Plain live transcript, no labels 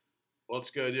What's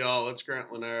good, y'all? It's Grant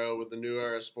Lanero with the New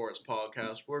Era Sports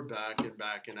Podcast. We're back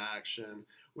in action.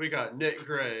 We got Nick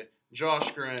Gray,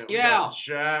 Josh Grant, we got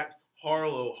Jack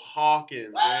Harlow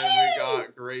Hawkins, and we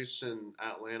got Grayson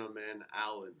Atlanta man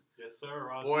Allen. Yes, sir.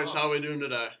 Boys, how we doing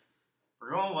today?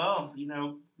 We're going well. You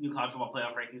know, new college football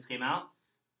playoff rankings came out.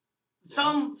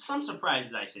 Some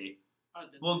surprises I see.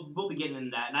 We'll be getting into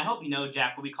that, and I hope you know,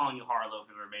 Jack. We'll be calling you Harlow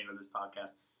for the remainder of this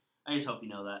podcast. I just hope you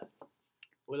know that.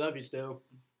 We love you still.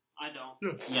 I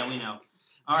don't. Yeah, we know.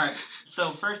 All right. So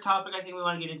first topic I think we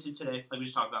want to get into today, like we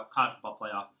just talked about, college football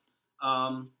playoff.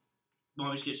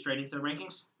 Want to just get straight into the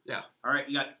rankings? Yeah. All right.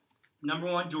 You got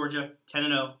number 1 Georgia,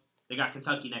 10-0. They got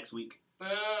Kentucky next week.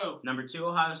 Boo. Number 2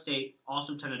 Ohio State,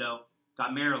 also 10-0.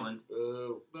 Got Maryland.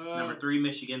 Boo. Number 3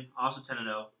 Michigan, also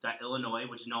 10-0. Got Illinois,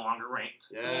 which is no longer ranked.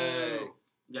 Yay.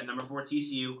 You got number 4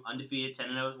 TCU, undefeated,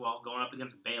 10-0 as well, going up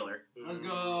against Baylor. Let's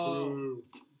go. Boo.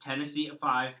 Tennessee at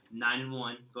 5,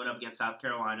 9-1, going up against South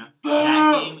Carolina. Boo.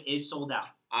 That game is sold out.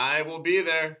 I will be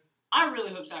there. I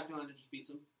really hope South Carolina just beats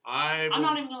them. I'm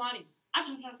not even going to lie to you. I just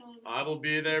hope South Carolina beats them. I will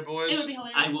be there, boys. It would be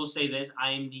hilarious. I will say this,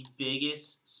 I am the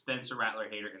biggest Spencer Rattler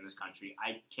hater in this country.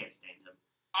 I can't stand him.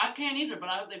 I can't either, but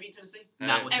I hope they beat Tennessee.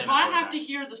 Not with If them I at have to quarterback.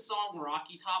 hear the song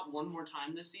Rocky Top one more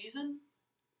time this season,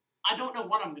 I don't know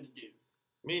what I'm going to do.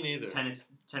 Me neither.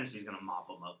 Tennessee's going to mop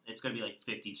them up. It's going to be like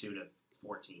 52-14.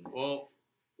 Well,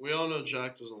 we all know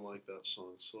Jack doesn't like that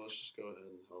song, so let's just go ahead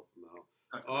and help him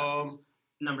out. Okay.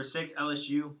 Number 6,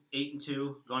 LSU,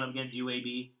 8-2, going up against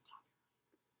UAB.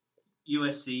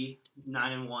 USC,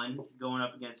 9-1, going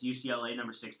up against UCLA,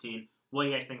 number 16. What do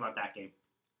you guys think about that game?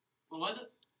 What was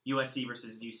it? USC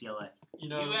versus UCLA. You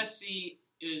know, USC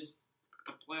is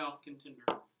a playoff contender.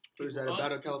 Where's that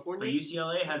about in But California?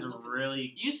 UCLA has a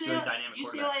really good dynamic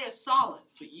quarterback. UCLA is solid,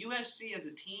 but USC as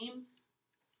a team,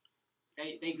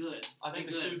 they good. I think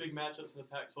They the good. two big matchups in the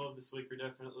Pac-12 this week are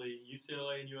definitely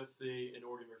UCLA and USC and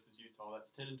Oregon versus Utah.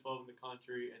 That's 10 and 12 in the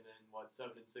country, and then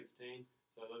 7 and 16.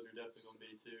 So those are definitely going to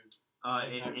be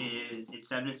two. It's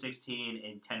 7 and 16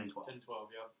 and 10 and 12. 10 and 12,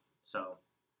 yeah. So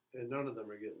And none of them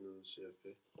are getting in the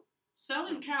CFP.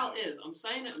 Southern Cal is. I'm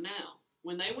saying it now.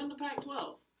 When they win the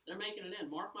Pac-12, they're making it in.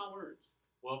 Mark my words.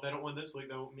 Well, if they don't win this week,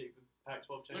 they won't make the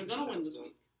Pac-12 They're championship. gonna win this so.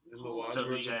 week. In the wise So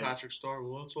words you of guys- Patrick Star,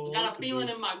 well, that's all I got I a can feeling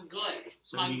do. in my gut.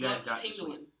 So My you guys gut's got this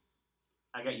tingling.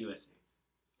 I got USC.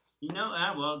 You know,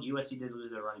 USC did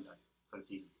lose their running back for the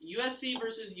season. USC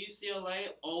versus UCLA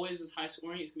always is high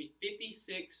scoring. It's gonna be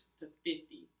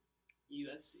 56-50.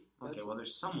 USC. Okay, well,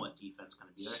 there's somewhat defense going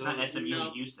to be there. It's So- not SMU No.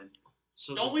 and Houston.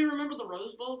 So Don't we remember the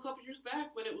Rose Bowl a couple years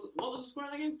back when it was? What was the score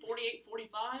of that game?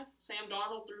 48-45. Sam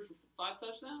Darnold threw for 5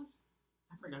 touchdowns.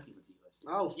 I forgot he went to USC.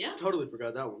 Oh, Yeah. totally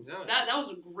forgot that one. Yeah. That was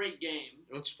a great game.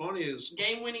 What's funny is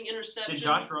Game-winning interception. Did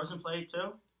Josh Rosen play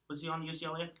too? Was he on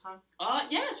UCLA at the time?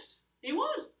 Yes, he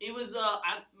was. He was.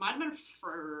 I might have been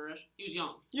fresh. He was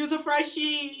young. He was a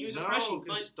freshie. He was a freshie,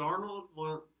 because Darnold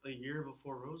went a year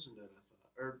before Rosen did, I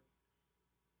thought. Or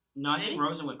No, I Did think he?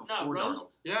 Rosen went before Rosen- Darnold.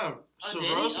 yeah, Oh, so did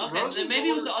he? Rosen, Okay, then Rosen's maybe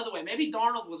it was the older, other way. Maybe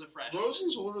Darnold was a freshman.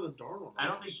 Rosen's older than Darnold. I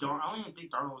don't even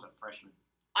think Darnold was a freshman.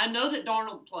 I know that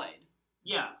Darnold played.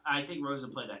 Yeah, I think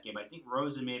Rosen played that game. I think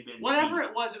Rosen may have been Whatever senior.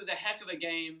 it was a heck of a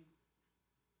game.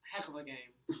 Heck of a game.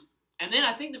 And then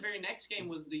I think the very next game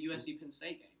was the USC Penn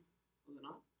State game. Was it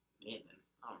not? May have been.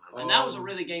 I don't remember. And that was a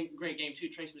really great game too.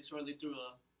 Trace McSorley threw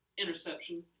a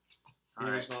interception. He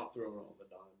All was right. not throwing all the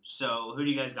dimes. So, who do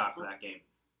you guys got for that game?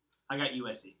 I got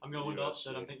USC. I'm going with the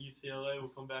upset. USC. I think UCLA will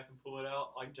come back and pull it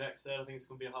out. Like Jack said, I think it's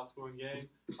going to be a high-scoring game.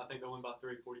 I think they'll win by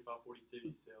 3, 45-42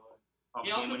 UCLA. Off He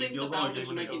the also game-winning thinks the field goal or Falcons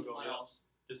just are win making the field goal, yeah. playoffs.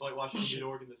 Just like Washington beat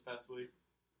Oregon this past week.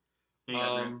 Who you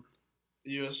got there?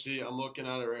 USC, I'm looking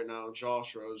at it right now.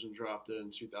 Josh Rosen drafted in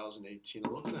 2018.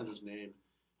 I'm looking at his name.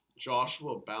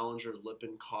 Joshua Ballinger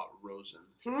Lippincott Rosen.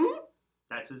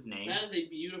 That's his name. That is a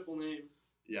beautiful name.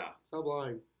 Yeah. Stop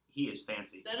lying. He is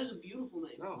fancy. That is a beautiful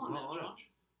name. No, Come on not now, lying. Josh.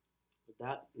 But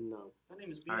that, no. That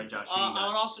name is All right, beautiful. Josh, who you got? I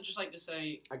would also just like to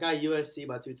say, I got USC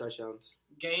by 2 touchdowns.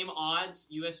 game odds,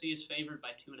 USC is favored by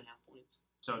 2.5 points.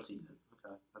 So it's even.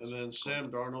 Okay. That's And then cool.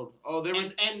 Sam Darnold. Oh, they were.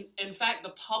 And in fact,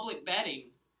 the public betting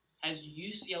has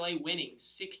UCLA winning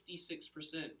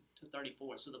 66% to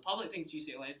 34. So the public thinks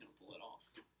UCLA is going to pull it off.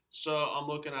 So I'm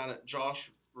looking at it.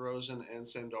 Josh Rosen and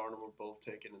Sam Darnold were both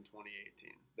taken in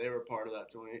 2018. They were part of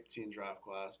that 2018 draft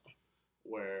class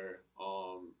where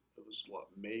it was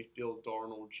Mayfield,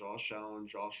 Darnold, Josh Allen,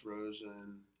 Josh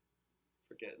Rosen.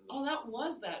 forgetting. Oh, that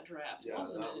was that draft, Yeah,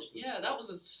 wasn't that it? was the Yeah, that was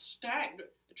a stacked.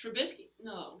 Trubisky?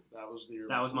 No. That was the year.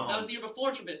 That was before. That was the year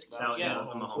before Trubisky. That was yeah.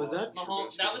 Mahomes. Was that?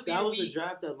 Mahomes. That was the That year was the we.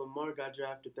 draft that Lamar got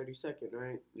drafted 32nd,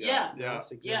 right? Yeah.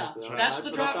 That's Yeah, exactly. that's the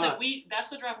what I draft thought. that we. That's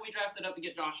the draft we drafted up to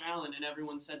get Josh Allen, and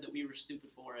everyone said that we were stupid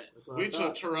for it. That's what I We took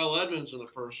thought. Terrell Edmonds in the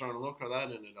first round, and look how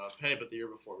that ended up. Hey, but the year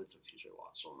before we took T.J. Watt,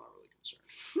 so I'm not really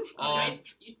concerned.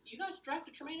 Okay, you guys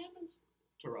drafted Tremaine Edmonds?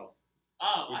 Terrell.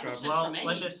 Oh, We I just drafted- said Well, Tremaine.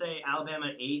 let's just say Alabama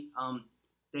at 8.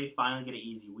 They finally get an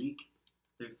easy week.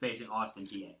 They're facing Austin,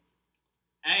 PA.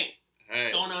 Hey,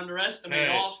 don't underestimate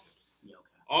Hey. Austin. Yeah,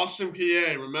 okay. Austin,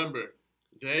 PA. Remember,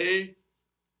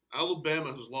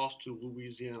 Alabama has lost to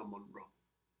Louisiana Monroe.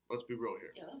 Let's be real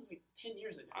here. Yeah, that was like 10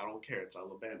 years ago. I don't care. It's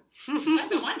Alabama.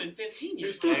 That might have been 15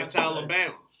 years ago. It's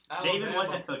Alabama. Saban was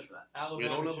head coach for that. We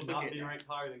don't Alabama ever should not forget be that. ranked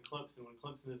higher than Clemson when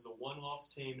Clemson is a one-loss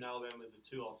team and Alabama is a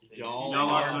two-loss team. Y'all Y'all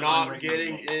are are not unranked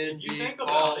getting team. in If you the think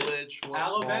about it, college football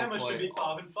Alabama should be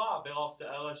playoff. 5-5. They lost to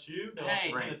LSU. They lost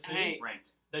Hey, to Tennessee. hey. Ranked.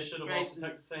 They should have lost to Grayson.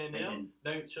 Texas A&M. They didn't.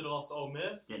 They should have lost to Ole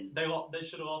Miss. Didn't. They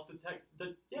should have lost to Texas.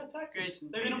 Texas. Grayson.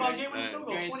 They beat them by a game Hey. winning field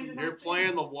goal, Grayson. 20 to You're 19.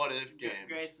 playing the what-if game.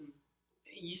 Grayson,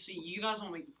 you see, you guys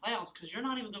won't make the playoffs because you're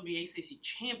not even going to be ACC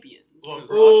champions. Look,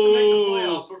 for us to make the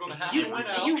playoffs, we're going to have you, to win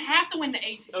out. you have to win the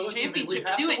ACC No, listen to me, we championship to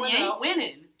have do to it. win You ain't out.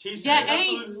 winning. TCU Yeah, has to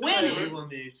ain't lose to winning. Baylor. We won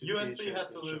the ACC USC has to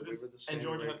championship. lose, We were the same and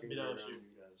Georgia has to ranking beat around LSU.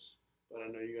 you guys. But I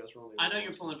know you guys were only. I know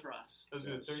you're pulling for us. Those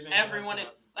are the three things. Everyone, that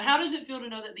has to happen. how does it feel to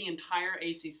know that the entire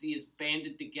ACC is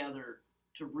banded together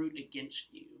to root against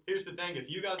you? Here's the thing: if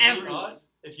you guys Everyone.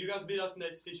 beat us in the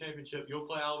ACC championship, you'll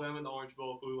play Alabama in the Orange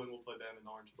Bowl. If we win, we'll play them in the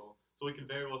Orange Bowl. So we could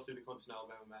very well see the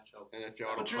Clemson-Alabama matchup. And if y'all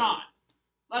But don't you're play- not.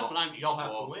 That's what I'm hearing. Y'all have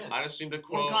well, to win. I just need to We're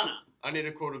quote. gonna. I need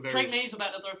to quote a very. Drake May's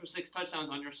about to throw for 6 touchdowns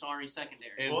on your sorry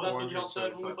secondary. And Well, that's what y'all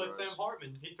said when we 475 played Sam yards.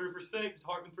 Hartman. He threw for 6.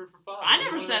 Hartman threw for 5. I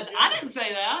never said. I didn't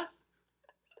say that.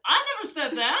 I never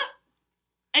said that.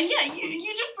 And yeah,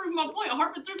 you just proved my point.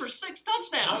 Hartman threw for 6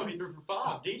 touchdowns. No, he threw for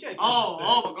 5. DJ threw Oh, for 6.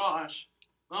 oh my gosh.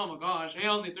 Oh my gosh. He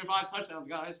only threw 5 touchdowns,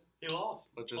 guys. He lost.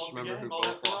 But just Lost the remember game, who all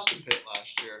both that for lost to nothing. Pitt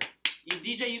last year.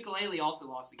 DJ Ukulele also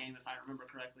lost the game, if I remember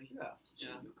correctly. Yeah. Yeah.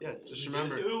 Yeah. Just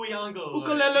remember. It's Uyango.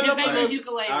 Ukulele. His name Alright. is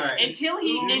Ukulele. Alright. Until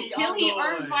he Ukulele.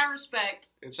 earns my respect.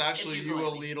 It's actually It's you a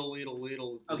ukulele.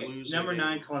 little Okay, loser. number game.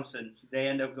 9, Clemson. They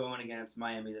end up going against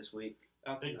Miami this week.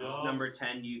 That's Big enough. dog. Number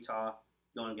 10, Utah,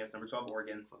 going against number 12,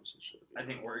 Oregon. Clemson should I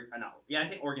think Oregon. I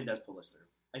think Oregon does pull us through.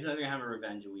 I feel like they're gonna have a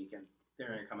revenge weekend. They're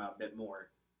gonna come out a bit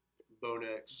more. Bo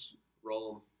Nix,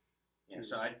 roll him. Yeah,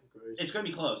 so it's gonna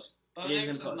be close. Bo It is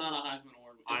Nix gonna is close. not a Heisman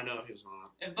Award. I know he's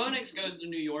not. If Bo Nix goes to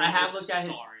New York, I have I'm looked at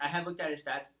his. sorry. I have looked at his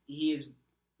stats. He's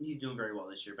doing very well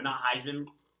this year, but not Heisman.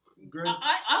 Good.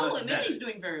 I will but admit better. he's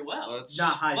doing very well. Let's.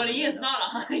 Not Heisman. But he is no. not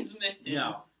a Heisman.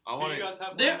 No. I Who want do you to. guys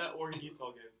have There- in that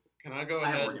Oregon-Utah game? Can I go I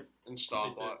have ahead Oregon. and stop?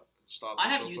 Me too. Stop. I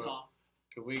this have real quick? Utah.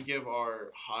 Could we give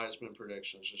our Heisman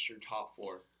predictions? Just your top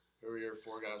 4. Who are your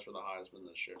 4 guys for the Heisman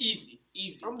this year? Easy.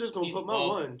 I'm just gonna Easy. put my Oh,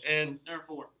 one. And There are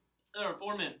 4. There are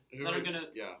 4 men who that are gonna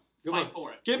yeah. Come fight on.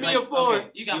 for it. Give me Like, a 4.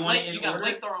 okay. You got You want Blake. it in You got order?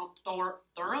 Blake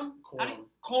Thurham. How do you,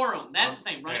 Corum. Corum. That's his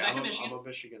name. Running Hey, back of I'm Michigan. a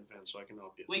Michigan fan, so I can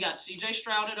help you. We got C.J.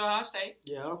 Stroud at Ohio State.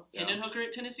 Yeah. Yeah. Hendon Hooker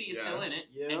at Tennessee is still in it.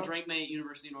 Yeah. And Drake May at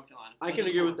University of North Carolina. I Those can are the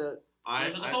agree 4. with that.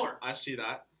 Those are the 4. I see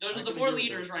that. Those I are the can 4 agree with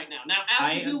leaders that. right now. Now, as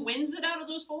to I- who wins it out of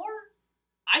those 4,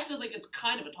 I still think it's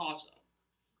kind of a toss-up.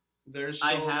 There's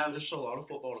I have- there's a lot of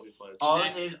football to be played. All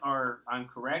of his are. I'm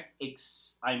correct.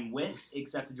 I'm with,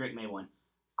 except the Drake May one.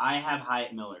 I have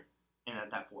Hyatt Miller in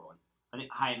that 4-1. I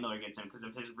think Hyatt Miller gets him because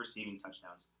of his receiving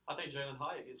touchdowns. I think Jalen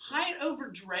Hyatt gets it. Hyatt over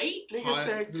Drake? Nigga Hyatt-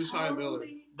 said who's Hyatt Miller?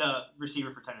 Cody. The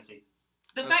receiver for Tennessee.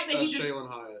 The That's fact that he just Jalen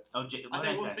Hyatt. Oh, I what did think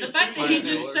I we'll say? see the fact that he Hyatt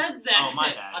just Miller. said that. Oh, my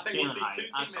bad. I think we'll Jalen see Hyatt. 2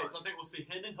 I'm teammates. sorry. I think we'll see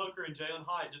Hendon Hooker and Jalen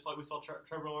Hyatt, just like we saw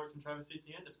Trevor Lawrence and Travis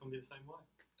Etienne. It's going to be the same way.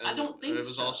 I don't think It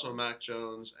was so. also Mac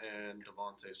Jones and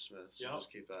Devontae Smith, so Yep.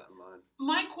 just keep that in mind.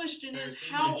 My question is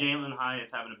Very how. And Jalen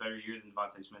Hyatt's having a better year than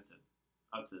Devontae Smith did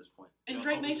up to this point. And Yeah,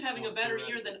 Drake probably May's having a more better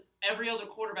year theoretical. than every other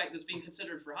quarterback that's being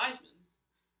considered for Heisman.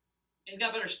 He's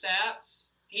got better stats.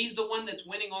 He's the one that's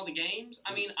winning all the games.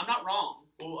 I mean, I'm not wrong.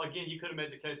 Well, again, you could have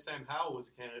made the case Sam Howell was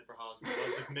a candidate for Heisman,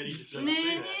 but the committee just doesn't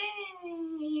see that.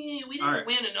 We didn't All right.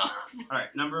 win enough. All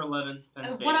right, number 11,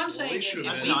 Penn State. What I'm Well, saying we is, should've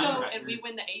if been we on go record. and we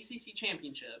win the ACC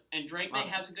championship, and Drake May Wow.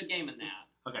 has a good game in that,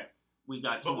 Okay, we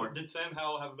got 2 more. But did Sam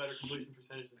Howell have a better completion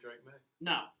percentage than Drake May?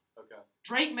 no. Okay.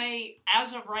 Drake May,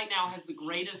 as of right now, has the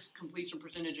greatest completion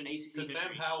percentage in ACC Because history.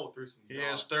 Sam Howell threw some He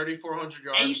has dots. 3,400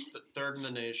 yards, Ace- third in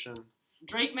the nation.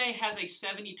 Drake May has a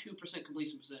 72%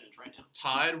 completion percentage right now.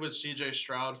 Tied with C.J.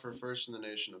 Stroud for first in the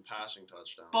nation in passing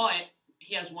touchdowns. But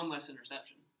he has 1 less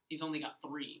interception. He's only got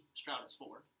 3. Stroud has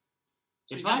 4.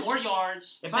 So he's got more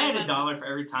yards. If I had $1 for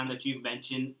every time that you've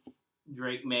mentioned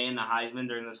Drake May and the Heisman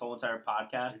during this whole entire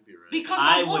podcast, because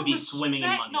I would be swimming in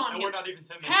money. And we're not even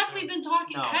 10 minutes Had we been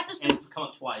talking, had this been come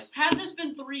up twice, had this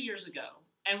been 3 years ago,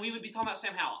 and we would be talking about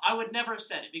Sam Howell, I would never have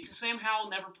said it because Sam Howell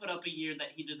never put up a year that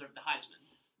he deserved the Heisman.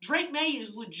 Drake May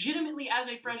is legitimately, as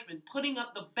a freshman, putting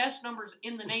up the best numbers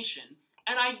in the nation,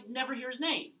 and I never hear his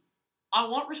name. I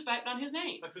want respect on his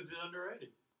name. That's because he's underrated.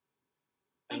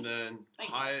 And then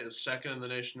Hyatt is second in the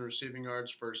nation in receiving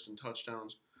yards, first in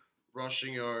touchdowns.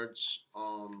 Rushing yards,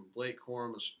 Blake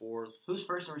Corum is fourth. Who's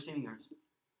first in receiving yards?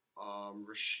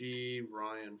 Rasheed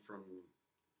Ryan from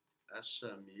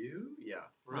SMU? Yeah.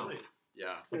 Really?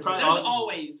 Yeah. There's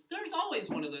always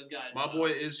one of those guys. My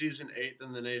boy Izzy's in 8th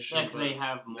in the nation. Yeah, because they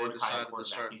have more they decided to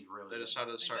start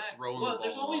throwing the ball. Well,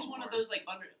 there's always one more. of those, like,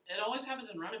 it always happens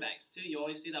in running backs, too. You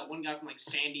always see that one guy from, like,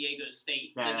 San Diego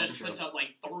State that just puts up,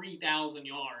 like, 3,000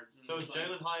 yards. So is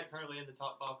Jalen Hyatt currently in the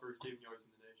top 5 for receiving yards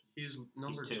in the nation? He's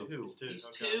number 2. He's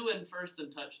 2 and first in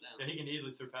touchdowns. Yeah, he can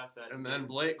easily surpass that. And then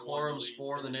Blake Corum's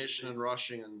 4 in the nation in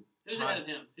rushing. And who's ahead of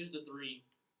him? Who's the 3?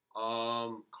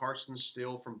 Carson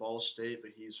Steele from Ball State,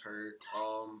 but he's hurt.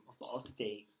 Ball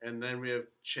State. And then we have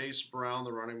Chase Brown,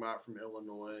 the running back from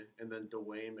Illinois, and then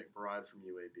Dwayne McBride from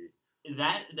UAB.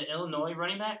 The Illinois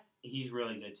running back, he's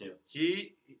really good too. Who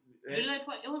did they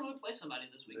play? Illinois play somebody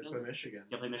this week. They play Michigan.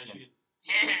 They play Michigan.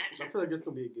 I feel like it's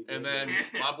gonna be a good game. And then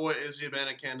my boy Izzy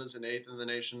Abanikanda in 8th in the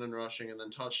nation in rushing, and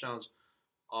then touchdowns.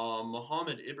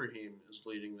 Muhammad Ibrahim is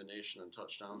leading the nation in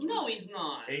touchdowns. No, he's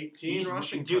not. 18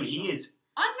 rushing dude, touchdowns. he is.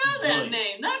 I know that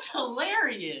name. That's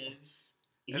hilarious.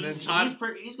 And then he's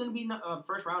going to be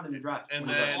first round in the draft. And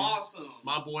That's then awesome.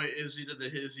 My boy Izzy to the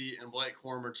Hizzy and Blake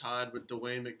Corum are tied with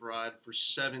Dwayne McBride for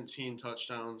 17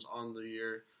 touchdowns on the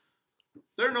year.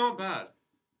 They're not bad.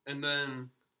 And then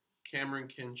Cameron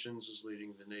Kinchins is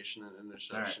leading the nation in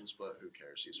interceptions, but who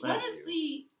cares? He's what is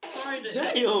the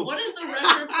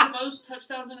record for most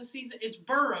touchdowns in a season? It's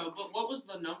Burrow, but what was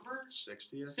the number?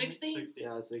 60. 60?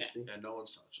 Yeah, 60. Okay. Yeah, no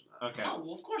one's touching that. Okay. Oh,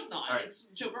 well, of course not. Right. It's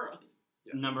Joe Burrow.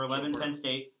 Yeah. Number 11, Penn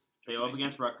State. They go up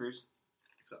against Rutgers.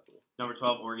 Acceptable. Number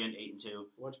 12, Oregon, 8-2.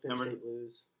 Watch Penn State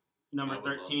lose. Number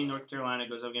 13, North Carolina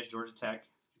goes up against Georgia Tech.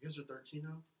 You guys are 13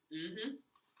 now? Mm-hmm.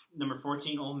 Number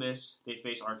 14, Ole Miss. They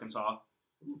face Arkansas.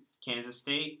 Kansas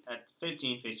State at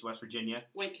 15 faces West Virginia.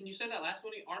 Wait, can you say that last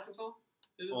one? Arkansas?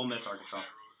 Who? Ole Miss, Arkansas.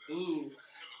 Ooh.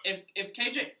 If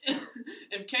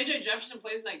KJ Jefferson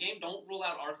plays in that game, don't rule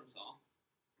out Arkansas.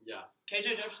 Yeah.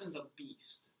 KJ Jefferson's a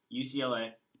beast.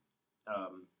 UCLA,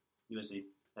 USC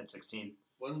at 16.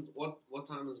 What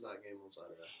time is that game on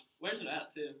Saturday? Where's it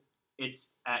at, too? It's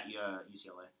at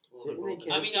UCLA. Well,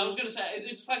 I mean, I was going to say, it's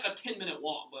just like a 10-minute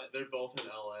walk, but... They're both in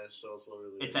LA, so it's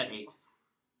literally... It's at 8.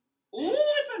 Ooh,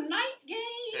 it's a night game!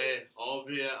 Hey, I'll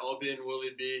be in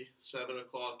Willie B, 7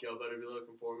 o'clock. Y'all better be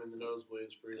looking for me in the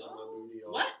nosebleeds, freezing my booty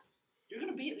off. What? You're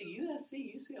going to be at the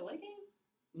USC-UCLA game?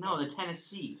 No, the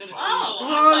Tennessee. Oh, I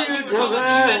thought you were talking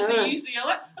about the USC-UCLA.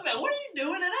 I was like, what are you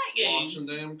doing in that game? Watching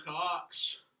them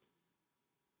cocks.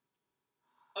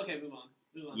 Okay, move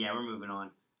on. Yeah, we're moving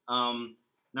on.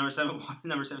 Number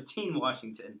 17,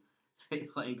 Washington. They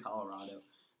play in Colorado.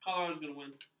 Colorado's going to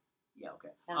win. Yeah,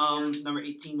 okay. Number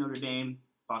 18, Notre Dame.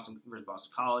 Boston versus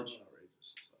Boston College.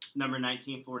 Number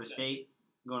 19, Florida State.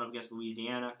 Going up against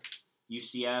Louisiana.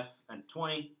 UCF at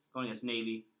 20. Going against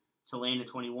Navy. Tulane at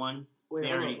 21. Wait,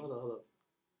 hold on.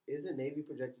 Isn't Navy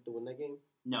projected to win that game?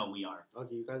 No, we are.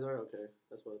 Okay, you guys are? Okay.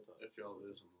 That's what I thought. If y'all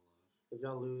lose, I'm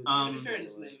alive. If y'all lose... In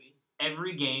fairness, Navy.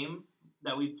 Every game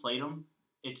that we've played them,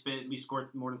 we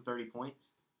scored more than 30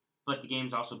 points, but the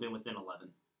game's also been within 11.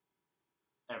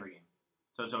 Every game.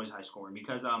 So it's always high scoring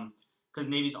because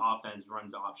Navy's offense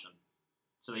runs option.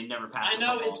 So they never pass I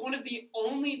know, the ball. it's one of the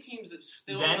only teams that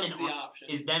still runs the option.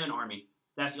 Is them and Army.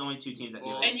 That's the only two teams that do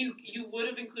it. And you would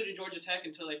have included Georgia Tech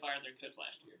until they fired their coach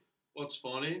last year. What's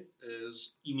funny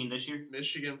is... You mean this year?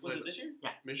 Michigan played... Was it this year?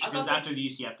 Yeah. Michigan It was after the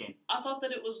UCF game. I thought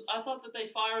that they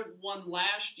fired one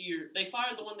last year. They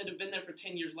fired the one that had been there for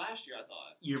 10 years last year, I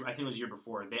thought. I think it was year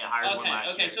before. They hired one last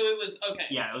year. Okay, so it was... Okay.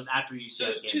 Yeah, it was after UCF So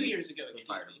it was 2 years ago, excuse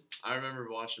me. I remember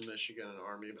watching Michigan and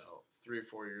Army about 3 or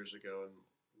 4 years ago, and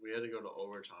we had to go to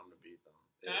overtime to beat them.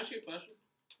 Can I ask you a question?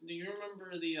 Do you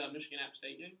remember the Michigan App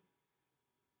State game?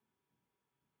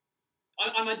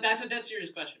 That's a dead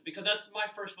serious question, because that's my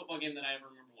first football game that I ever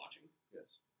remember watching.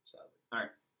 Yes, sadly. All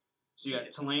right. So you got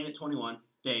Tulane at 21.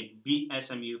 They beat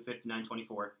SMU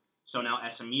 59-24. So now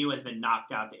SMU has been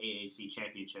knocked out the AAC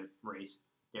championship race.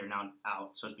 They're now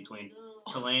out. So it's between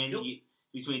Tulane,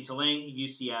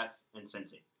 UCF, and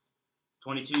Cincy.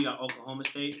 22, you got Oklahoma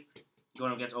State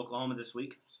going up against Oklahoma this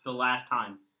week. It's the last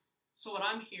time So what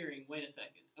I'm hearing, wait a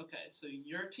second. Okay, so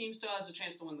your team still has a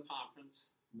chance to win the conference.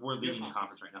 We're leading the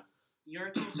conference right now. Your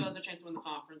team still has a chance to win the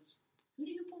conference. Who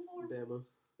do you pull for? Bama.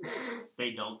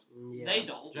 They don't. Yeah. They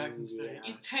don't. Jackson State.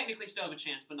 You technically still have a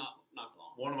chance, but not for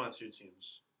long. One of my two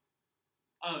teams.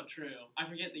 Oh, true. I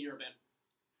forget that you're a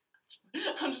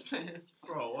Bama. I'm just playing.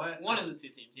 Bro, what? One of the two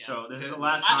teams, yeah. So this is the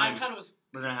last time I kind of was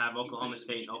we're going to have Oklahoma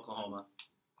State and Oklahoma.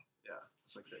 Yeah,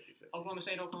 it's like 50-50. Oklahoma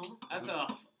State, Oklahoma. That's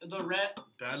the red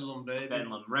Bedlam, baby.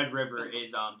 Bedlam. Red River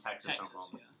is Texas, Texas.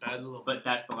 Oklahoma. Yeah. Bedlam. But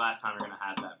that's the last time we're going to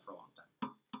have that for a long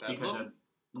time. Bedlam?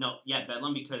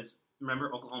 Bedlam, because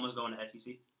remember Oklahoma's going to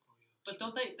SEC? But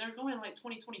don't they? They're going like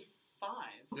 2025.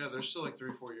 Yeah, there's still like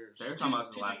 3-4 years. They're talking about this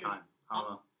was the two last years. time. I don't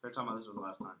know. They're talking about this was the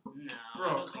last time. No. I Bro,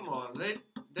 don't come think on.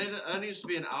 That needs to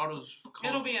be an out of.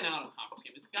 It'll be an out of conference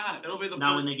game. It's gotta be. It'll be the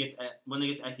Now first. when they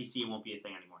get to SEC, it won't be a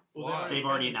thing anymore. Well, Why? They've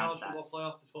already announced that. College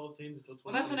football playoff to 12 teams until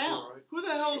 2024, Well, that's an L. right? Who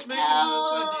the hell is making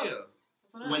this idea?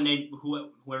 That's what I When know.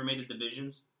 whoever made the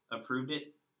divisions approved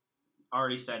it,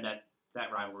 already said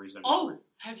that rivalry is going to. Oh,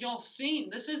 have y'all seen?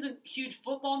 This isn't huge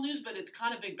football news, but it's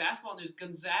kind of big basketball news.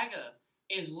 Gonzaga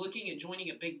is looking at joining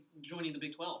the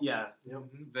Big 12. Yeah.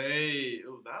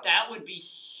 That would be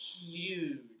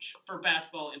huge for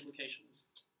basketball implications.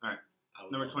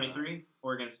 Number 23,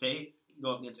 Oregon State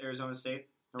go up against Arizona State.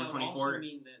 That Number would also 24.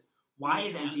 mean that Why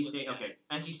is I'm NC State looking at okay?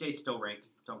 NC State's still ranked.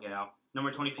 Don't get out.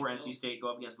 Number 24, NC State go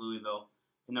up against Louisville,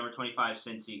 and number 25,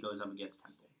 Cincy goes up against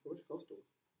Temple. Where's Coastal?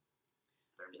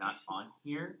 They're not on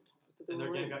here. And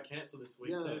their game got canceled this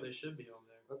week, Yeah. too. They should be on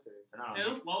there. Okay. They're not on Who?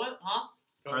 here. What? Huh?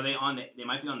 Are they on? They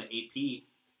might be on the AP.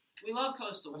 We love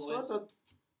Coastal That's what I boys. thought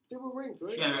they were ranked,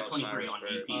 right? Yeah, they're at Oh, 23 on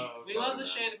Salisbury. AP. We love the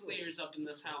Chanticleers up in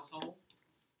this household.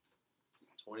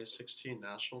 2016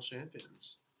 national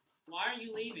champions. Why are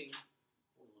you leaving?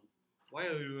 Why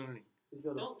are you running? He's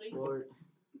got Don't a leave. floor.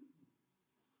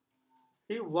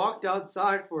 He walked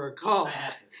outside for a call. I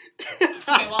had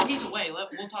Okay, while he's away, we'll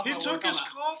talk He about took what we're his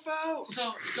talking cough out.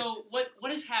 about. So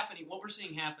what is happening? What we're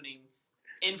seeing happening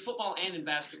in football and in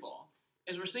basketball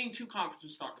is we're seeing two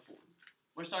conferences start to form.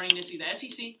 We're starting to see the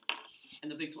SEC and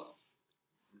the Big 12.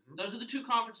 Mhm. Those are the two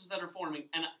conferences that are forming,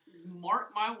 and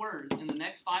mark my words, in the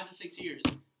next 5 to 6 years,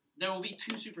 there will be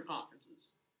two super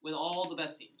conferences with all the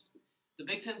best teams. The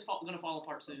Big Ten's going to fall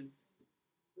apart soon.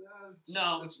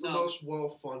 No, It's the no. most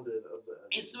well-funded of the.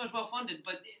 It's the most well-funded,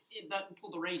 but it doesn't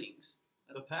pull the ratings.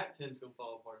 The Pac-10's going to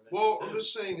fall apart. Well, eventually, I'm too.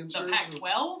 just saying in The terms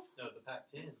Pac-12? No, the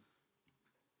Pac-10.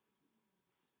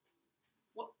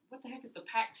 What the heck is the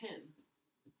Pac-10?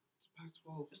 of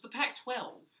Pac-12. It's the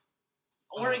Pac-12.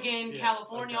 Oregon, yeah,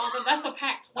 California, okay. all that. That's the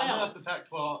I know that's Pac-12. the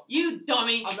Pac-12. You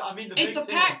dummy. I mean the It's Big the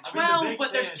 10. Pac-12, I mean the Big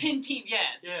but there's 10. 10 teams.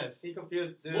 Yes. Yes. He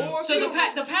confused dude. Well, So the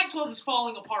Pac-12 is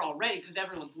falling apart already because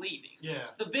everyone's leaving. Yeah.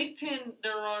 The Big Ten,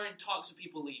 there are already talks of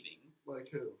people leaving. Like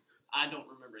who? I don't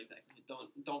remember exactly.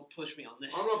 Don't push me on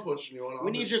this. I'm not pushing you on.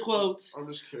 We need your quotes. I'm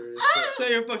just curious.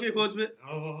 Say your fucking quotes, man.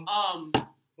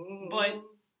 But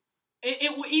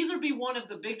it will either be one of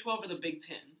the Big 12 or the Big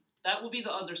 10. That will be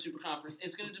the other super conference.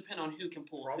 It's going to depend on who can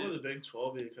pull Probably who. the Big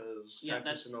 12 because Yeah, Texas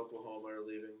that's- and Oklahoma are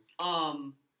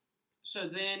leaving. So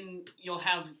then you'll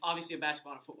have obviously a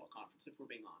basketball and a football conference, if we're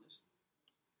being honest.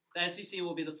 The SEC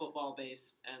will be the football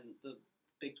based, and the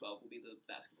Big 12 will be the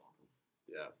basketball.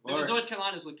 Yeah. Because Alright. North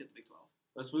Carolina's looked at the Big 12.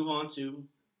 Let's move on to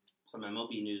some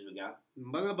MLB news we got.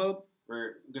 Bugaboo.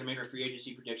 We're going to make our free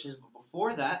agency predictions, but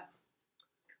before that,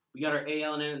 we got our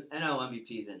AL and NL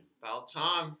MVPs in. About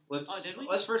time. Did we?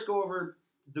 Let's first go over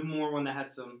the more one that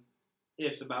had some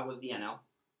ifs about was the NL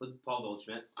with Paul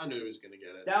Goldschmidt. I knew he was going to get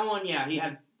it. That one, yeah, he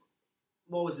had,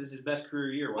 what was his best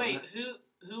career year, wasn't Wait, it?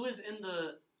 who is in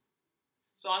the?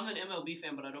 So I'm an MLB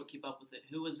fan, but I don't keep up with it.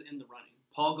 Who was in the running?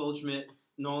 Paul Goldschmidt,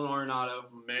 Nolan Arenado.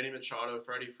 Manny Machado,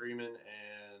 Freddie Freeman,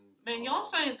 and Man, y'all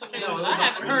saying some names No, that it I was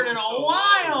haven't a- heard in a so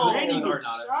while. long. Manny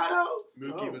Machado?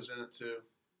 Mookie Oh. was in it too.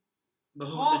 The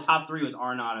Paul- top three was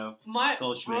Arenado, My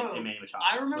Goldschmidt, bro, and Manny Machado.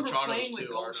 I remember Machado's playing with too,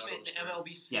 Goldschmidt Arenado's in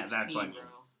three. MLB 16, Yeah, that's what I mean.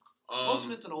 bro.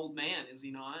 Goldschmidt's an old man, is he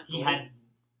not? He had,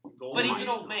 But he's an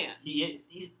old man.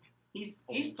 he's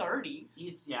old. He's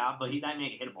 30s. Yeah, but that man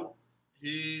can hit a ball.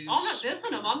 He's. I'm not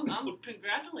dissing him. I'm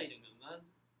congratulating him.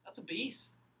 That's a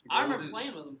beast. I remember Goldie's-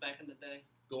 playing with him back in the day.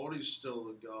 Goldie's still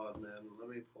a god, man. Let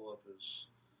me pull up his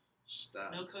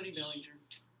stats. No Cody Bellinger.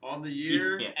 On the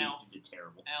year, Yeah, Al. he did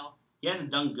terrible. Al. He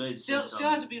hasn't done good Still since.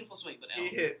 has a beautiful swing, but Al. he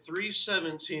hit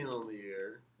 317 on the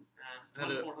year. Had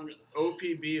Won a 400.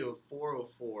 OPB of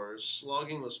 404.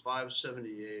 Slugging was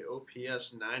 578.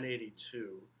 OPS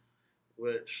 982,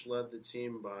 which led the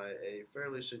team by a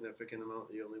fairly significant amount.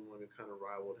 The only one who kind of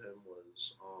rivaled him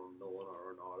was Nolan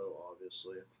Arenado,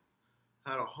 obviously.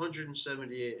 Had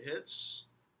 178 hits,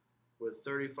 with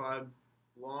 35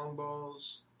 long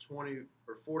balls,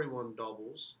 41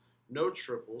 doubles, no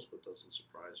triples, but doesn't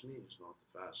surprise me. He's not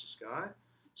the fastest guy.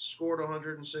 Scored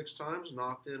 106 times,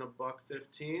 knocked in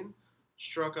 $115,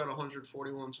 struck out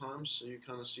 141 times. So you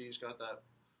kind of see he's got that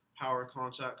power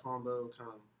contact combo. Kind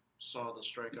of saw the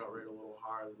strikeout rate a little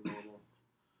higher than normal.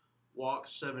 Walked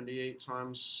 78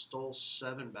 times, stole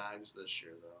 7 bags this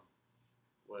year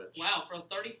though. Which Wow, for a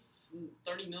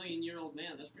 30 million year old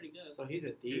man, that's pretty good. So he's a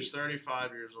thief. he's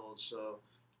 35 years old. So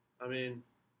I mean,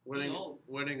 winning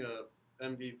a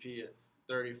MVP at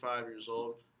 35 years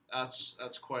old, that's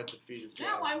quite the feat.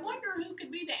 Now I wonder who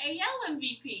could be the AL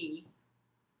MVP.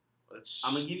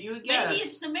 I'm gonna give you a guess. Maybe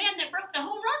it's the man that broke the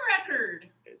home run record.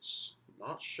 It's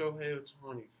not Shohei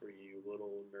Ohtani for you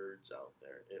little nerds out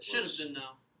there. It Should have was been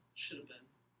though. Should have been.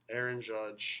 Aaron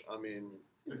Judge. I mean,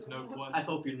 There's no question. I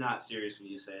hope you're not serious when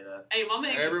you say that. Hey, my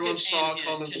man. Everyone can pitch saw and hit.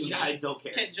 coming Can to- Judge- I don't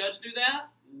care. Can Judge do that?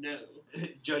 No.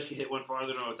 Judge can hit one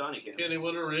farther than Ohtani can. can he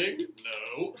win a ring?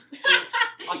 No.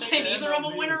 I think Can the either of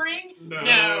them MLB win a ring? No.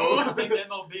 I think the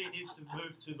MLB needs to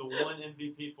move to the one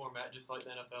MVP format, just like the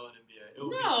NFL and NBA. It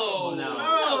would be so No. much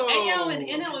No. better. AL and It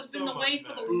would NL be has been so the much way for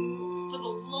the better.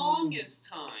 longest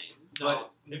time.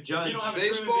 But If Judge- you don't have a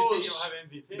Baseball true MVP, is- you don't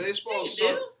have MVP. Baseball Yeah, is you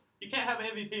so. do. You can't have an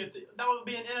MVP. That would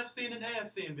be an NFC and an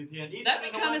AFC MVP. An Eastern That'd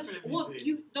and be a kind Western of. MVP. Well,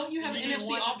 you have You an need NFC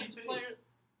one offensive MVP. player?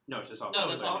 No, it's just No,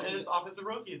 offensive. it's offensive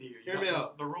rookie of the year. You Hear got me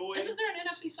out. The rule Isn't there an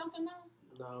NFC something though?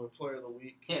 No. Player of the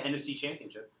week. Yeah, NFC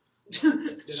Championship.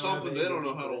 Something they don't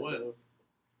know how to win.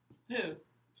 Who?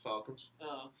 Falcons.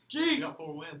 you got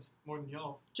 4 wins, more than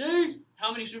y'all.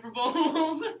 How many Super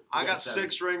Bowls? I Yeah, got 7.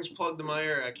 6 rings plugged in my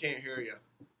ear. I can't hear you.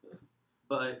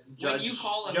 But Judge, When you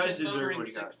call him, Judge his phone deserved rings what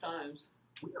he got. 6 times.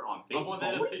 We are on I won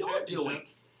baseball. the What are NFC y'all championship. doing?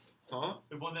 Huh?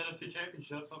 They won the NFC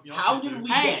championship. Something y'all How can't did do. we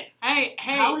Hey, hey,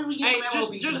 How did we get hey! from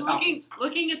Just MLB to just the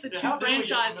looking at the Yeah, two how did we get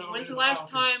from franchises. MLB When's to the the last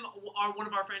Falcons? time one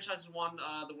of our franchises won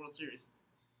the World Series?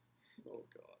 Oh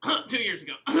God. 2 years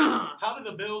ago. How did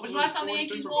the Bills Was lose the last time the 4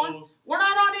 Yankees Super won? Bowls? We're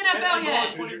not on NFL And they yet.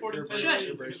 won 24 to 10. Shush.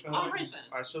 All I'm a Braves fan.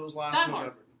 right, so it was last Die hard.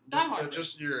 November. Die hard.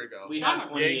 Just a year ago. We Come have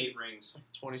on. 28 rings.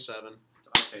 27.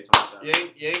 Okay,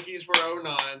 27. Yankees were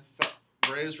 09.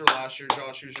 Braves were last year.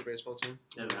 Josh, who's your baseball team?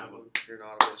 Doesn't have one. You're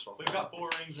not a baseball We've fan. got 4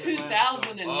 rings. in Atlanta, so-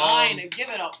 2009, and give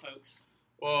it up, folks.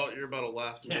 Well, you're about to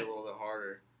laugh to be Yeah. a little bit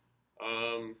harder.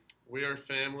 We are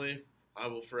family. I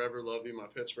will forever love you, my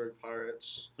Pittsburgh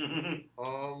Pirates.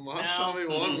 Last time we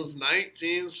won was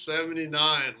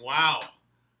 1979. Wow.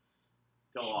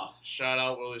 Go off. Shout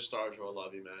out Willie Stargell. I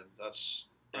love you, man. That's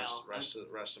Well, rest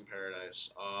in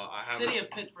paradise. I haven't. City of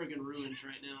Pittsburgh in ruins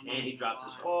right now. And he drops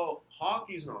his Well,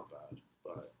 hockey's not bad,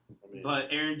 but I mean, But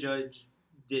Aaron Judge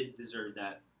did deserve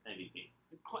that MVP.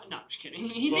 No, I'm just kidding.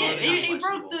 He Well, did. it's He not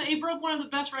broke questionable. he broke one of the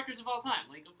best records of all time.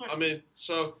 Like, of course. I mean,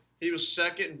 so he was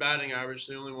second in batting average.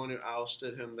 The only one who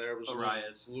ousted him there was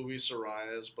Arias. Luis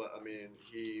Arias. But I mean,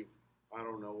 I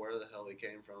don't know where the hell he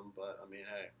came from, but I mean,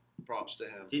 hey, props to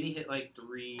him. Didn't he hit like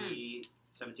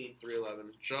 317?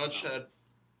 311. Judge had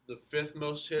the 5th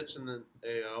most hits in the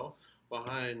AL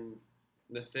behind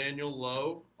Nathaniel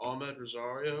Lowe, Ahmed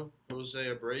Rosario, Jose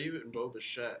Abreu, and Bo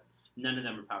Bichette. None of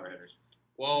them are power hitters.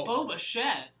 Well, Boba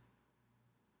Fett.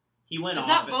 He went Is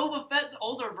off that it. Boba Fett's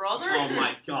older brother? Oh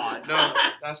my god. no,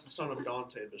 that's the son of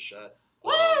Dante Bichette.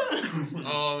 Woo!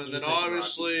 And then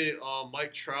obviously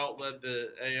Mike Trout led the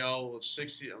AL with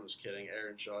 60. I'm just kidding.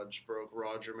 Aaron Judge broke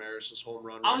Roger Maris's home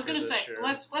run record I was gonna this say, year.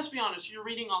 let's be honest. You're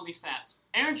reading all these stats.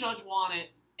 Aaron Judge won it.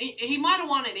 He might have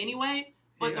won it anyway,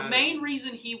 but He the had main it.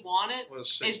 reason he won it Was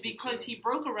is 62. because he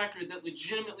broke a record that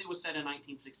legitimately was set in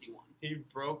 1961. He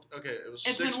broke. Okay, it was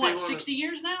It's 61. been what, 60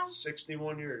 years now?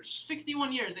 61 years.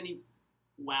 61 years, and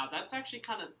wow, that's actually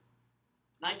kind of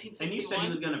And you said he was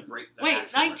 1961. going to break that. Wait,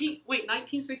 actual record.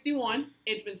 1961.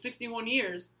 It's been 61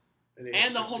 years, And, he hit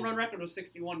and the 60. home run record was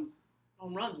 61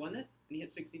 home runs, wasn't it? And he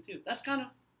hit 62. That's kind of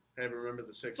Hey, but remember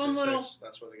the 666? Fun little-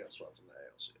 That's why they got swept in the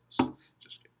ALCS.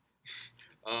 Just kidding.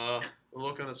 The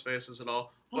look on his face isn't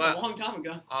all. that was But a long time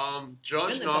ago.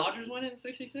 Judge Didn't the knocked. Dodgers win it in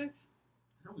 '66?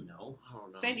 I don't know. I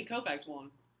don't know. Sandy Koufax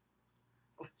won.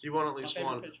 He won at My least favorite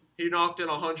one. pitcher. He knocked in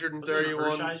Was it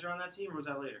 131. Hershiser on that team, or was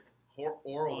that later?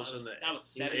 Oral Oh, was in the that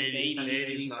was 80s,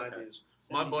 70s, 90s.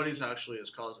 My buddy's actually his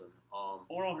cousin.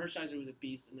 Oral Hershiser was a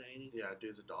beast in the 80s. Yeah,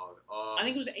 dude's a dog. I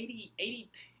think it was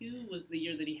 82 was the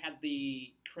year that he had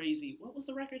the crazy. What was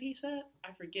the record he set?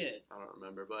 I forget. I don't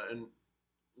remember, but and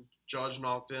Judge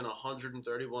knocked in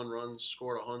 131 runs,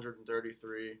 scored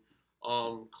 133.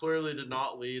 Clearly did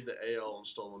not lead the AL in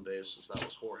stolen bases. That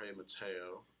was Jorge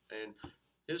Mateo. And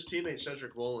his teammate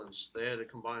Cedric Mullins, they had a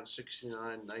combined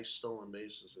 69 nice stolen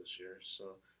bases this year,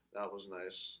 so that was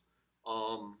nice.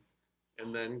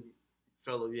 And then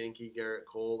fellow Yankee Garrett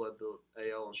Cole led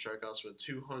the AL in strikeouts with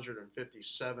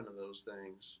 257 of those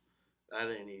things. That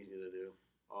ain't easy to do.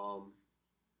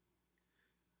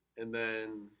 And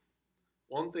then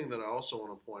one thing that I also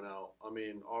want to point out, I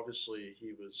mean, obviously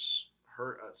he was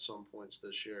hurt at some points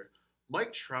this year.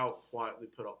 Mike Trout quietly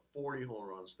put up 40 home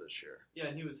runs this year. Yeah,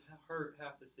 and he was hurt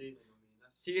half the season.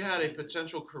 He had a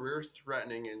potential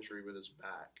career-threatening injury with his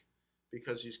back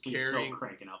because he's carrying. Still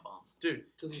cranking out bombs. Dude,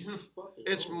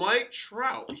 it's old. Mike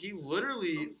Trout. He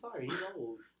literally. I'm sorry, he's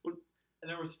old. And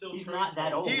there was still He's trade not that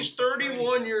talk. old. He's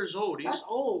 31 years old. That's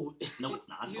old. No, it's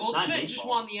not. It's Will not Smith baseball. just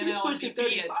won the He's NL pushing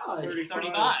MVP at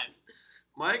 35.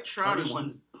 Mike Trout is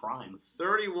 31's prime.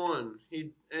 31.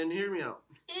 And hear me out.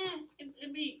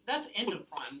 It'd be that's end of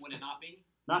prime, would it not be?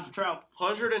 Not for Trout.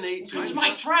 118. This is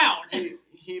Mike Trout.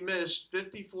 He missed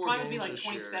 54 Probably games would be like this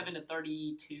 27 year. to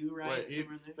 32, right? Wait, he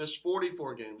Somewhere in there. missed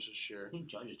 44 games this year. I think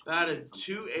Judge is 20. Batted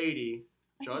 280.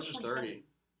 I think Judge he's is 27. 30.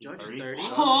 Judge is 30? 30.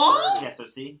 Huh? Yeah, so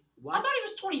see? I thought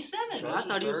he was 27. Judge I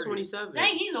thought he was 30. 27.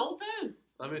 Dang, he's old too.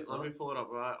 Let me pull it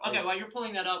up. Okay, while you're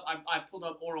pulling that up, I pulled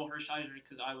up Oral Hershiser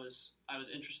because I was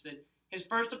interested. His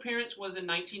first appearance was in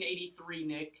 1983,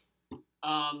 Nick.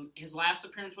 His last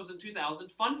appearance was in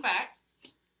 2000. Fun fact,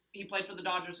 he played for the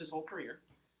Dodgers his whole career.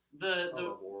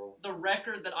 The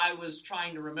record that I was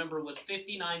trying to remember was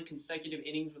 59 consecutive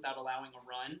innings without allowing a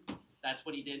run. That's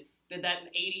what he did. Did that in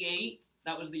 88.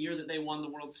 That was the year that they won the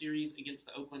World Series against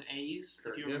the Oakland A's.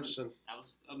 Kurt if you remember. Gibson. That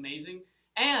was amazing.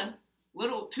 And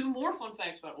two more fun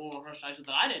facts about Oral Hershiser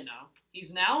that I didn't know.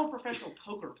 He's now a professional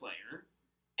poker player,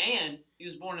 and he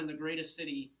was born in the greatest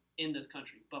city in this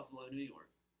country, Buffalo, New York.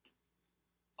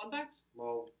 Fun facts?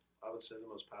 Well, I would say the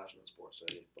most passionate sports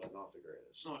city, but not the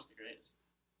greatest. No, it's the greatest.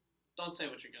 Don't say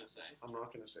what you're going to say. I'm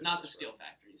not going to say Not the this, steel right?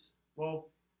 factories. Well,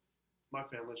 my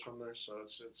family's from there, so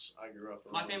it's I grew up.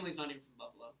 My around- family's not even from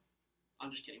Buffalo. I'm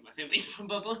just kidding. My family's from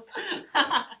Buffalo.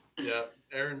 Yeah,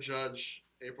 Aaron Judge,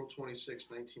 April 26,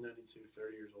 1992,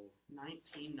 30 years old.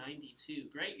 1992.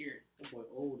 Great year. That boy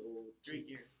old. Great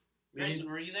year. I mean, Grayson,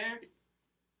 were you there?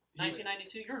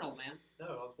 1992? You're an old man. No, I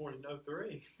was born in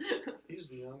 03. He's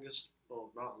the youngest.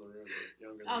 Well, not in the room, but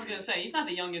younger. I was than going me. to say, he's not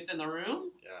the youngest in the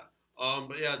room. Yeah.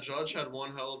 But yeah, Judge had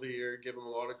one hell of a year. Give him a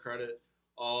lot of credit.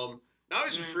 Now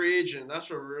he's a free agent. That's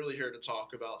what we're really here to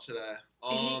talk about today.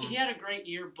 He had a great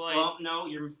year, but Well, no,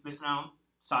 you're missing out.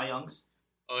 Cy Young's.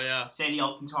 Oh yeah, Sandy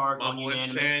Alcantara my going boy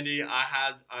unanimous. Sandy.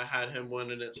 I had him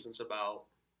winning it since about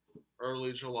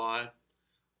early July.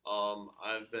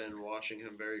 I've been watching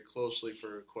him very closely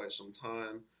for quite some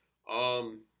time.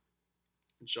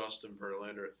 Justin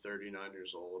Verlander at 39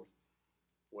 years old,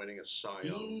 winning a Cy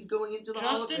Young. He's going into the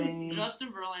Hall of Fame. Justin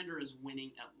Verlander is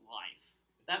winning at life.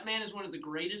 That man is one of the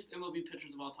greatest MLB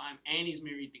pitchers of all time, and he's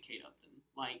married to Kate Upton.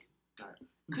 Like,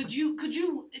 could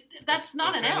you? That's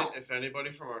not an L. If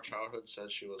anybody from our childhood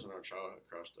says she wasn't our childhood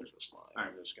crush, they're just lying. All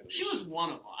right. I'm just gonna. She was one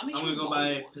of them. I mean, I'm she going to was go the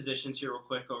only by one. positions here real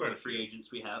quick over Quite the a free few.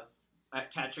 agents we have.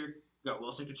 At catcher, we got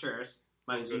Wilson Contreras,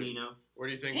 Mike good. Zunino. Where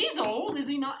do you think? He's old, is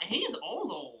he not? He's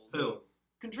old. Who?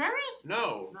 Contreras?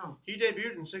 No, No. he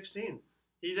debuted in 16.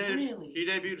 Really? He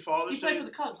debuted Father's He played Day. for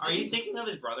the Cubs. Are didn't you he? thinking of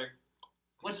his brother?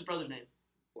 What's his brother's name?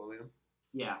 William.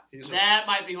 Yeah. He's That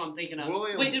might be who I'm thinking of.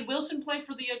 William. Wait, did Wilson play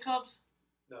for the Cubs?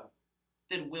 No.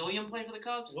 Did William play for the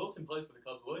Cubs? Wilson plays for the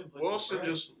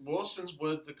Cubs. Wilson's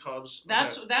with the Cubs.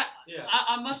 That's Okay. that. Yeah.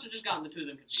 I must have just gotten the two of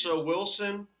them confused. So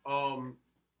Wilson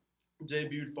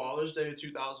debuted Father's Day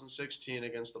 2016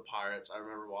 against the Pirates. I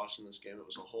remember watching this game. It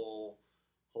was a whole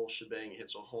shebang. He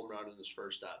hits a home run in his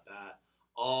first at bat.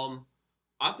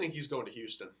 I think he's going to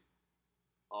Houston.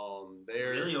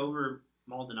 They're Really over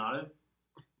Maldonado?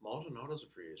 Maldonado's a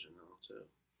free agent now too.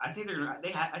 I think they're gonna.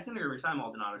 I think they're gonna resign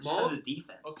Maldonado just because of his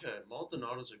defense. Okay,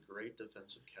 Maldonado's a great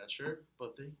defensive catcher,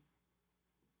 but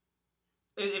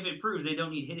If it proves they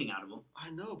don't need hitting out of him. I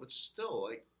know, but still,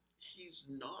 like, he's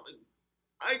not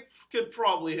I could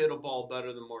probably hit a ball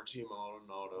better than Martin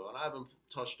Maldonado, and I haven't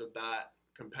touched a bat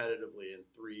competitively in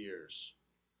 3 years.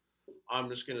 I'm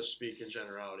just going to speak in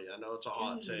generality. I know it's a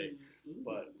hot take,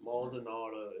 but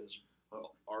Maldonado is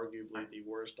arguably the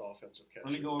worst offensive catcher.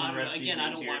 Let me go over the rest of these Again, I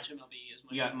names don't here. watch MLB as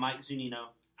much. You got Mike Zunino,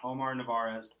 Omar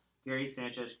Narvaez, Gary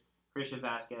Sanchez, Christian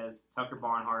Vasquez, Tucker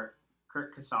Barnhart,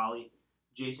 Kurt Casale,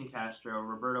 Jason Castro,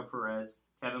 Roberto Perez,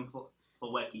 Kevin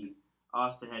Plawecki,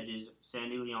 Austin Hedges,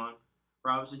 Sandy Leon,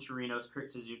 Robinson Chirinos,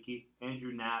 Kurt Suzuki,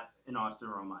 Andrew Knapp, and Austin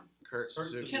Romine. Kurt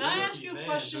Suzuki. Can I ask you a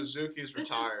question? Suzuki's This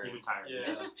is- retired. He's retired. Yeah.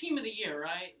 This is team of the year,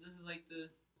 right? This is like the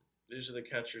These are the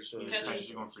catchers. So Catchers.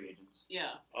 Catchers are going free agents.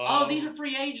 yeah. Um, These are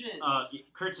free agents.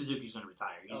 Kurt Suzuki's going to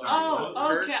retire. He's already Oh,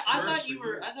 Kurt- okay. I Kurt's thought you for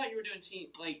were. years. I thought you were doing team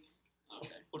like. Okay.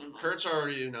 never mind. Kurt's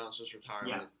already announced his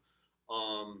retirement.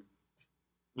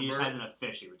 He just hasn't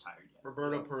officially retired yet.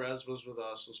 Roberto Perez was with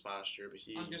us this past year, but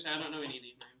he I was gonna say I don't know any of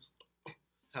these names.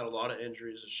 had a lot of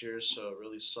injuries this year, so it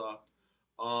really sucked.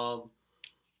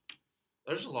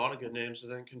 There's a lot of good names.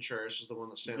 I think Contreras is the one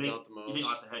that stands out the most. You think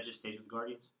Austin Hedges stays with the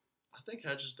Guardians? I think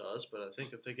Hedges does, but I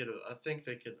think if they could,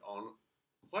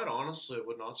 quite honestly, it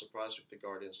would not surprise me if the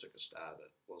Guardians took a stab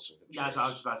at Wilson Contreras. Guys, I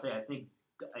was just about to say,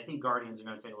 I think Guardians are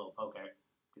going to take a little poke at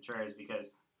Contreras because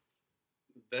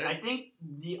I think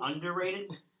the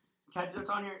underrated catcher that's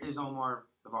on here is Omar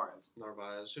Narvaez.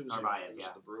 Who was Narvaez, he? yeah.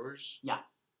 The Brewers? Yeah.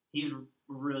 He's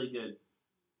really good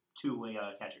two-way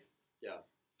catcher. Yeah.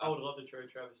 I would love to trade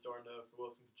Travis d'Arnaud for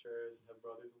Wilson Contreras and have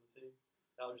brothers on the team.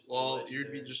 That would just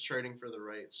you'd be just trading for the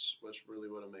rights, which really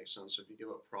wouldn't make sense. If you give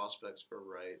up prospects for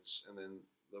rights, and then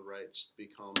the rights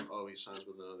become, he signs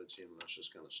with another team, that's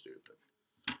just kind of stupid.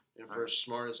 And for as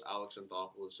smart as Alex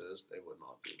Anthopoulos is, they would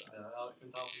not do that. Alex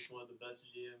Anthopoulos is one of the best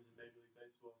GMs in Major League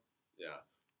Baseball. Yeah.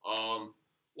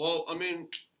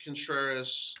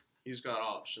 Contreras, he's got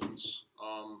options.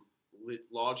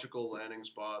 Logical landing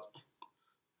spot.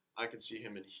 I could see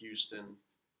him in Houston.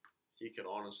 He could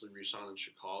honestly resign in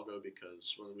Chicago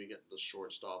because when we get the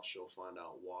shortstops, you'll find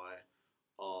out why.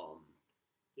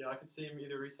 I could see him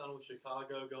either resign with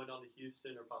Chicago, going down to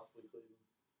Houston, or possibly Cleveland.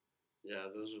 Yeah,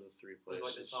 those are the three places. Those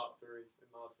are like the top three, in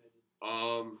my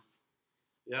opinion.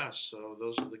 So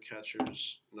those are the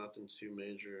catchers. Nothing too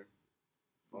major.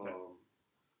 Okay.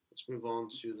 Let's move on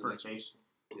to the First next base.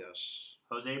 Yes.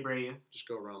 Jose Abreu. Just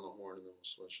go around the horn and then we'll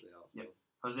switch to the outfield. Yep.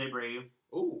 Jose Abreu.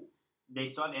 Ooh. They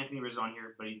still have Anthony Rizzo on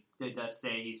here, but he does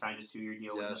say he signed his 2-year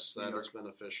deal with Yes, that has been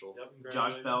official. Yep,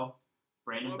 Josh Bell,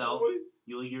 Brandon Bell, boy.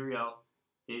 Yuli Gurriel,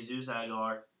 Jesus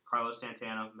Aguilar, Carlos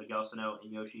Santana, Miguel Sano,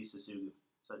 and Yoshi Susugu.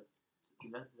 So,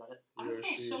 is that it? I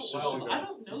Yoshi feel so Susugu. old. I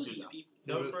don't know these people.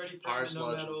 No Freddie Pirates Freeman,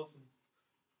 no Matt legend. Olson.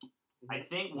 I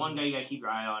think one guy you got to keep your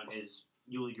eye on is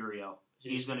Yuli Gurriel.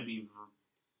 He's going to be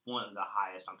one of the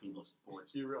highest on people's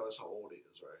boards. You realize how old he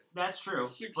is, right? That's true,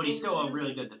 but he's still a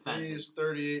really good defensive. He's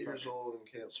 38 years old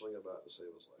and can't swing a bat to save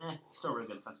his life. Still a really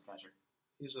good defensive catcher.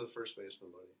 He's a first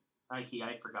baseman, buddy.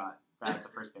 I forgot. That's a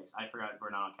first base. I forgot we're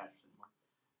not on catchers anymore.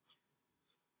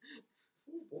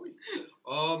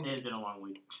 Oh boy. It has been a long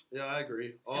week. Yeah, I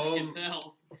agree. I can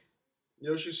tell.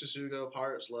 Yoshi Susugu,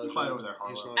 Pirates legend. Probably over there,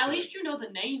 Harlow. He's not At good. least you know the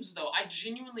names, though. I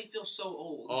genuinely feel so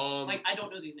old. I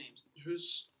don't know these names.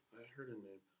 I heard a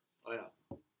name. Oh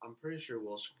yeah, I'm pretty sure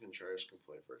Wilson Contreras can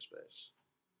play first base.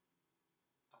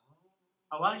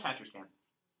 A lot of catchers can.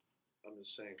 I'm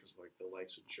just saying because like the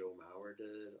likes of Joe Mauer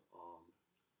did.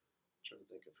 Trying to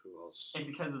think of who else. It's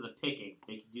because of the picking.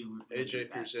 They could do AJ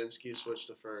that. Pierzynski switched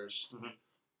to 1st Mhm.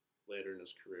 later in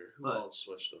his career. Who But- else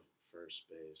switched to first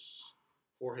base?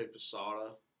 Jorge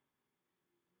Posada.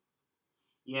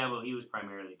 Yeah, well, he was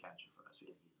primarily a catcher for us. We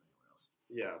didn't use him anywhere else.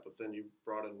 Yeah, but then you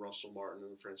brought in Russell Martin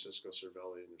and Francisco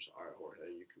Cervelli, and you're just, all right,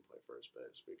 Jorge, you can play first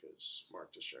base because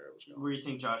Mark Teixeira was gone. Where do you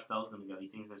think Josh Bell's going to go? You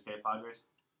think he's going to stay at Padres?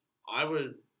 I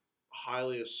would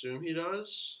highly assume he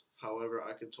does. However,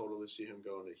 I could totally see him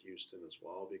going to Houston as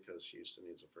well because Houston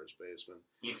needs a first baseman.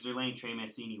 Yeah, because they're letting Trey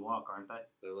Mancini walk, aren't they?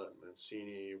 They're letting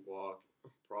Mancini walk.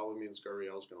 Probably means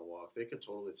Gurriel's going to walk. They could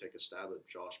totally take a stab at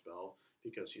Josh Bell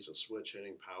because he's a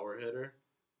switch-hitting power hitter.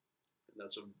 And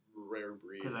that's a rare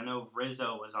breed. Because I know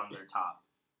Rizzo was on their top.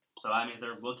 So, I mean,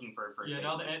 they're looking for a first baseman.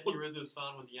 Now that Anthony Rizzo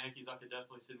signed with the Yankees, I could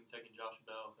definitely see them taking Josh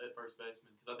Bell at first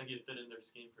baseman because I think he'd fit in their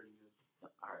scheme pretty good.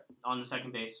 All right. On the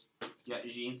second base, you got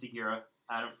Jean Segura,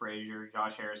 Adam Frazier,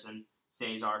 Josh Harrison,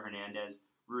 Cesar Hernandez,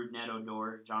 Rougned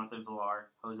Odor, Jonathan Villar,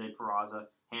 Jose Peraza,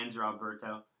 Hanser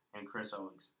Alberto, and Chris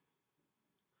Owings.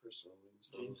 Chris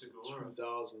Owings. Gene That was Segura. a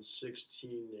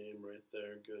 2016 name right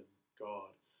there. Good God.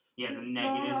 He has a Good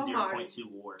negative God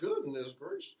 0.2 WAR. Goodness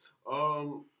gracious.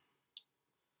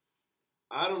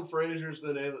 Adam Frazier's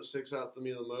the name that sticks out to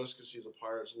me the most because he's a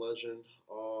Pirates legend.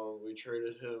 We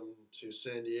traded him to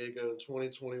San Diego in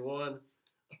 2021.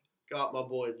 Got my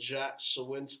boy Jack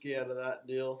Sawinski out of that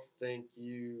deal. Thank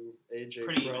you, AJ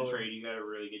Pretty even Preller. trade. You got a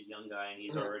really good young guy, and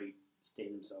he's already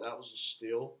stated himself. That was a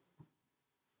steal.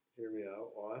 Hear me out.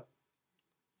 Why?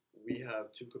 We have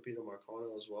Tucupita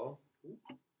Marcano as well.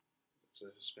 It's a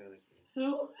Hispanic name.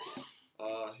 Who?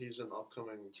 He's an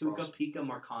upcoming Tucupita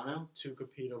Marcano?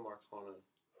 Tucupita Marcano.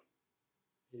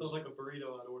 Sounds like a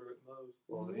burrito I'd order at Moe's.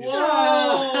 Well,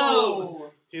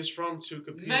 Whoa! he's from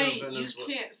Tucupita, Mate, you Venezuela.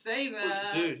 can't say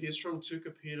that. Dude, he's from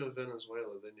Tucupita,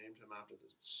 Venezuela. They named him after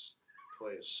this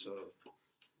place. So,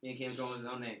 He can't go with his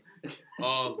own name.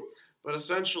 but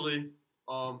essentially,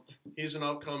 he's an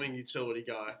upcoming utility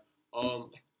guy.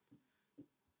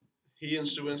 He and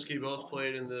Sawinski both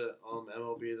played in the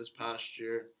MLB this past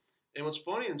year. And what's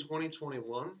funny, in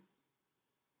 2021,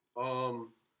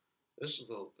 This is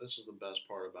the best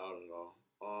part about it all.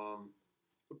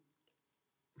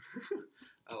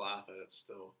 I laugh at it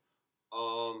still.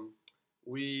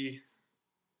 We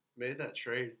made that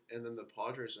trade, and then the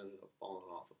Padres ended up falling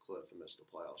off a cliff and missed the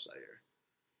playoffs that year.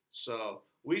 So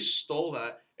we stole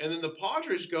that, and then the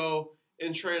Padres go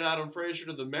and trade Adam Frazier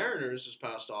to the Mariners this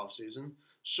past offseason.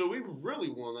 So we really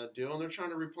won that deal, and they're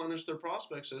trying to replenish their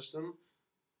prospect system.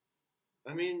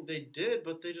 I mean, they did,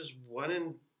 but they just went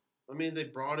in. I mean, they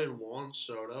brought in Juan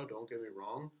Soto, don't get me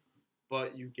wrong,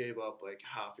 but you gave up like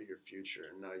half of your future,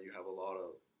 and now you have a lot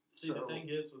of. See, the thing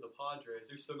is with the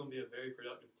Padres, they're still going to be a very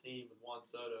productive team with Juan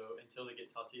Soto until they get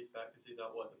Tatis back because he's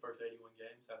out, the first 81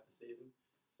 games half the season.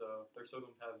 So they're still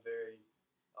going to have very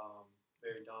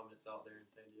dominance out there in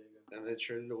San Diego. And they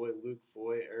traded away Luke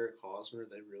Voit, Eric Hosmer.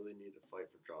 They really need to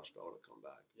fight for Josh Bell to come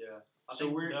back. Yeah. I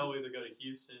think they'll either go to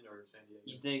Houston or San Diego.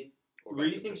 You think? Where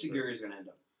do you think Segura is going to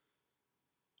end up?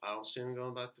 I don't see him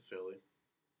going back to Philly.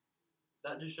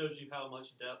 That just shows you how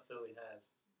much depth Philly has.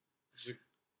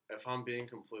 If I'm being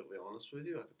completely honest with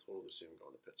you, I could totally see him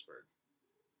going to Pittsburgh.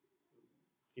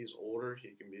 He's older. He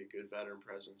can be a good veteran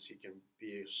presence. He can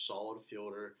be a solid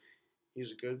fielder.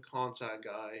 He's a good contact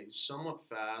guy. He's somewhat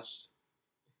fast.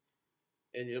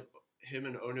 And him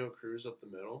and O'Neal Cruz up the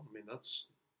middle. I mean, that's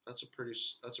a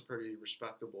pretty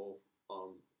respectable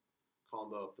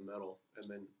combo up the middle.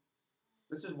 And then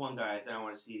this is one guy I think I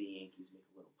want to see the Yankees make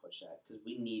a little push at because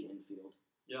we need infield.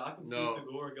 Yeah, I can see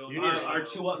Segura going. Our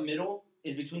two up middle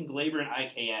is between Glaber and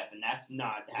IKF, and that's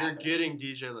not happening. You're getting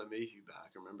DJ LeMahieu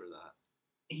back. Remember that.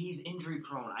 He's injury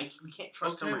prone. We can't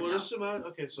trust him right now.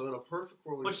 Okay, so in a perfect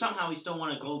world, but somehow he still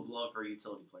won a Gold Glove for a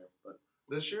utility player. But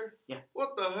this year, yeah.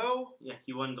 What the hell? Yeah,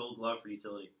 he won Gold Glove for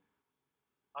utility.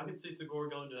 I can see Segura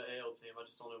going to an AL team. I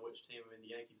just don't know which team. I mean,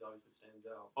 the Yankees obviously stands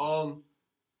out.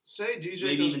 Say DJ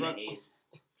maybe goes even back. The A's.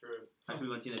 True. I think we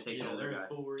want to take another guy.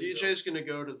 DJ's going to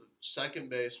go to the second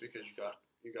base because you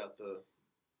got the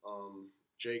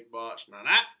Jake Botch. Now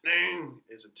that thing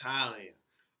is Italian.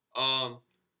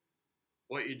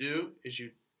 What you do is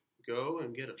you go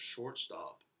and get a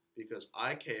shortstop because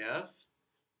IKF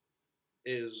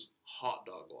is hot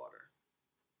dog water.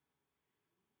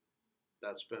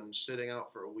 That's been sitting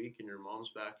out for a week in your mom's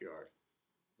backyard.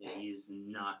 Yeah, he's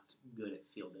not good at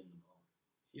fielding the ball.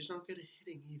 He's not good at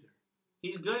hitting either.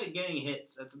 He's good at getting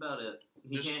hits. That's about it.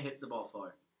 He can't hit the ball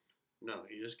far. No,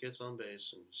 he just gets on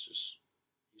base and he's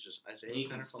just Isaiah. He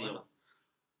can steal.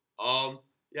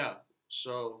 Yeah.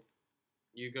 So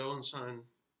you go and sign.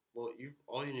 Well,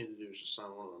 all you need to do is just sign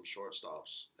one of them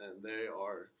shortstops, and they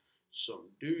are some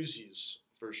doozies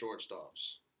for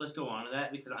shortstops. Let's go on to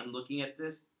that because I'm looking at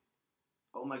this.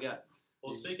 Oh my God.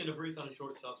 Well, speaking of re-signing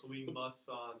shortstops, we must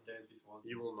sign Dansby Swanson.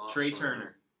 You will not. Trey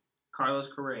Turner, Carlos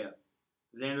Correa,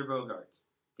 Xander Bogaerts,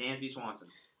 Dansby Swanson,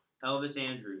 Elvis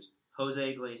Andrews, Jose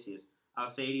Iglesias,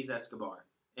 Alcides Escobar,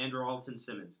 Andrew Alton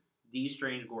Simmons, D.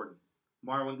 Strange Gordon,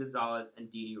 Marwin Gonzalez,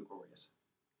 and Didi Gregorius.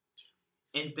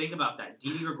 And think about that.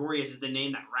 Didi Gregorius is the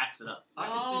name that wraps it up. I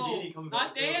can see Didi coming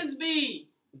back. Not Dansby.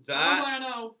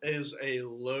 That is a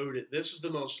loaded. This is the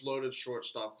most loaded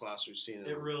shortstop class we've seen.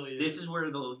 It really is. This is where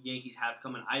the Yankees have to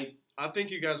come in. I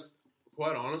think you guys,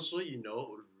 quite honestly,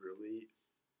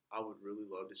 I would really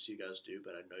love to see you guys do,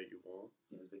 but I know you won't.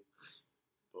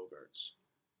 Bogaerts.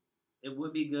 It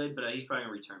would be good, but he's probably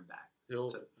going to return back. I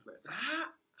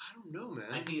don't know,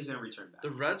 man. I think he's going to return back. The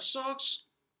Red Sox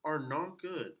are not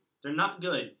good. They're not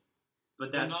good,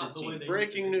 but that's the team.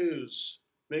 Breaking news.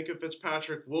 Micah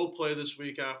Fitzpatrick will play this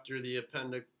week after the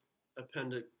appendix.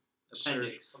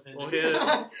 Well,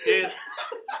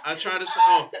 I tried to say.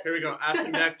 Oh, here we go.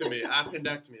 Appendectomy.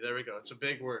 There we go. It's a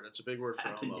big word. It's a big word for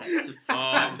Elmo.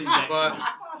 But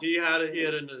he had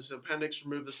his appendix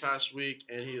removed this past week,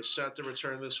 and he is set to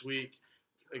return this week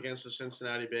against the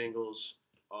Cincinnati Bengals.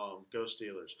 Go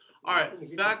Steelers! All right,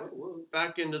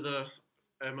 back into the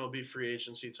MLB free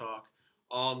agency talk.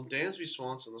 Dansby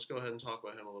Swanson, let's go ahead and talk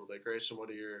about him a little bit. Grayson, what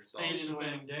are your thoughts?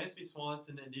 Dansby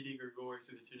Swanson and Didi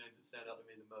Gregorius are the two names that stand out to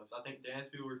me the most. I think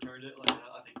Dansby will return to Atlanta.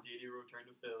 I think Didi will return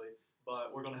to Philly.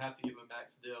 But we're going to have to give him a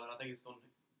max deal, and I think it's going to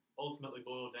ultimately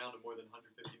boil down to more than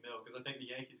 $150 million because I think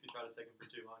the Yankees could try to take him for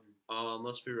 $200.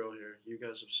 Let's be real here. You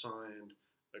guys have signed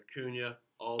Acuna,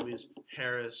 Albies,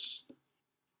 Harris,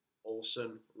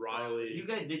 Olsen, Riley. You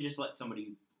guys did just let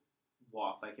somebody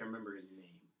walk. I can't remember his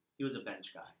name. He was a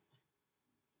bench guy.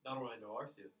 Not Orlando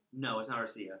Arcia. No, it's not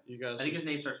Arcia. I think his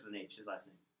name starts with an H. His last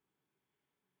name.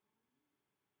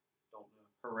 Don't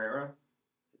know. Herrera.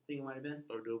 I think it might have been.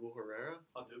 Odubel Herrera.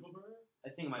 I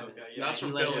think it might have been. Yeah, that's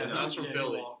from Philly. That's from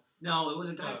Philly. No, it was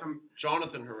a guy from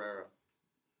Jonathan Herrera.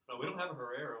 No, we don't have a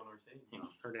Herrera on our team.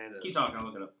 Hernandez. Keep talking. I'll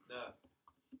look it up. No.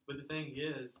 But the thing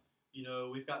is,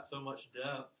 we've got so much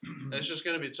depth. It's just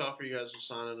going to be tough for you guys to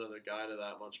sign another guy to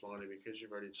that much money because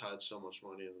you've already tied so much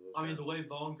money into those guys. The way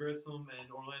Vaughn Grissom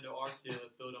and Orlando Arcia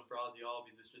have filled in for Ozzie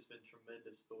Albies, it's just been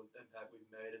tremendous, the impact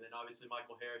we've made. And then obviously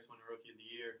Michael Harris winning Rookie of the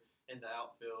Year in the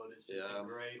outfield. It's just been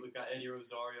great. We've got Eddie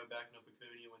Rosario backing up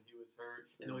Acuna when he was hurt.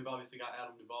 And then we've obviously got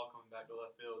Adam Duvall coming back to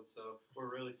left field. So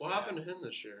we're really What happened to him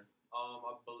this year?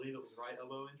 I believe it was right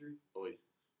elbow injury. Oy.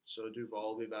 So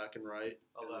Duvall will be back in right.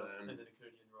 And then Acuna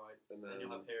in right. And then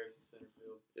you'll have Harris in center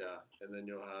field. Yeah, and then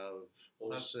you'll have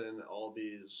Olsen,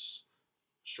 Albies,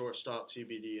 shortstop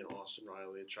TBD, and Austin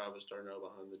Riley, Travis Darno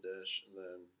behind the dish, and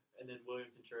then William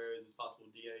Contreras is possible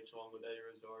DH along with Eddie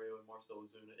Rosario and Marcel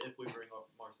Ozuna if we bring up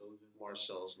Marcel Ozuna.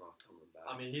 Marcel's not coming back.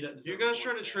 He doesn't. You guys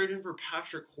trying to trade him for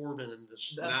Patrick Corbin, and the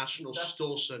Nationals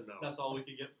still said no. That's all we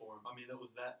could get for him. That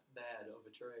was that bad of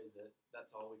a trade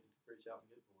that's all we could reach out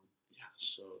and get for him. Yeah.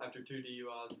 So after 2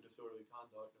 DUIs and disorderly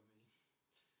conduct,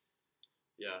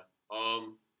 Yeah.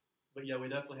 But yeah, we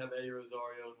definitely have Eddie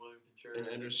Rosario and William Contreras. And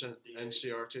Anderson,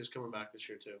 NCRT is coming back this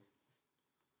year too.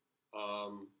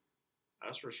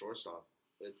 As for shortstop,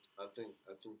 I think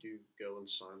you go and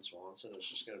sign Swanson. It's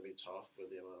just going to be tough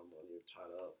with the amount of money you've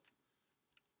tied up.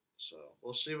 So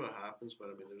we'll see what happens, but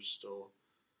there's still.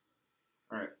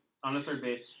 All right, on the third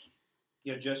base,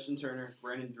 you have Justin Turner,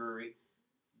 Brandon Drury,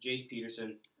 Jace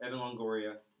Peterson, Evan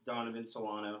Longoria, Donovan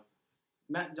Solano,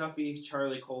 Matt Duffy,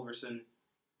 Charlie Culverson.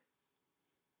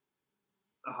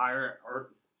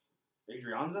 Art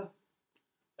Adrianza?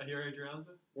 I hear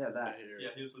Adrianza? Yeah, that. Yeah,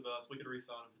 he was with us. We could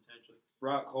re-sign him potentially.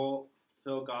 Brock Holt,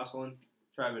 Phil Gosselin,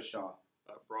 Travis Shaw.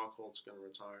 Brock Holt's going to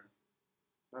retire.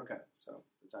 Okay, so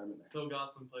retirement there. Phil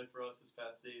Gosselin played for us this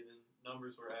past season.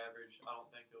 Numbers were average. I don't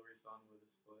think he'll re-sign with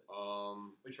us, but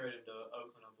we traded him to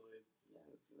Oakland, I believe. Yeah,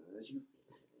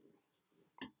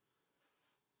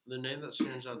 the name that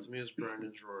stands out to me is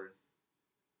Brandon Drury.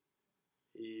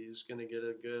 He's going to get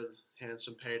a good,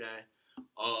 handsome payday.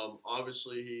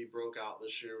 Obviously, he broke out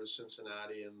this year with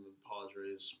Cincinnati, and the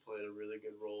Padres played a really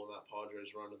good role in that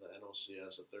Padres run to the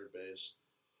NLCS at third base.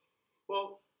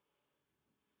 Well,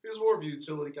 he's more of a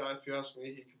utility guy, if you ask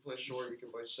me. He can play short, he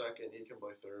can play second, he can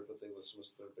play third, but they list him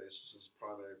as third base as his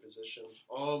primary position.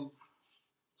 So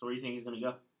where do you think he's going to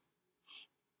go?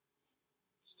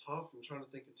 It's tough. I'm trying to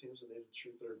think of teams that need a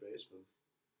true third baseman.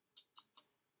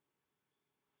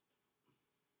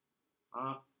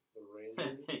 The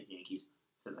Rangers? Yankees,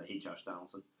 because I hate Josh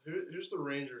Donaldson. Who's the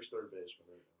Rangers' third baseman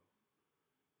right now?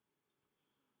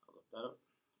 I'll look that up.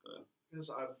 Go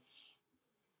ahead.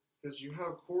 Because you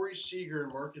have Corey Seager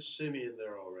and Marcus Semien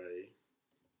there already.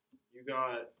 You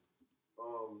got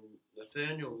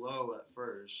Nathaniel Lowe at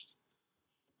first.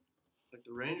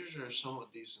 The Rangers are a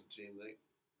somewhat decent team. They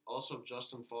also have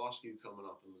Justin Foscue coming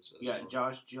up in the system. Yeah,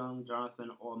 Josh Young,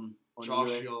 Jonathan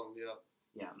Josh Young, yep.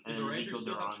 Yeah, and the Rangers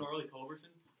still have Charlie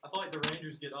Culverson. I feel like the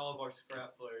Rangers get all of our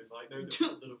scrap players. They're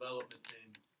the development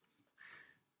team.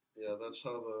 Yeah, that's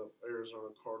how the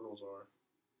Arizona Cardinals are.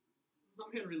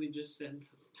 I really just said the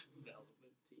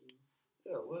development team.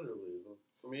 Yeah, literally.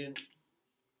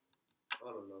 I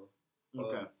don't know.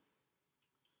 Okay.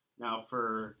 Now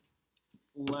for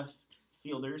left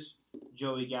fielders,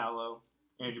 Joey Gallo,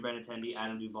 Andrew Benintendi,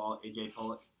 Adam Duvall, AJ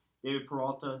Pollock, David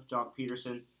Peralta, Jock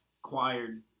Peterson,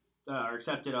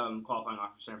 accepted qualifying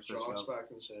offer for San Francisco. Jock's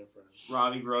back in San Fran.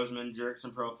 Robbie Grossman,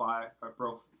 Jerickson Profar,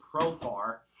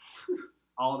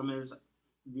 Aldemez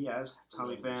Diaz,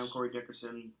 Tommy Pham, Corey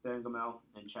Dickerson, Ben Gamel,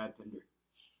 and Chad Pinder.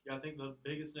 Yeah, I think the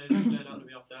biggest names that stand out to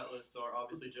me off that list are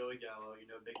obviously Joey Gallo,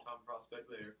 big-time prospect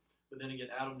there. But then again,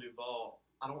 Adam Duvall,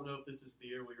 I don't know if this is the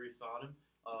year we re-sign him.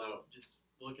 No. Just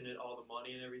looking at all the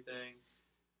money and everything,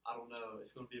 I don't know.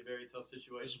 It's going to be a very tough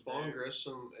situation. Is Vaughn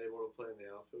Grissom able to play in the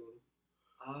outfield?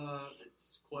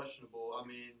 It's questionable.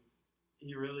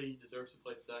 He really deserves to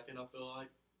play second, I feel like.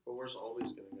 But where's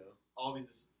Albies going to go?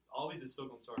 Albies is still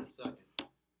going to start at second.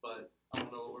 But I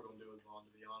don't know what we're going to do with Vaughn,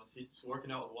 to be honest. He's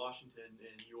working out with Washington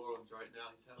in New Orleans right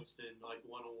now. He's hosting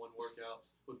one-on-one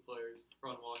workouts with players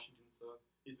from Washington, so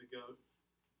he's a GOAT.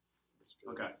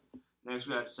 Okay. Next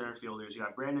we got center fielders. You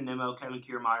got Brandon Nimmo, Kevin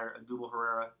Kiermaier, Adubel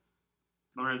Herrera,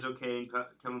 Lorenzo Cain,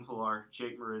 Kevin Pillar,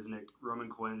 Jake Marisnik, Roman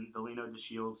Quinn, Delino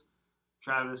DeShields,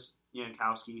 Travis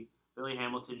Yankowski, Billy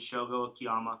Hamilton, Shogo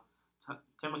Akiyama,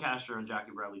 Tim McCastro, and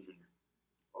Jackie Bradley Jr.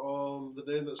 The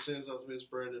name that stands out to me is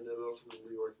Brandon Nimmo from the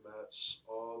New York Mets.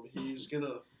 He's going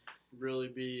to really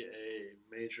be a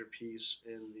major piece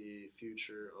in the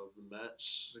future of the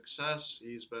Mets' success.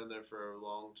 He's been there for a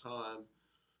long time.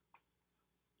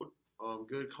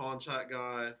 Good contact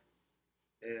guy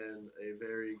and a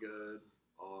very good,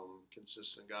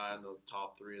 consistent guy in the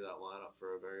top three of that lineup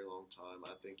for a very long time.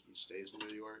 I think he stays in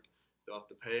New York. They'll have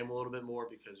to pay him a little bit more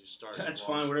because he's starting. That's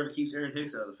fine. Whatever keeps Aaron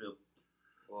Hicks out of the field.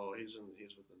 Well, he's with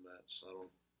the Mets. I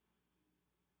don't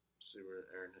see where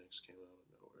Aaron Hicks came out of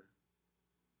nowhere.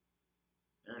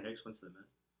 Aaron Hicks went to the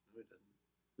Mets. No, he didn't.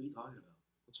 What are you talking about?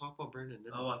 We'll talk about Brandon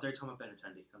Nimmo. Oh, I thought you were talking about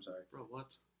Benintendi. I'm sorry. Bro,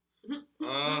 what?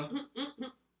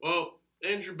 Well,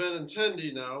 Andrew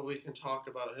Benintendi now, we can talk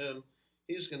about him.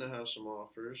 He's going to have some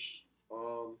offers.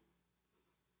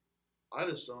 I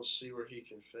just don't see where he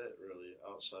can fit, really,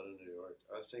 outside of New York.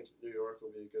 I think New York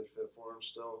will be a good fit for him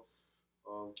still.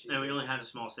 And we only had a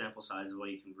small sample size of what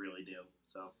you can really do.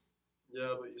 So.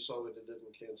 Yeah, but you saw what they did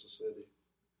in Kansas City.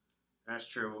 That's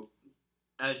true.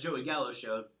 As Joey Gallo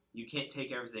showed, you can't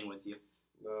take everything with you.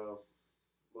 No.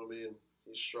 I mean,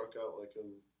 he struck out like a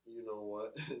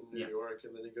you-know-what in New York,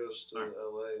 and then he goes to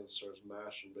L.A. and starts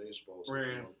mashing baseballs. We're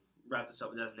going to wrap this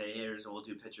up with designated hitters, and we'll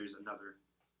do pitchers another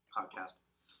podcast.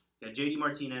 Got J.D.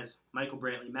 Martinez, Michael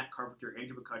Brantley, Matt Carpenter,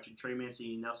 Andrew McCutchen, Trey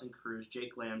Mancini, Nelson Cruz,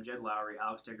 Jake Lamb, Jed Lowry,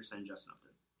 Alex Dickerson, and Justin Upton.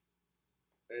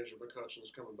 Andrew McCutchen's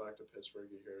coming back to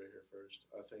Pittsburgh. You heard it here first.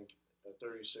 I think at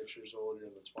 36 years old, you're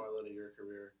in the twilight of your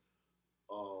career.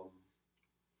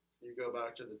 You go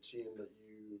back to the team that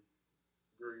you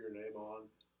grew your name on.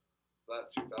 That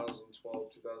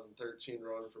 2012-2013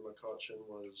 run for McCutchen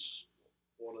was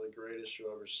one of the greatest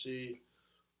you'll ever see.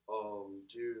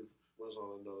 Dude was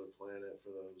on another planet for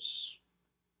those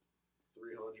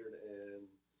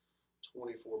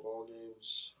 324 ball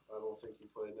games. I don't think he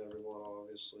played in every one,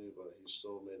 obviously, but he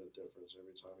still made a difference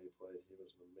every time he played. He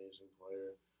was an amazing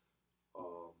player.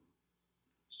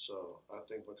 So I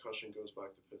think McCutchen goes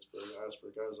back to Pittsburgh. As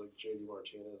for guys like J.D.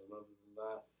 Martinez, and other than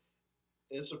that,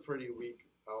 it's a pretty weak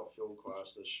outfield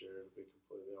class this year, to be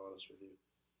completely honest with you.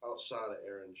 Outside of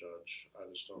Aaron Judge, I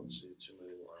just don't see too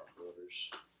many more outfielders.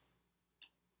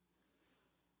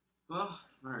 Well,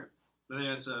 all right. I think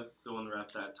that's a good one to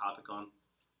wrap that topic on.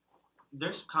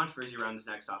 There's some controversy around this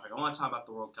next topic. I want to talk about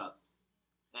the World Cup.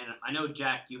 And I know,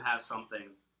 Jack, you have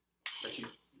something that you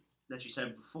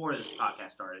said before this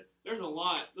podcast started. There's a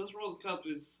lot. This World Cup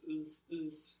is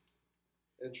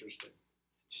interesting.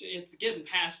 It's getting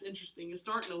past interesting. It's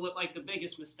starting to look like the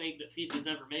biggest mistake that FIFA's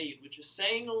ever made, which is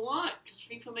saying a lot because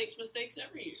FIFA makes mistakes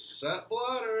every year. Set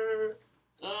Blatter.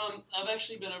 I've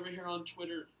actually been over here on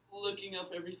Twitter looking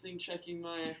up everything, checking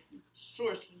my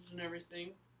sources and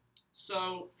everything.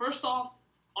 So, first off,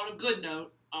 on a good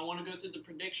note, I want to go through the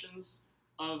predictions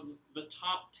of the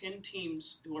top 10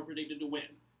 teams who are predicted to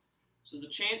win. So the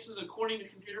chances, according to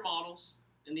computer models,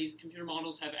 and these computer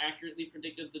models have accurately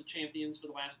predicted the champions for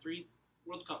the last 3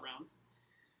 World Cup rounds.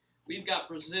 We've got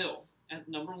Brazil at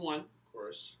number 1. Of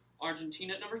course.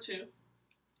 Argentina at number 2.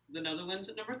 The Netherlands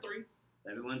at number 3.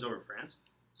 Netherlands over France.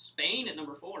 Spain at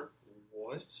number 4.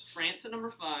 What? France at number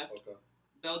 5. Okay.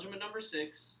 Belgium at number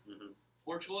 6. Mm-hmm.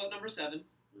 Portugal at number 7.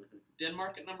 Mm-hmm.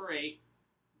 Denmark at number 8.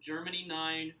 Germany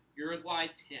 9. Uruguay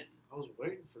 10. I was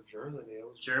waiting for Germany.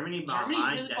 Germany's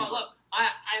really far up.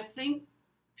 I think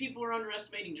people are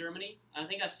underestimating Germany. I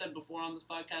think I said before on this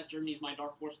podcast, Germany's my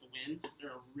dark horse to win.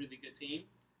 They're a really good team.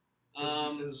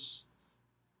 Is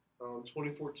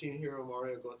 2014 hero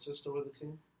Mario Götze still with the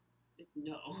team?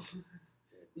 No.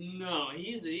 No,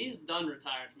 he's done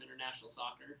retired from international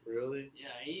soccer. Really?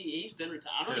 Yeah, he's been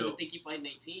retired. I don't even think he played in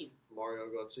 18. Mario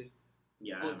Götze?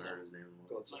 Yeah, I haven't heard his name.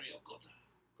 Mario Götze.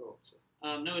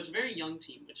 No, it's a very young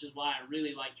team, which is why I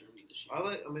really like Germany this year.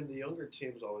 I mean, the younger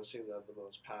teams always seem to have the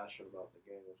most passion about the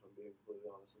game, if I'm being completely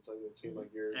honest. It's like a team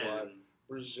like Uruguay.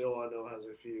 Brazil, I know, has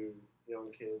a few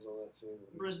young kids on that team.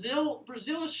 Brazil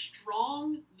is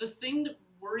strong. The thing that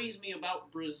worries me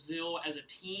about Brazil as a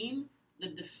team, the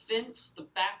defense, the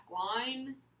back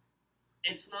line,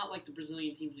 it's not like the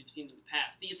Brazilian teams we've seen in the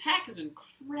past. The attack is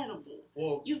incredible.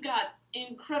 Well, you've got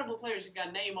incredible players. You've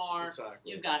got Neymar.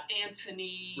 Exactly. You've got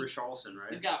Antony. Richarlison,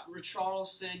 right? You've got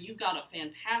Richarlison. You've got a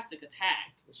fantastic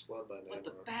attack. It's led by Neymar. But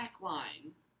the back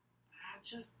line, I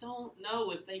just don't know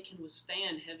if they can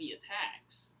withstand heavy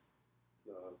attacks.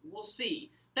 No. We'll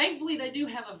see. Thankfully, they do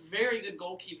have a very good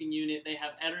goalkeeping unit. They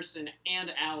have Ederson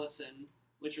and Allison,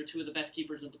 which are 2 of the best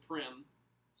keepers in the Prem.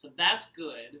 So that's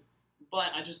good.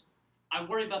 But I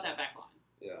worry about that back line.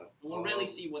 Yeah. We'll really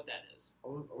see what that is. I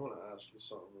want to ask you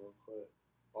something real quick.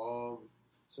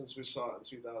 Since we saw it in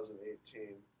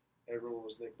 2018, everyone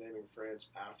was nicknaming France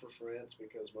Afro-France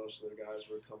because most of their guys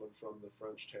were coming from the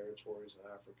French territories in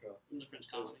Africa. From the French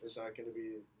colonies. Is that going to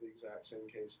be the exact same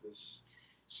case this?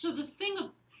 So the thing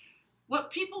of what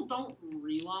people don't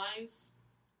realize,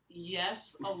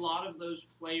 yes, a lot of those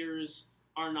players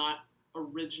are not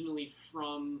originally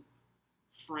from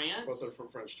France. But they're from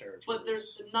French territories. But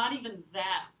there's not even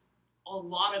that. A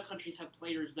lot of countries have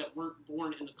players that weren't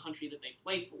born in the country that they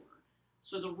play for.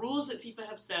 So the rules that FIFA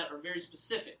have set are very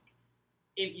specific.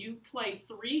 If you play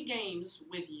 3 games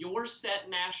with your set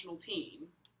national team,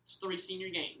 3 senior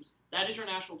games, that is your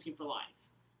national team for life.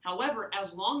 However,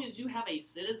 as long as you have a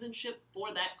citizenship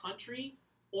for that country,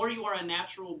 or you are a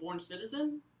natural-born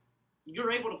citizen,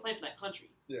 you're able to play for that country.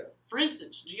 Yeah. For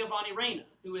instance, Giovanni Reina,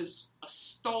 who is a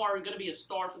star, going to be a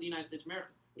star for the United States of America,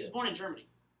 he was born in Germany.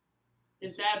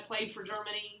 His dad played for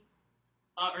Germany,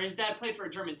 or his dad played for a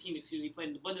German team, he played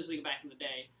in the Bundesliga back in the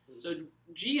day. So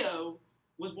Gio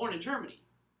was born in Germany,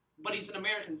 but he's an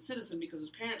American citizen because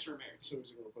his parents are American. So who's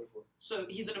he going to play for? So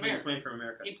he's an American. He's playing for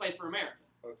America. He plays for America.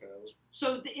 Okay.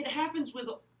 So it happens with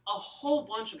a whole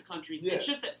bunch of countries. Yeah. It's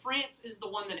just that France is the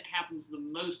one that it happens the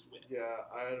most with. Yeah,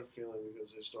 I had a feeling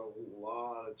because they start with a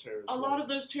lot of territories. A lot of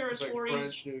those It's territories. like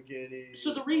French New Guinea.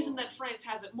 So the reason that France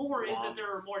has it more is that Guam.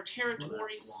 there are more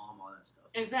territories. Guam, all that stuff.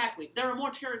 Exactly. There are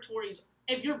more territories.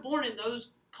 If you're born in those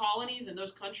colonies and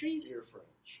those countries, You're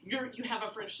French. you have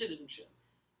a French citizenship.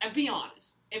 And be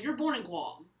honest, if you're born in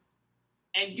Guam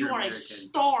and you You're are American. a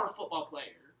star football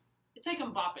player, take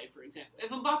Mbappe for example. If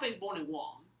Mbappe is born in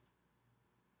Guam,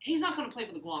 he's not going to play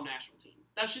for the Guam national team.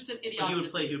 That's just an But idiotic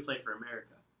he would play for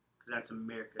America because that's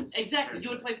America's. Exactly. territory. You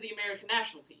would play for the American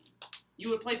national team. You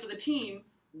would play for the team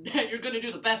that you're going to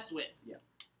do the best with. Yeah.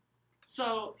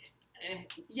 So,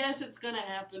 yes, it's going to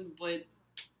happen, but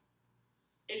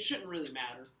it shouldn't really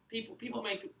matter. People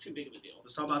make it too big of a deal.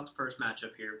 Let's talk about the first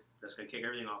matchup here. That's going to kick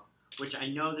everything off, which I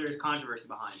know there is controversy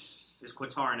behind. Is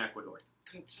Qatar and Ecuador.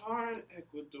 Qatar and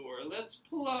Ecuador. Let's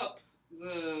pull up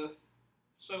the...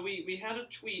 So we had a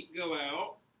tweet go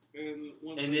out.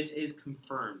 And this is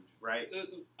confirmed, right?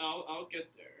 I'll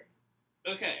get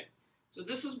there. Okay. So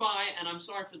this is by, and I'm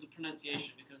sorry for the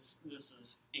pronunciation because this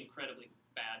is incredibly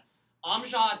bad,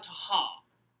 Amjad Taha,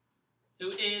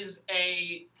 who is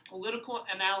a political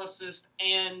analyst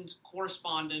and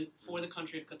correspondent for the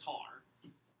country of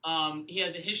Qatar. He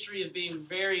has a history of being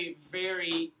very,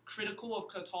 very critical of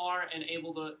Qatar and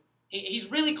able to... He's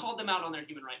really called them out on their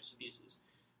human rights abuses.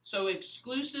 So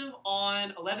exclusive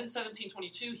on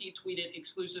 11/17/22, he tweeted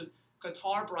exclusive,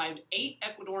 Qatar bribed 8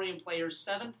 Ecuadorian players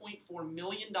 $7.4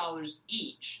 million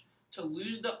each to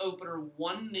lose the opener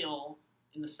 1-0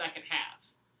 in the second half.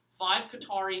 5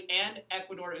 Qatari and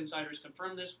Ecuador insiders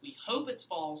confirmed this. We hope it's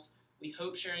false. We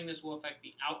hope sharing this will affect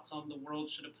the outcome. The world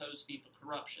should oppose FIFA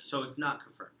corruption. So it's not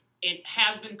confirmed. It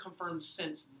has been confirmed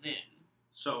since then.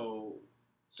 So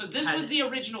this was the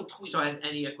original tweet. So has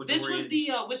any Ecuadorians... This was the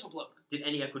whistleblower. Did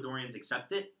any Ecuadorians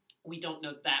accept it? We don't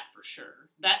know that for sure.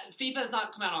 That FIFA has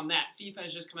not come out on that. FIFA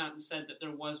has just come out and said that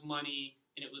there was money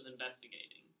and it was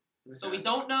investigating. Okay. So we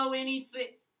don't know anything.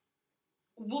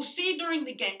 We'll see during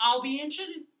the game. I'll be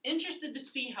interested to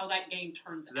see how that game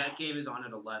turns out. That game is on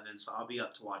at 11, so I'll be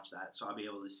up to watch that. So I'll be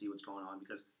able to see what's going on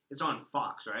because it's on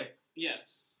Fox, right?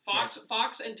 Yes.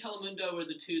 Fox and Telemundo are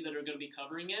the two that are going to be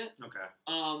covering it. Okay.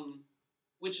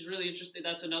 Which is really interesting.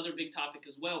 That's another big topic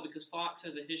as well because Fox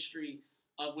has a history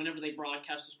of whenever they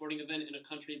broadcast a sporting event in a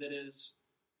country that is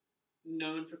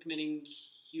known for committing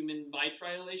human rights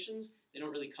violations, they don't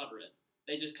really cover it.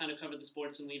 They just kind of cover the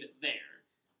sports and leave it there.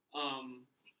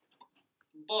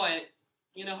 But,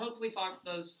 hopefully Fox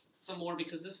does some more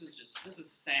because this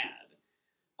is sad.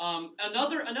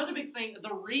 Another big thing,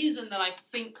 the reason that I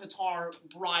think Qatar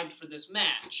bribed for this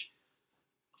match,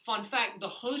 fun fact, the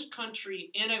host country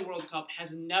in a World Cup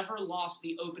has never lost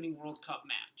the opening World Cup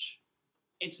match.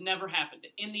 It's never happened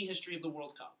in the history of the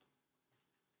World Cup.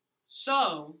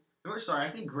 So... We're sorry,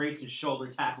 I think Grayson's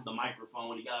shoulder tackled the microphone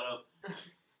when he got up.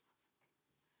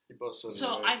 He busted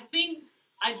so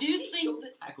I do think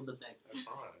that... Tackled the thing. That's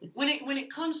all right. When it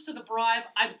comes to the bribe,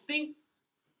 I think...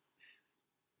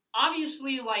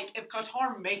 Obviously, if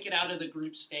Qatar make it out of the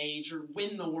group stage or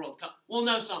win the World Cup, we'll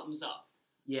know something's up.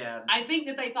 Yeah. I think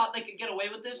that they thought they could get away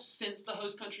with this since the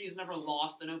host country has never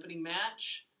lost an opening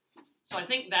match. So I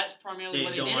think that's primarily what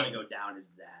they did. They don't want to go down as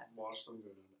that. Watch them go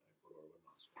down to Ecuador would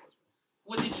not surprise me.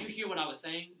 What, did you hear what I was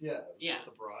saying? Yeah. Yeah.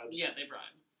 The bribes. Yeah, they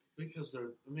bribed. Because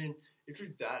if you're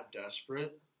that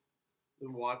desperate,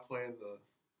 then why play in the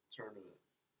tournament?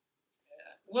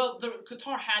 Well,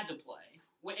 Qatar had to play.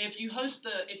 If you host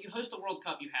the World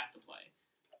Cup, you have to play.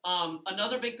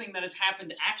 Another big thing that has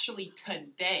happened actually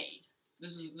today.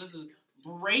 This is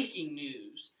breaking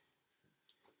news.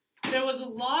 There was a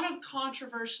lot of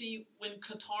controversy when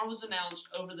Qatar was announced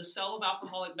over the sale of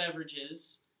alcoholic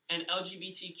beverages and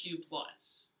LGBTQ+.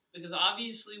 Because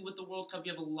obviously with the World Cup,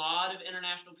 you have a lot of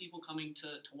international people coming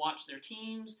to watch their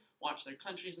teams, watch their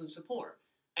countries, and support.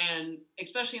 And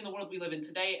especially in the world we live in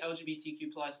today,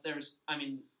 LGBTQ+, there's,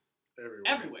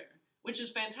 everywhere, which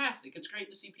is fantastic. It's great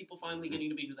to see people finally getting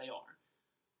to be who they are.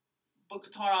 but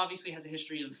Qatar obviously has a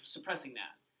history of suppressing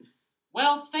that.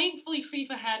 Well, thankfully,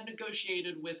 FIFA had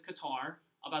negotiated with Qatar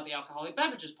about the alcoholic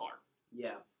beverages part.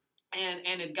 Yeah.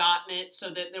 And had gotten it so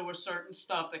that there was certain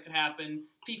stuff that could happen.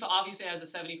 FIFA obviously has a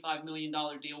 $75 million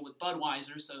deal with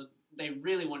Budweiser, so they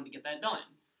really wanted to get that done.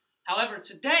 However,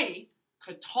 today,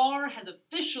 Qatar has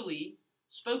officially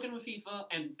spoken with FIFA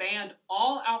and banned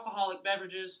all alcoholic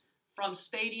beverages from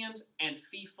stadiums, and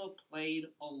FIFA played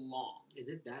along. Is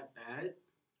it that bad?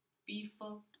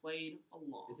 FIFA played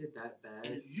along. Is it that bad?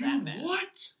 It is that bad.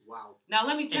 What? Wow. Now,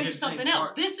 let me tell you It's something like else.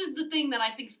 part- This is the thing that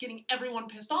I think is getting everyone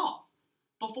pissed off.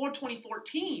 Before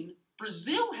 2014,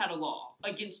 Brazil had a law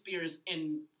against beers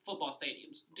in football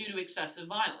stadiums due to excessive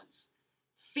violence.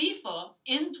 FIFA,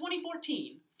 in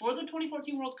 2014, for the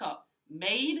 2014 World Cup,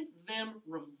 made them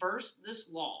reverse this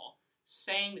law,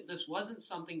 saying that this wasn't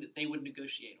something that they would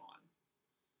negotiate on.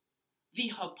 The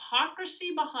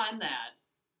hypocrisy behind that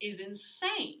is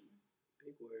insane.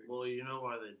 Big word. Well, you know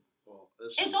why they. Well,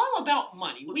 It's all about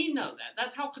money. We know that.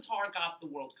 That's how Qatar got the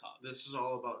World Cup. This is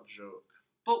all about joke.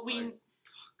 But we... Like,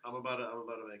 I'm about to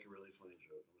make a really funny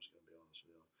joke. I'm just gonna be honest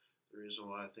with you. The reason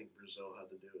why I think Brazil had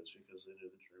to do it is because they knew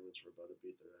the Germans were about to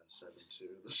beat their ass 7-2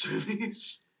 in the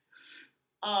semis.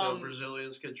 So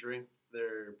Brazilians could drink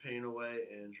their pain away,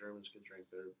 and Germans could drink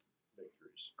their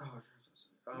victories.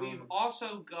 We've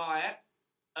also got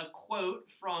a quote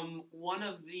from one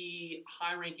of the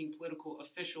high-ranking political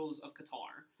officials of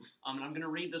Qatar. And I'm going to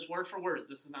read this word for word.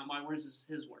 This is not my words, this is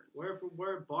his words. Word for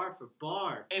word, bar for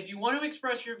bar. If you want to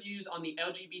express your views on the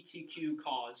LGBTQ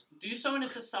cause, do so in a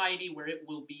society where it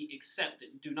will be accepted.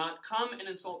 Do not come and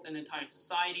insult an entire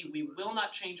society. We will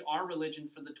not change our religion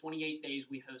for the 28 days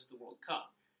we host the World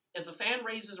Cup. If a fan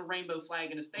raises a rainbow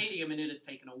flag in a stadium and it is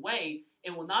taken away,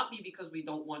 it will not be because we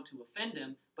don't want to offend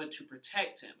him, but to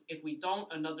protect him. If we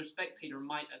don't, another spectator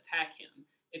might attack him.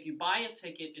 If you buy a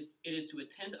ticket, it is to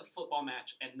attend a football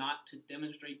match and not to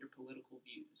demonstrate your political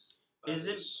views.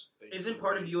 Isn't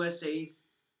part of USA's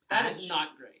That patch? is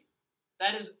not great.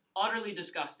 That is utterly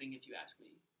disgusting, if you ask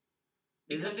me.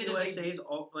 Because Isn't USA's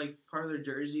all, like, part of their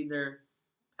jersey, their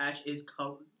patch is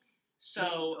colored?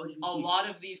 So LGBT. a lot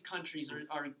of these countries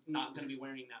are not going to be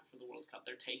wearing that for the World Cup.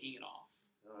 They're taking it off.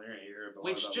 Oh, yeah, you heard a lot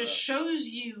Which about just that. shows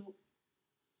you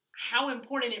how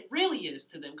important it really is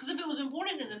to them. Because if it was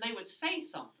important to them, they would say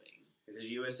something. Because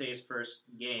USA's first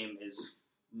game is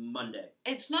Monday.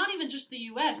 It's not even just the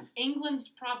U.S. England's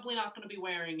probably not going to be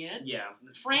wearing it. Yeah.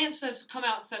 France has come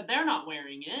out and said they're not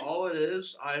wearing it. All it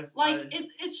is,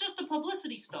 It's just a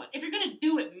publicity stunt. If you're going to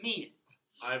do it, mean it.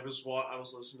 I was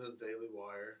listening to the Daily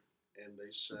Wire, and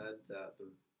they said that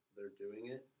they're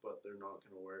doing it, but they're not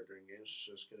going to wear it during games. It's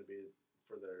just going to be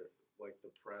for their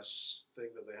the press thing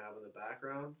that they have in the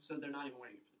background. So they're not even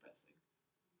wearing it for the press thing.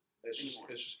 It's Anymore.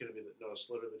 just going to be it's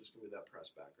literally just going to be that press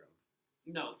background.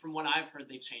 No, from what I've heard,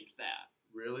 they've changed that.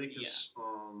 Really? Because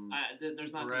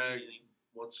There's not going to be anything.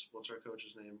 what's our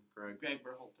coach's name? Greg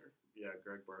Berhalter. Yeah,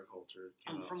 Greg Berhalter.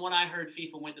 came out. From what I heard,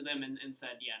 FIFA went to them and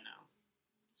said, yeah, no.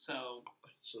 So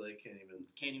they can't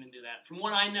even do that. From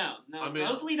what I know. No, I mean-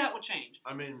 hopefully that will change.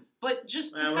 I mean, But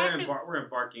just the fact that we're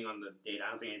embarking on the date. I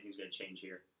don't think anything's going to change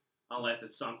here. Unless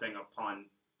it's something upon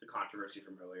the controversy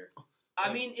from earlier.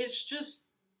 I mean, it's just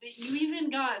you even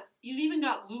got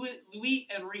Luis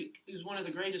Enrique, who's one of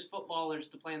the greatest footballers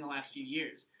to play in the last few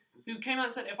years, who came out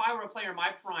and said, if I were a player in my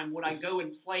prime, would I go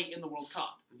and play in the World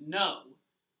Cup? No.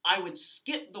 I would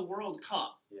skip the World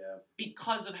Cup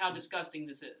because of how disgusting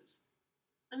this is.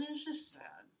 I mean, it's just sad.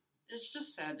 It's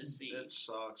just sad to see. it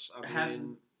sucks. I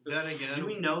mean, then again, Do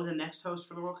we know the next host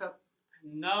for the World Cup?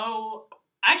 No.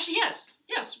 Actually, yes.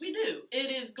 Yes, we do.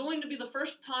 It is going to be the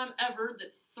first time ever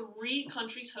that 3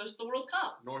 countries host the World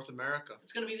Cup. North America.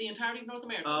 It's going to be the entirety of North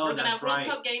America. Oh, We're going to that's have World right.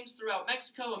 Cup games throughout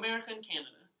Mexico, America, and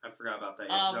Canada. I forgot about that.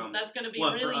 That's going to be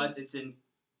well, really... for us, it's in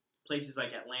places like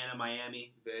Atlanta,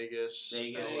 Miami. Vegas.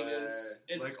 Vegas. LA.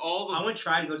 It's- Like all the. I want to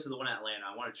try to go to the one in Atlanta.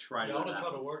 I want to try to Yeah, I go want to to that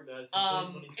try to one. work that.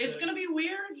 It's it's going to be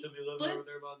weird. Should be living but over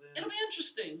there by then. It'll be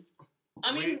interesting.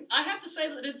 I mean, I have to say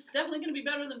that it's definitely going to be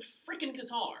better than freaking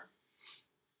Qatar.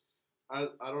 I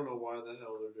don't know why the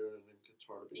hell they're doing it in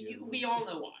Qatar to begin with. We all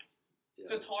know why.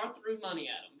 Yeah. Qatar threw money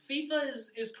at them. FIFA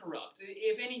is corrupt.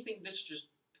 If anything, this just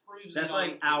proves That's it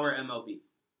like all. our MLB.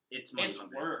 It's money It's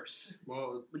hungry. worse.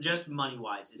 Well, Just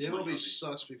money-wise. It's the money hungry. MLB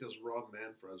sucks because Rob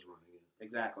Manfred's running it.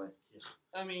 Exactly.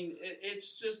 I mean,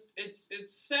 it's just it's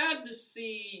sad to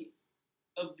see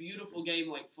a beautiful game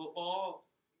like football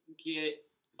get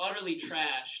utterly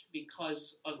trashed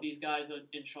because of these guys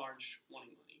in charge wanting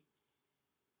money.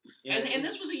 Yeah, And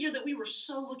this was a year that we were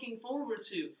so looking forward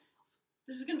to.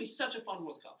 This is going to be such a fun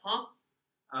World Cup,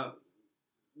 huh?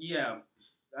 Yeah,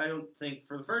 I don't think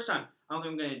for the first time. I don't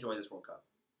think I'm going to enjoy this World Cup.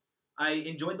 I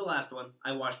enjoyed the last one.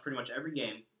 I watched pretty much every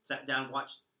game, sat down,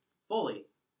 watched fully.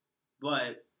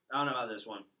 But I don't know about this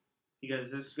one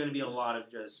because this is going to be a lot of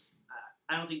just.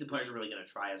 I don't think the players are really going to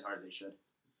try as hard as they should.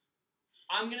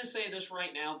 I'm going to say this right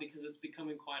now because it's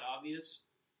becoming quite obvious.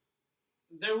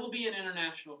 There will be an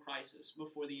international crisis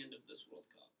before the end of this World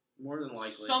Cup. More than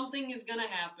likely. Something is going to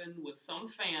happen with some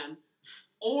fan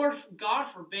or, God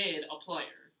forbid, a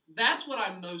player. That's what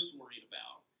I'm most worried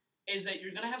about, is that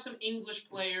you're going to have some English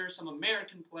player, some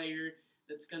American player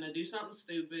that's going to do something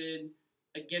stupid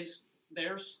against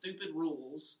their stupid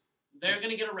rules. They're going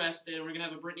to get arrested, and we're going to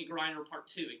have a Brittany Griner Part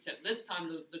 2, except this time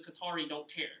the Qatari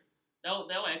don't care. They'll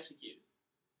execute.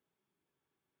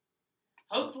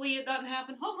 Hopefully it doesn't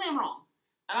happen. Hopefully I'm wrong.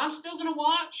 And I'm still going to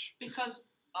watch because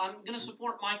I'm going to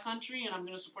support my country and I'm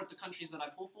going to support the countries that I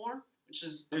pull for, which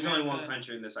is There's America. only one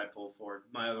country in this I pull for.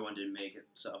 My other one didn't make it,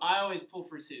 so. I always pull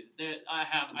for two. I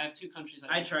have two countries.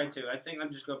 I tried to. I think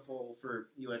I'm just going to pull for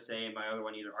USA and my other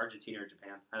one either Argentina or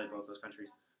Japan. I like both those countries.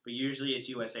 But usually it's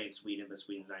USA and Sweden, but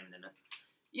Sweden's not even in it.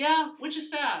 Yeah, which is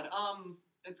sad.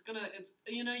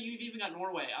 You've even got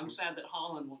Norway. I'm sad that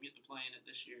Holland won't get to play in it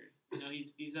this year.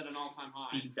 He's at an all-time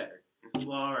high. Be better.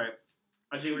 Well, all right.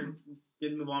 I think we're going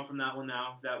to move on from that one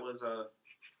now. That was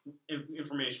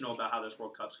informational about how this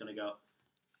World Cup's going to go.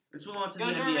 Let's move on to the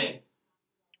NBA. Germany.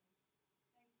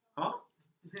 Huh?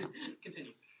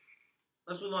 Continue.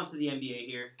 Let's move on to the NBA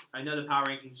here. I know the power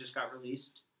rankings just got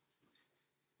released.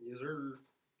 Yes, sir.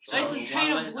 Jason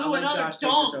Tatum blew I'll let another Josh take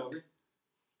dunk. this over.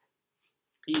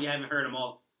 Pete, you haven't heard them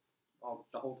all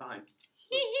the whole time.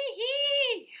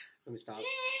 Let me stop.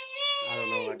 I don't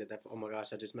know why I did that. Oh my gosh,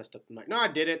 I just messed up the mic. No, I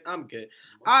didn't. I'm good.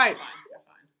 All right. You're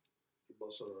fine.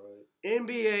 That's all right.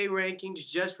 NBA rankings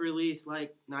just released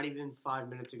like not even 5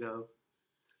 minutes ago.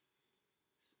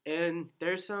 And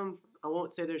there's some, I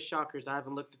won't say there's shockers. I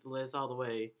haven't looked at the list all the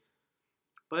way.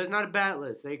 But it's not a bad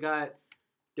list. They got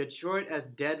Detroit as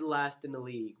dead last in the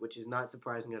league, which is not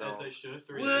surprising at all. As they should.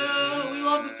 Whoa, we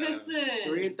love the Pistons.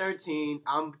 3-13.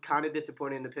 I'm kind of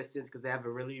disappointed in the Pistons because they have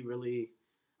a really, really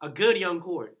a good young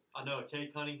core. I know,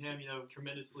 Kate Cunningham,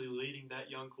 tremendously leading that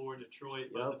young core in Detroit,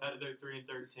 but Yep. the fact that they're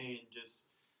 3-13, just,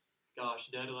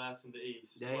 dead last in the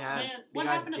East. They got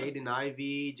Jaden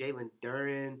Ivey, Jalen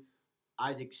Duren,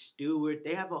 Isaac Stewart.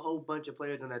 They have a whole bunch of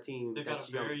players on that team. They've got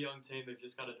a very young team. They've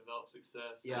just got to develop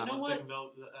success. Yeah. And You know once what? they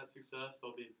develop that success,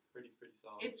 they'll be pretty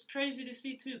solid. It's crazy to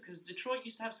see, too, because Detroit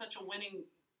used to have such a winning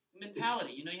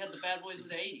mentality. You had the bad boys of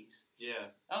the 80s. Yeah.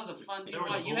 That was a fun team. They were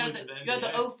the You had bullies of the the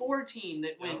NBA. 04 team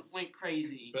that went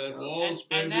crazy. Ben Walls,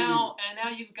 baby. And now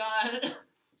you've got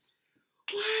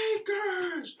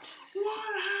Lakers.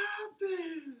 What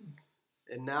happened?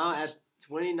 And now at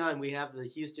 29, we have the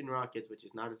Houston Rockets, which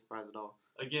is not a surprise at all.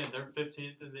 Again, they're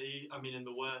 15th in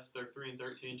the West. They're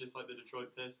 3-13, just like the Detroit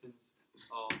Pistons.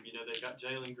 They've got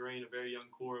Jalen Green, a very young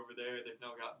core over there. They've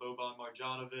now got Boban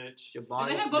Marjanovic.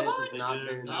 Jabari have Smith Boban? has not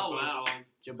been. Oh, wow.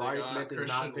 Jabari They got Smith has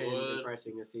not Christian been Wood.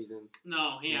 impressing this season.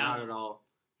 no, Not at all.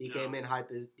 He No. came in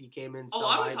hype. He came in. Oh, so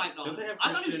I was hyped. hyped on Don't they him. have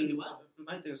I thought he was Christian? going to do well. I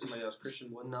might think of somebody else.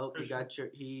 Christian Wood. Nope,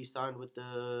 he signed with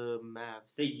the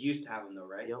Mavs. They used to have him though,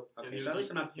 right? Yep. Okay, so at least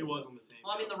I'm not. he was on the team.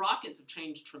 Well, the Rockets have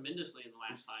changed tremendously in the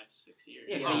last 5-6 years.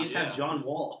 Yeah, Yeah. they used to have Yeah. John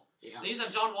Wall. Yeah. They used to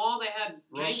have John Wall. They had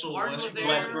James Russell Harden was there.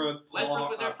 Westbrook. Westbrook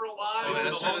was there for a while. Oh, yeah,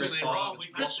 The said whole his Chris name Paul- wrong.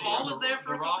 Chris Paul was there for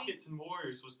the a couple. Rockets and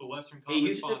Warriors was the Western He Conference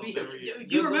used to Finals be- every year.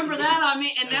 Do you remember that?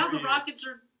 And now Every the year. Rockets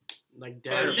are. Like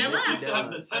Yeah, Derek. you They're used to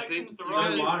have the I think Texans, the you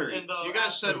guys- Rockets, and the you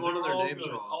guys said Astros. one of They their were all names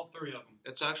good, wrong. all three of them.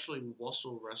 It's actually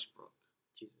Russell Westbrook.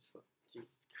 Jesus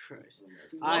Christ.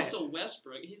 Russell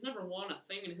Westbrook. He's never won a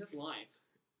thing in his life.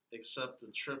 Except the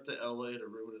trip to LA to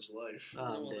ruin his life.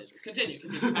 Continue.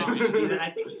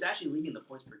 I think he's actually leading the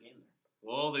points per game there.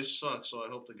 Well, they suck, so I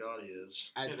hope to God he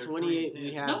is. At they're 28, 3-10.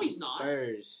 we have No, he's not.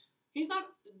 Spurs. He's not.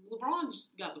 LeBron's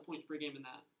got the points per game in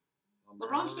that.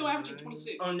 LeBron's still averaging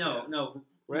 26. Oh no.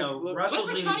 Westbrook-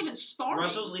 Westbrook's not even starting.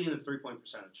 Russell's leading the 3-point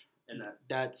percentage in that.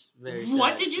 That's very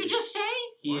What sad, did you too. just say?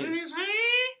 He is.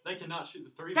 They cannot shoot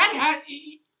the three. That had.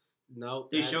 No.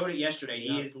 They showed it yesterday.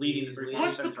 He is leading the 3-point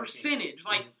What's the percentage. percentage?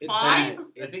 Like It's 5? bad.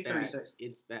 I think It's 36. bad.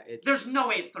 It's bad. It's, There's no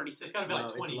way it's 36. It's gotta be no, like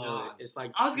it's 29. lower. It's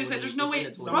like I was gonna say 20. there's no way.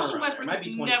 It's in the 20s. Russell Somewhere around Westbrook there. has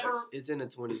Might be 26. never. It's in the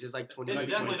 20s. It's like 20. It's like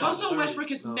definitely 20. not Russell 30s. Westbrook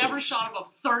has No. never shot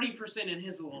above 30% in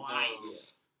his life. Yeah.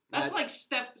 That's like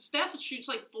Steph. Steph shoots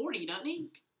like 40, doesn't he?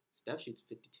 Steph shoots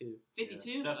 52.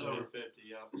 52. Steph's Okay. over 50.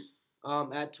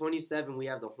 Yeah. At 27, we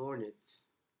have the Hornets.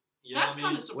 Yeah, That's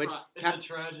kind of which- surprising. It's a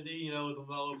tragedy, with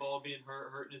LaMelo Ball being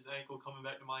hurting his ankle, coming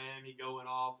back to Miami, going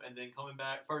off, and then coming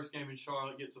back. First game in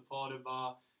Charlotte gets applauded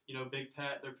by, Big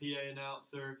Pat, their PA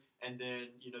announcer, and then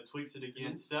tweaks it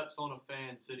again, steps on a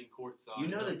fan sitting courtside. You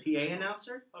know the PA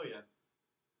announcer? Oh yeah.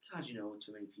 God, you know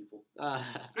too many people.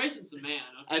 Grayson's a man.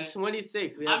 Okay? At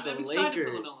 26, we have I'm the excited for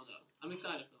Lakers. LaMelo, though. I'm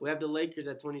excited for We have the Lakers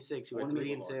at 26, who are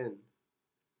 3-10.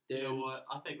 You know what?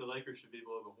 I think the Lakers should be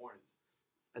below the Hornets.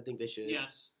 I think they should.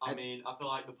 Yes. I feel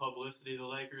like the publicity of the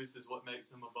Lakers is what makes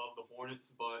them above the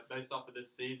Hornets, but based off of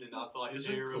this season, I feel like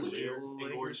Jerry Rozier and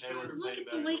Gordon Hayward are Look playing at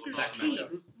the better. Lakers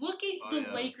team. Look at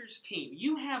the Lakers team.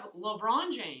 You have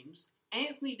LeBron James,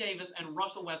 Anthony Davis, and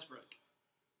Russell Westbrook.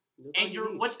 And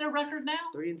what's their record now?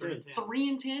 3-10.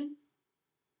 3-10.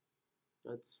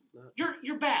 That's not.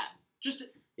 You're bad.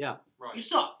 Right. You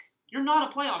suck. You're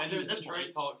not a playoff And team there's at this been point.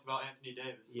 trade talks about Anthony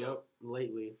Davis. So. Yep,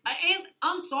 lately. And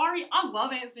I'm sorry, I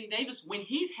love Anthony Davis. When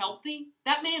he's healthy,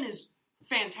 that man is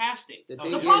fantastic. The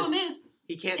problem is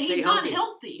he can't he's stay not healthy.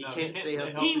 healthy. He can't stay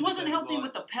healthy. He wasn't healthy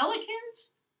with the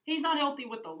Pelicans. He's not healthy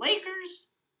with the Lakers.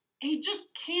 He just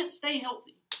can't stay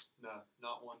healthy. No,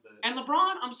 not one bit. And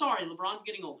LeBron, I'm sorry, LeBron's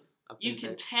getting older. You can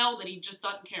saying, tell that he just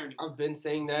doesn't care anymore. I've been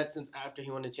saying that since after he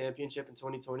won the championship in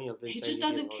 2020. He just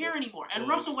doesn't care anymore. And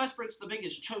Russell Westbrook's the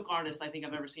biggest choke artist I think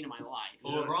I've ever seen in my life.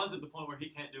 Well, LeBron's at the point where he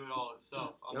can't do it all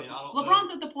himself. I don't LeBron's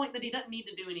know. at the point that he doesn't need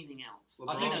to do anything else.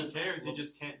 I think he cares. He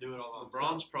just can't do it all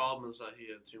himself. LeBron's problem is that he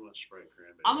had too much spray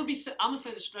cranberry. I'm gonna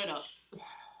say this straight up.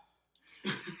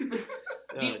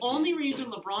 The only reason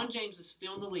LeBron James is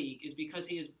still in the league is because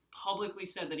he has publicly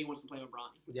said that he wants to play with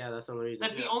Bronny. Yeah, that's the only reason.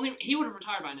 That's the only. He would have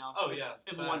retired by now. Oh, if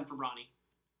it wasn't for Bronny.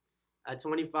 At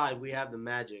 25, we have the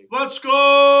Magic. Let's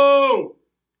go!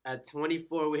 At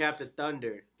 24, we have the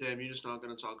Thunder. Damn, you're just not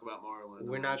going to talk about Marlon.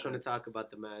 We're not going to talk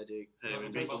about the Magic. Hey, we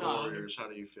They beat the suck. Warriors. How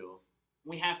do you feel?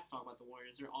 We have to talk about the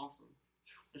Warriors. They're awesome.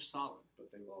 They're solid.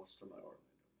 But they lost to my Orlando.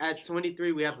 At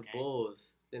 23, we have Okay. the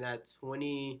Bulls. Then at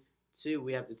 22,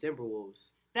 we have the Timberwolves.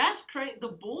 That's crazy. The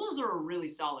Bulls are a really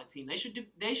solid team. They should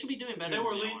be doing better. They than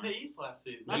were they leading are. the East last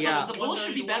season. That's Yeah. what, the Bulls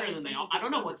should be better than they are. I don't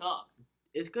know what's up.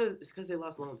 It's because they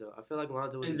lost Lonzo. I feel like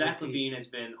Lonzo was And a Zach big LaVine piece. has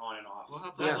been on and off. Well, how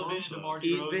about Yeah. LaVine and DeMar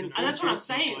He's DeRozan? been- And that's what I'm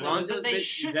saying. Players. Though, is that Lonzo's they been-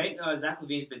 should. Zach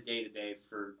LaVine's been day to day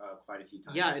for quite a few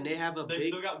times. Yeah, and they have a They big.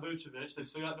 still got Vucevic. They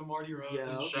still got DeMar DeRozan. Yeah.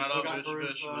 They Shout still out got Vucevic,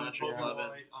 Caruso, Magic Kobe 11.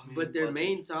 White. I mean, But their Let's-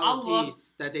 main I solid love-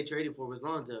 piece that they traded for was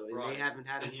Lonzo, and Right. they haven't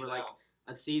had him and for he's like out.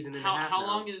 a season and a How half now.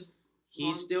 long is?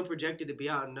 He's still projected to be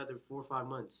out another 4 or 5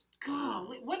 months. God,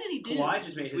 what did he do? Kawhi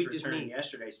just made his tweaked his return knee.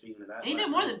 yesterday, speaking of that. He did last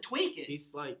more night. than tweak it.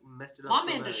 He's like messed it up. My so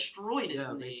man bad. destroyed his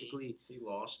Yeah, knee. basically. He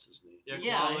lost his knee. Yeah,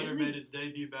 Yeah, Kawhi Leonard isn't made he- his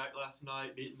debut back last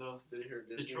night, beating the Did he hear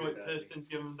Disney Detroit or Daddy? Pistons,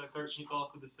 giving them their 13th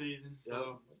loss of the season.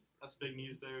 So that's big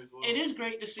news there as well. It is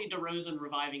great to see DeRozan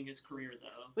reviving his career,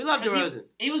 though. We love 'Cause DeRozan.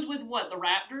 He was with what, the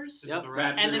Raptors? This is Yep. the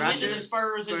Raptors. And then went to the Raptors,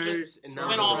 Spurs and just and Spurs,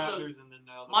 went now- off the. Raptors, and then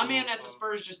now the My man Bulls, at the so-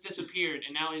 Spurs just disappeared,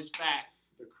 and now he's back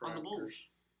The on the Crackers. Bulls.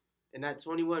 And at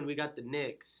 21, we got the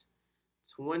Knicks.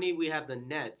 20, we have the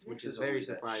Nets, which Knicks is is very always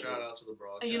that. surprising. Shout out to the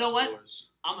broadcast You know what? boys.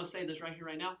 I'm gonna say this right here,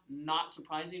 right now. Not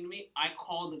surprising to me. I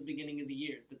called at the beginning of the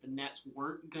year that the Nets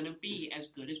weren't gonna be as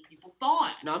good as people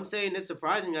thought. No, I'm saying it's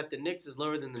surprising that the Knicks is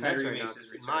lower than the Nets Kyrie right now. makes his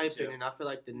 'Cause in return, my too. opinion, I feel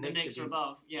like the The Knicks Knicks should are be.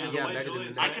 above. Yeah. the Yeah, way better than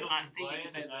Julius the Nets. Randle I has think you played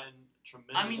can say has that. been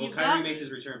tremendous. I mean, Well, you've Kyrie got- makes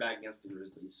his return back against the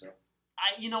Grizzlies, so.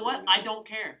 You know what? I don't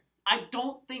care. I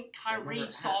don't think Kyrie never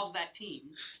has. solves that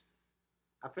team.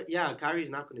 Kyrie's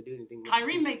not going to do anything. with the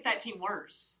Kyrie team. makes that team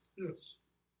worse. Yes.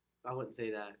 I wouldn't say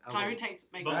that. I Kyrie wouldn't.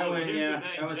 makes But that team would- worse. here's yeah, the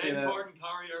I thing: would say James that. Harden,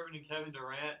 Kyrie Irving, and Kevin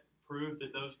Durant proved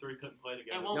that those three couldn't play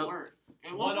together. It won't Nope. work. It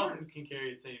One won't of work. them can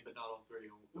carry a team, but not all three.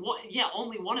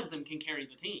 Only one of them can carry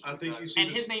the team. I think you see. And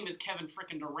this- his name is Kevin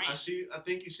frickin' Durant. I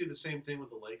think you see the same thing with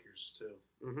the Lakers too,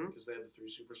 Mm-hmm. because they have the 3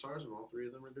 superstars, and all 3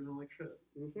 of them are doing like shit.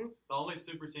 Mm-hmm. The only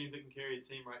super team that can carry a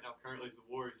team right now currently is the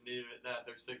Warriors, and even at that,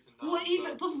 they're 6-9. Well,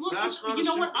 even so. but look, That's not you a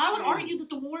know what? super I would team. argue that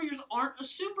the Warriors aren't a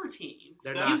super team.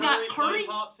 They're Steph not. You got Curry, Curry- Klay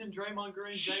Thompson, Draymond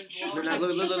Green, Shh, James shh, Harden.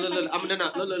 Look, shh, look, shh, look, shh, look, shh, look, shh, I'm gonna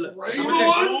shh, look. shh, I'm Raymond!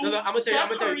 gonna tell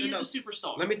Steph you. Curry No. is a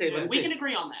superstar. Let me say. We can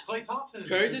agree on that. Klay Thompson is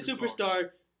Curry's a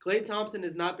superstar. Klay Thompson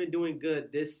has not been doing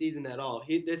good this season at all.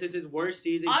 This is his worst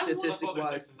season I will- That's why they're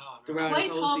statistic-wise. 6-9. Right? throughout Klay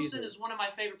his whole Thompson season. is one of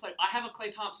my favorite players. I have a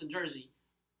Klay Thompson jersey.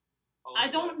 like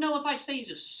I don't that. know if I'd say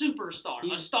he's a superstar. A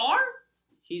He's- star?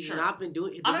 He's Sure. not been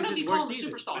doing. I This don't know is if his you call worst him a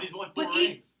season. superstar. But he's won 4 But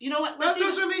rings. you know what? That Let's even-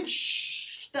 doesn't mean shh.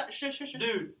 Shush.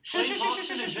 Dude, Shh, Klay shh, shh, Thompson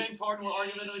shh, and shh, James Harden were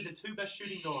arguably the 2 best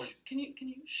shooting guards. Can you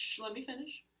let me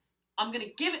finish? I'm gonna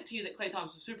give it to you that Klay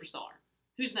Thompson's a superstar.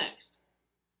 Who's next?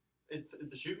 Is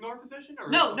the shooting guard position? Or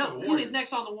No. the Who Warriors? is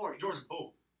next on the Warriors? Jordan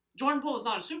Poole. Jordan Poole is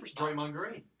not a superstar. Draymond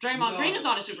Green. Draymond Green is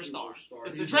not a superstar.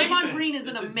 It's his Draymond defense. Green is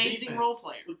an It's his amazing defense. role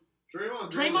player.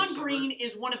 Draymond is Green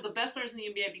is one of the best players in the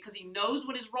NBA because he knows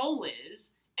what his role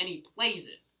is and he plays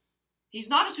it. He's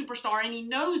not a superstar, and he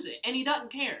knows it, and he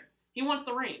doesn't care. He wants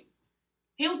the ring.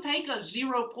 He'll take a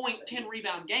 0.10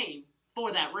 rebound game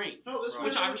for that ring, No, this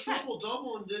which man I had a respect.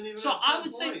 triple-double and didn't even So have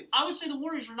 10 points. I would say the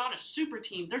Warriors are not a super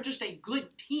team. They're just a good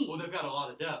team. Well, they've got a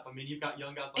lot of depth. I mean, you've got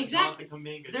young guys like Exactly. Jonathan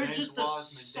Kuminga, They're James just a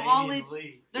Wiseman, solid- Damian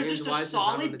Lee. They're James just a Wiseman's not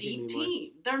on solid the team deep anymore.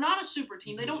 team. They're not a super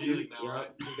team. He's They in the don't. G League now, Yeah,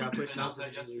 right? he got pushed Announced out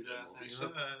that yesterday. I He think.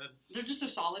 said, They're just a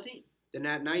solid team. Then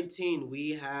at 19,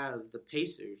 we have the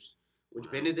Pacers, which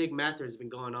Benedict Mathurin's been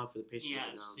going off for the Pacers right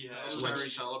Yes. now. Yeah, What's it was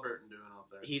Tyrese Halliburton doing out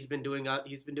there? He's been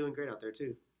doing great out there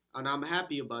too, and I'm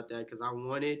happy about that because I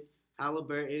wanted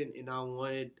Halliburton and I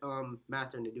wanted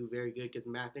Mathurin to do very good because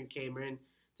Mathurin came in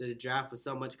to the draft with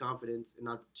so much confidence, and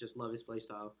I just love his play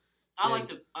style. I Yeah.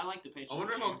 like the Pacers.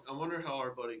 I wonder how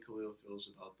our buddy Khalil feels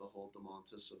about the whole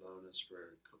DeMontis Sabonis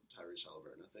for Tyrese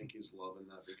Halliburton. I think he's loving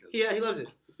that because Yeah, he loves it.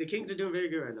 The Kings are doing very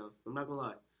good right now. I'm not gonna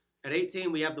lie. At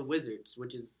 18, we have the Wizards,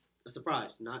 which is a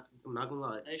surprise. I'm not gonna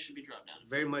lie. They should be dropped down.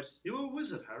 Very much. you a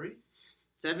wizard, Harry.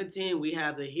 17, we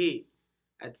have the Heat.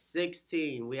 At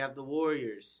 16, we have the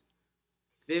Warriors.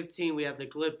 15, we have the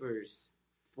Clippers.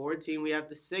 14, we have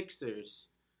the Sixers.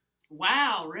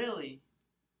 Wow, really?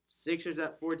 Sixers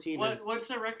at 14 is What's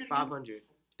their record? again? 500.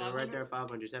 They're right 500? there at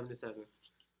 500, 7-7.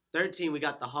 13, we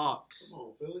got the Hawks. Come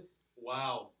on, Philly.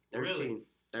 Wow. 13. Really?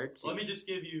 13. Let me just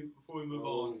give you, before we move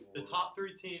Oh, on, the Lord. top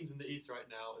 3 teams in the East right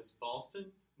now is Boston,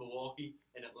 Milwaukee,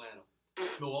 and Atlanta.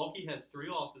 Milwaukee has 3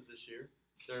 losses this year.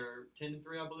 They're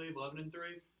 10-3, I believe,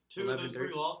 11-3. 2 of those 11-3.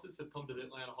 3 losses have come to the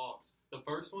Atlanta Hawks. The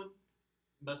first one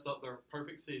messed up their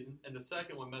perfect season, and the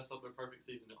second one messed up their perfect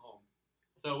season at home.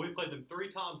 So we've played them 3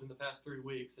 times in the past 3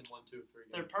 weeks and won 2 of 3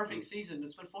 games. Their perfect season.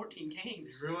 It's been 14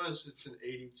 games. You realize it's an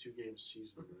 82-game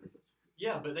season, right?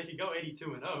 Yeah, but they could go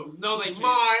 82-0. No, they can't.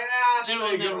 My ass, There will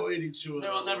they never- go 82.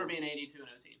 There will never be an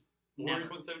 82-0 team. Warriors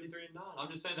Never. went 73-9. I'm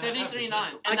just saying that 73-9. I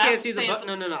And can't that see the stands Bucks.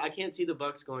 for- No. I can't see the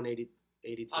Bucks going 82.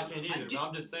 I can't either, I do- but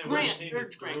I'm just saying Grant, we're seeing you're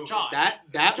it Grant, through. Josh. That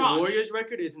Josh. Warriors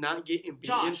record is not getting beaten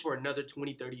Josh. for another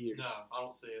 20, 30 years. No, I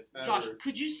don't see it. Josh, Ever.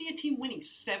 could you see a team winning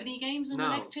 70 games in the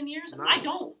No. next 10 years? No. I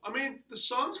don't. I mean, the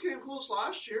Suns came close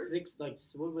last year.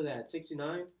 What was that?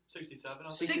 69? 67, I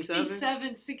think. 67?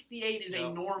 67, 68 is Yeah. a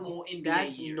normal NBA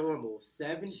That's year. normal.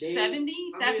 70? 70?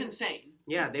 I That's mean- insane.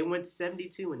 Yeah, they went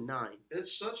 72-9.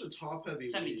 It's such a top-heavy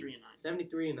 73 league. and 9.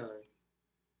 73-9.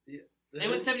 They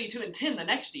went 72 and 10 the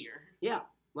next year.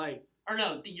 Like, Or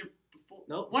no, the year before.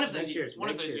 Nope, One of those next years. year, One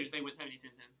of next those year. years they went 72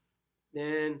 and 10.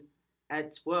 then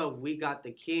at 12, we got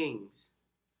the Kings.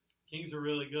 Kings are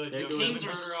really good. They're You have doing- Kings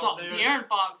Kevin are Herter out there. De'Aaron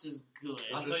Fox is good.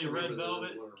 I'll Just tell you, Red remember the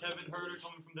Velvet, Warriors. Kevin Herter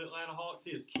coming from the Atlanta Hawks,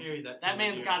 he has carried that team. That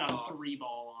man's with got De'Aaron a Fox. 3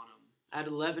 ball on him. At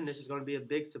 11, this is going to be a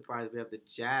big surprise. We have the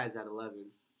Jazz at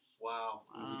 11. Wow.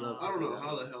 love I don't know that.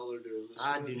 how the hell they're doing this.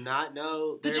 I do not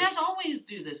know. The They're- Jazz always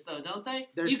do this, though, don't they?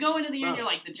 They're You go into the year and bro.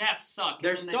 you're like, the Jazz suck. and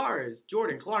Their then they- stars,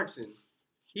 Jordan Clarkson.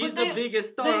 He's But the they-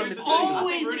 biggest they star on Here's the the team. thing, I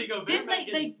always think do- Rudy Gobert didn't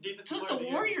might they- get Defensive took Player the of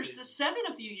year Warriors this to season. 7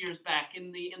 a few years back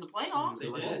in the playoffs. They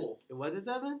The did. bubble. It was it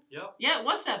 7? Yep. Yeah, it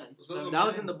was 7. Was that the That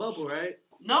was in the bubble, right?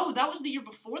 No, that was the year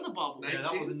before the bubble. Yeah, that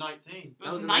 19? was in 19. It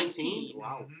was in 19.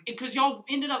 Wow. Mhm. Because y'all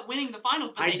ended up winning the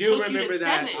finals, but I they do took you remember to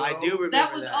that. 7. I do remember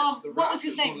That was that. The what was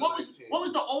his Raptors name? won What the was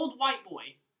 19. the old white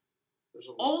boy? There's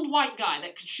a Old white guy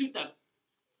that could shoot the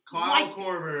Kyle white-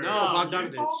 Korver. No,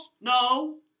 Bogdanovich. Utah?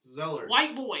 no Zeller.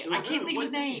 white boy. I Who? can't think of his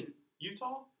What team? name.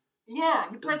 Utah? Yeah,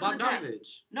 he played for the Jazz.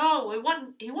 Bogdanovich. No, it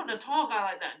wasn't. He wasn't a tall guy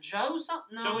like that. Joe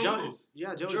something. No, Joe Joe, Ingles.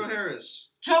 Yeah, Joe Harris.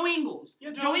 Ingles.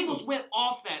 Yeah, Joe Ingles went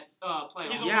off that playoff.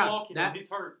 He's on Yeah, Milwaukee now. that- He's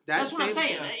hurt. That's what I'm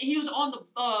saying. yeah. He was on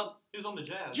the He was on the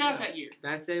Jazz. Jazz yeah. that year.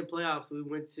 That same playoffs, we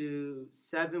went to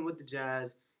 7 with the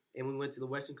Jazz, and we went to the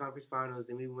Western Conference Finals,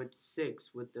 and we went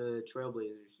 6 with the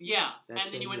Trailblazers. Yeah, That and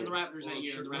then same you went to the year. Raptors Well, that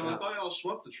year. sure- The no, Raptors. I thought y'all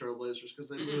swept the Trailblazers because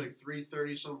they blew Mm-mm. like 3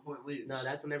 30-some point leads. No,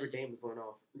 that's whenever Dame was going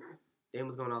off. Dame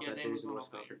was going off Yeah, that Dame series was in the going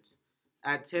Western off that year. Conference.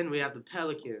 At 10, we have the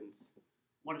Pelicans.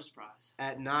 What a surprise!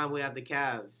 At 9, we have the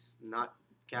Cavs. Not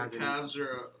the Cavs. Cavs are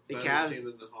a The better Cavs- team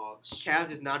than the Hawks.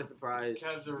 Cavs is not a surprise.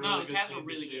 Cavs are a No, really the good Cavs team are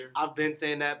really this year. I've been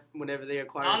saying that whenever they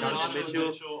acquired Donovan Donovan Mitchell.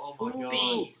 Mitchell. Oh my gosh.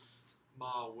 Beast.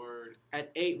 My word.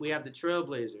 At 8, we have the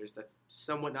Trailblazers. That's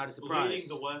somewhat not a surprise. Leading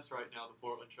the West right now, the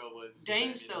Portland Trailblazers.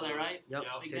 Dame's still there, right? Yep,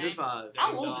 Yep. Big 10 Dame. and 5. How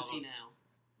Dame old is he Dollar. now?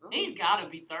 Oh. He's got to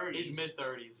be 30s. He's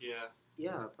mid-30s, yeah.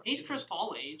 Yeah. He's Chris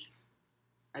Paul age.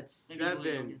 At Maybe a little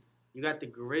 7, younger. you got the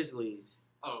Grizzlies.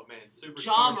 Oh, man. Superstar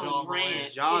Ja John Morant.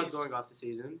 Morant. Jaws is- going off the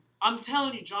season. I'm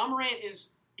telling you, John Morant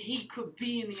he could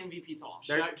be in the MVP talk.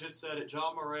 They're- Shaq just said it.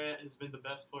 John Morant has been the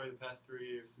best player the past 3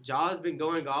 years. Jaws been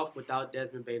going off without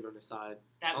Desmond Bain on the side.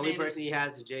 That Only man is- person he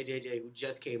has is JJJ, who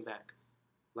just came back.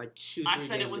 Like 2-3 I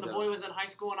said it games when the ago. boy was in high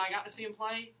school and I got to see him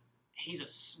play.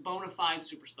 He's a bona fide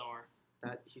superstar.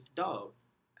 That he's a dog.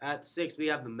 At 6, we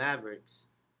have the Mavericks.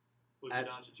 Luka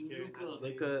Doncic carrying that team.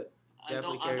 Luka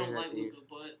definitely I carrying don't that like team. Luka,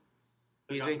 but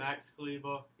They got Max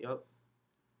Kleber. Yup.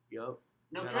 no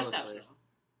Got all Kristaps the players.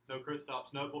 though. No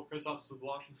Kristaps. No, well, Kristaps is with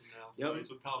Washington now. So Yep. he's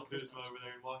with Kyle Kuzma over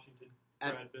there in Washington.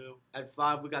 Brad Bill. At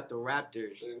 5, we got the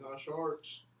Raptors. Shanghai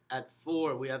Sharks. At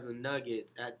 4, we have the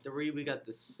Nuggets. At 3, we got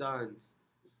the Suns.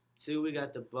 2, we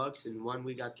got the Bucks, and 1,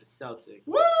 we got the Celtics.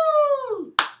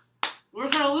 Woo! We're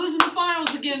gonna lose in the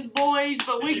finals again, boys,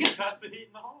 but we can can. pass the Heat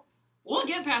and the Hawks. We'll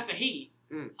get past the Heat.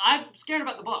 Mm. I'm scared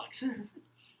about the Bucks.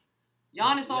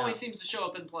 Giannis Yeah. always seems to show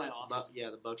up in playoffs.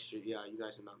 The Bucks should. Yeah, you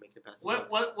guys are not making it past the What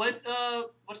Bucks.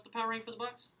 what's the power rank for the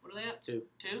Bucks? What are they at? 2.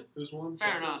 2? Who's won?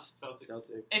 Fair Celtics? enough.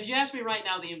 Celtics. If you ask me right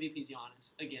now, the MVP's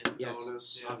Giannis again. Yes,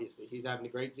 Giannis. obviously. He's having a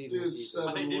great season Dude, this season.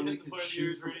 I think 7-1, he defensive can player of the shoot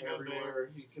year is from Rudy Gobert.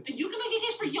 everywhere. He can. You can make a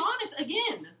case for Giannis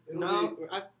again. No,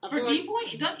 I For feel D like point,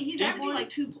 he's D averaging point- like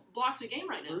 2 blocks a game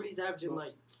right now. Rudy's averaging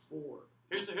like 4.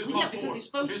 Here's Well, my yeah, because four. he's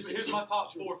supposed to. Here's my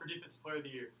top 4 for defensive player of the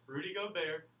year: Rudy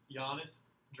Gobert, Giannis,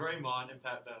 Draymond, and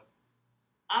Pat Bev.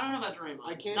 I don't know about Draymond.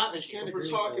 I can't- Not I this can't year. If we're agree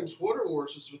talking with Twitter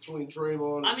wars, it's between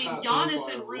Draymond and I mean, Pat Giannis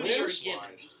Bev and by a Rudy are landslide.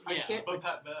 givens. I Yeah. can't. But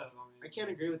Pat Bev, I can't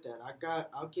agree with that.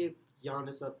 I'll give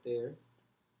Giannis up there.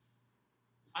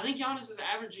 I think Giannis is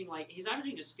averaging he's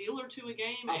averaging a steal or 2 a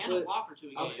game I'll and a put- block or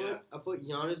 2 a I'll game. put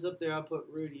Giannis up there. I'll put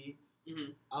Rudy.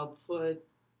 Mhm. I'll put.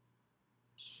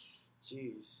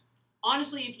 Jeez.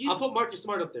 Honestly, if you I'll put Marcus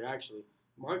Smart up there. Actually,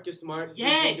 Marcus Smart.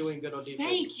 yes, He's been doing good on defense.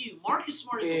 thank you, Marcus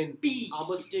Smart is a And beast. I'm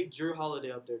gonna stick Drew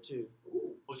Holiday up there too.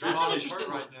 well, That's an Holiday's interesting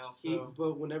hurt one. right now. He, So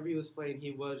but whenever he was playing,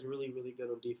 he was really, really good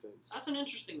on defense. That's an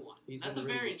interesting one. He's That's been a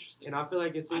really very good. interesting. And I feel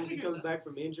like as soon I as he agree comes with back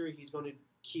from injury, he's going to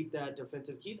keep that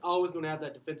defensive. He's always going to have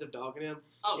that defensive dog in him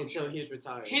until he's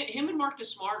retired. Him and Marcus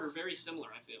Smart are very similar.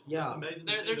 I feel. it's Yeah, amazing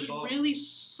to They're see the just Bucks. really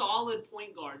solid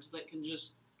point guards that can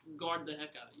just guard the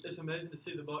heck out of you. It's amazing to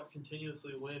see the Bucks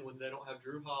continuously win when they don't have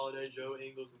Drew Holiday, Joe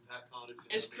Ingles, and Pat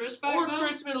Connaughton. Is Chris back or though?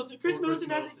 Chris Middleton. Chris Or Middleton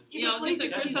Chris hasn't Middleton. even Yeah, I was played gonna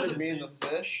this say, Chris season. hasn't- You mean the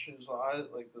fish? His eyes,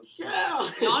 like the.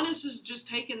 Yeah. Giannis has just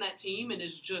taken that team and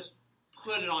has just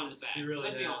put it on his back. He really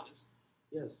Let's be has. honest.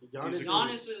 Yes,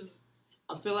 Giannis is.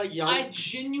 I feel like I Giannis.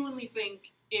 genuinely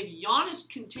think if Giannis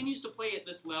continues to play at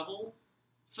this level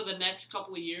for the next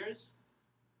couple of years,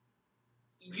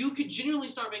 you could genuinely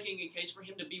start making a case for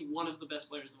him to be one of the best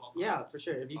players of all time. Yeah, for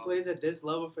sure. If he plays at this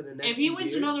level for the next, If he few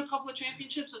wins years, another couple of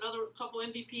championships, another couple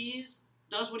MVPs,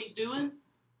 does what he's doing,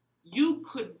 you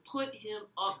could put him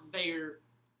up there,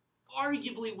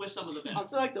 arguably with some of the I best.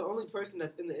 feel like the only person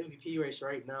that's in the MVP race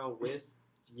right now with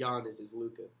Giannis is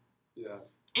Luka. Yeah.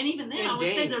 And even then, I And would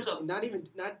say Dame. there's a. not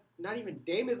even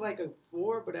Dame is like a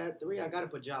 4, but at 3 I gotta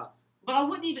put Ja. But I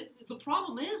wouldn't even. The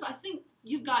problem is, I think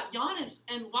you've got Giannis,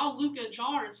 and while Luka and Ja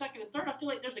are in second and third, I feel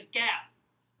like there's a gap.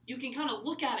 You can kind of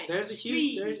look at it. There's a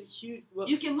huge. Well,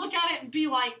 You can look at it and be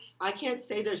like, I can't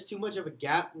say there's too much of a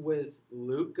gap with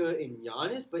Luka and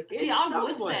Giannis, but it's See, I somewhat.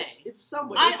 would say. It's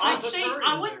somewhat. I'd It's not say Curry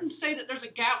I in wouldn't say that there's a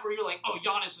gap where you're like, oh,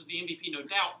 Giannis is the MVP, no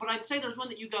doubt. But I'd say there's one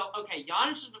that you go, okay,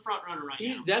 Giannis is the front runner right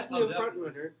he's now. definitely Oh, a front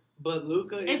runner, but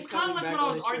Luka is It's kind coming of like back what I on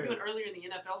was his arguing shirt. earlier in the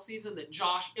NFL season that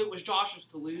it was Josh's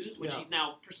to lose, which Yeah. he's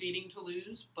now proceeding to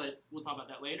lose, but we'll talk about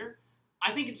that later.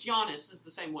 I think it's Giannis is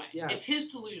the same way. Yeah. It's his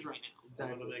to lose right now. I'm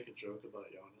Exactly. going to make a joke about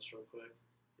Giannis real quick.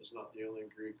 He's not the only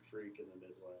Greek freak in the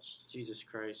Midwest. Jesus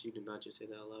Christ, you did not just say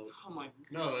that out loud. Oh my!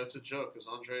 No, it's a joke because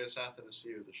Andreas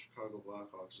Athanasiou, the Chicago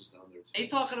Blackhawks, is down there too. He's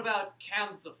talking about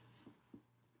Kansas.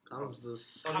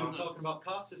 Costas. I'm talking about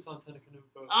Costas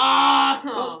Antetokounmpo. Ah!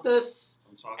 Costas.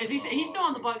 I'm talking Is he? about He's still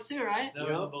on the hockey. Bucks too, right? No,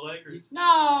 he's on the Lakers.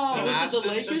 No. The Was it the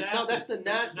Nassus? Lakers? No, that's the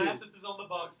Nassus. Nassus is on the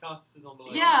Bucks. Costas is on the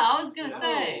Lakers. Yeah, I was gonna No.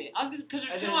 say. Because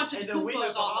there's two and then we have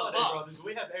Antetokounmpos the on the Holiday brothers. Bucks.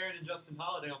 We have Aaron and Justin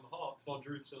Holiday on the Hawks while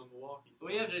Drew's still in Milwaukee.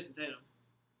 We have Jason Tatum.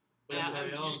 We have Yeah, Trae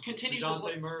and Young, just continues to DeJounte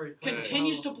blow- Murray,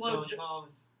 continues Clay to blow John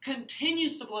Collins.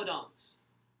 Continues to blow dunks.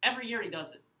 Every year he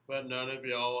does it. But none of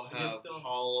y'all have Against us.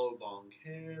 Paulo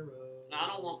Banchero. I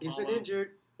don't want He's Paulo. been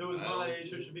injured. Who was I my don't age,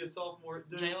 who should be a sophomore at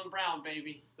Duke. Jalen Brown,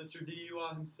 baby. Mr.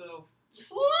 DUI himself.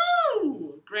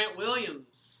 Woo! Grant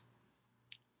Williams.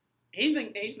 He's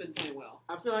been playing well.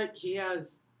 I feel like he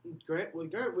has Grant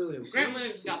Williams. Grant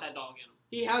Williams has got that dog in him.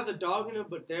 He has a dog in him,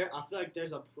 but I feel like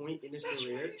there's a point in his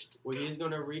career where he's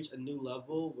gonna reach a new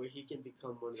level where he can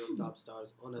become one of those top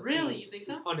stars on a Really, team. you think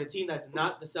so? On a team that's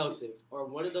not the Celtics or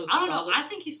one of those. I don't know. solid, I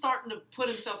think he's starting to put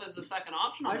himself as the second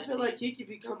option on I that feel team. like he could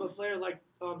become a player like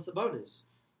Sabonis.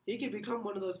 He could become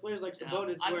one of those players like Yeah,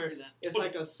 Sabonis I can where see that. it's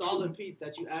like a solid piece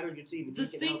that you add on your team. And The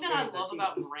he can thing help that I carry love team.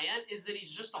 about Grant is that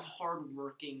he's just a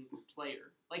hard-working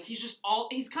player. Like he's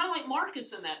kind of like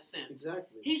Marcus in that sense.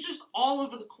 Exactly. He's just all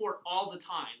over the court all the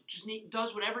time. Just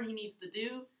does whatever he needs to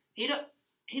do.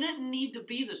 he doesn't need to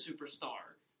be the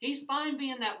superstar. He's fine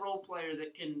being that role player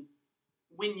that can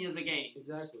win you the game.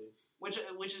 Exactly.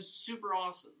 Which is super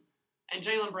awesome. And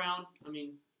Jaylen Brown, I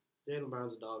mean, Jaylen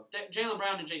Brown's a dog. Jaylen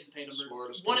Brown and Jason Tatum are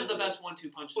Smartest one guy of the in the best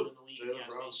 1-2 punches in the league. Jaylen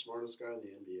Brown's smartest guy in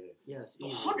the NBA. Yes,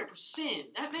 easy.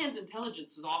 100%. That man's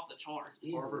intelligence is off the charts.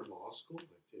 Easy. Harvard Law School,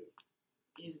 dude.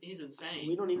 He's insane.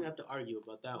 We don't even have to argue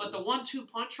about that. But one. the 1-2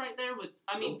 punch right there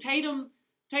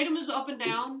Tatum is up and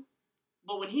down,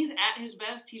 but when he's at his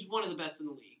best, he's one of the best in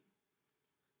the league.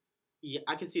 Yeah,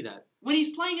 I can see that. When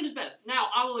he's playing at his best. Now,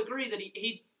 I will agree that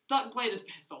he doesn't play at his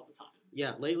best all the time.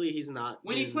 Yeah, lately he's not.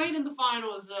 When he played in the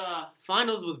finals,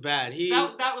 finals was bad.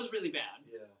 That was really bad.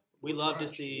 Yeah. We love to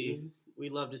see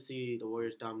the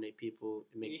Warriors dominate people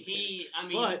and make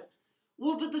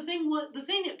But the thing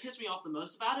that pissed me off the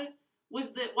most about it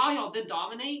was that while y'all did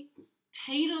dominate,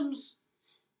 Tatum's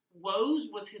woes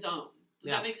was his own.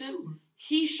 Does that make sense?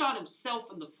 He shot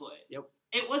himself in the foot. Yep.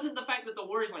 It wasn't the fact that the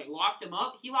Warriors locked him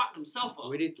up. He locked himself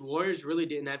up. The Warriors really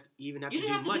didn't have to do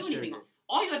much during it.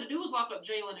 All you had to do was lock up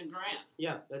Jalen and Grant.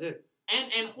 Yeah, that's it.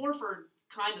 And Horford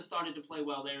kind of started to play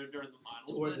well there during the finals.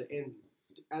 Towards the end.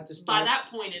 At the start. By that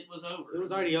point, it was over. It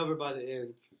was already over by the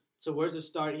end. So where's the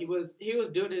start? He was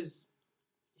doing his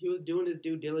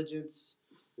due diligence.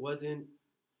 He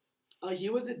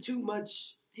wasn't too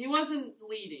much. He wasn't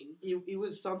leading. He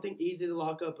was something easy to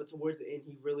lock up, but towards the end,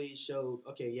 he really showed.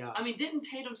 Okay, yeah. I mean, didn't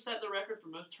Tatum set the record for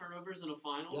most turnovers in a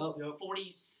finals? Yep.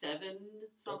 47,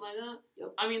 something like that.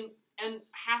 Yep. I mean, and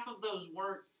half of those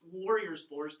weren't Warriors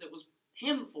forced. It was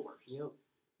him forced. Yep.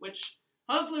 Which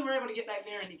hopefully we're able to get back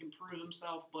there and he can prove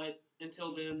himself. But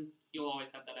until then, you'll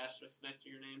always have that asterisk next to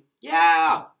your name.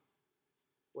 Yeah.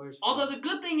 Although the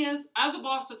good thing is, as a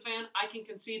Boston fan, I can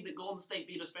concede that Golden State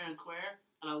beat us fair and square,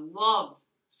 and I love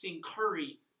seeing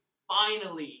Curry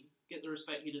finally get the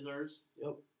respect he deserves.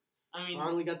 Yep. I mean,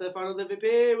 finally got that Finals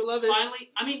MVP. We love it.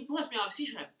 Finally, I mean, let's be honest. He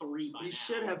should have 3 by now. He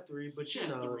should have 3, but you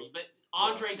know. But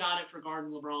Andre got it for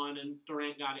guarding LeBron, and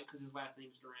Durant got it because his last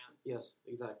name's Durant. Yes,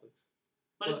 exactly.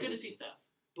 But it's good to see Steph.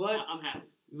 But I'm happy.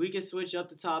 We can switch up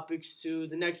the topics to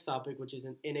the next topic, which is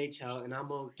an NHL, and I'm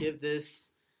gonna give this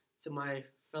to my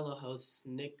fellow host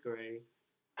Nick Gray,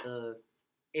 the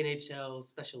NHL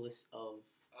specialist of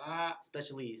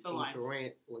specialist in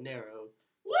Grant Lanero,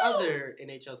 other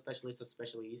NHL specialist of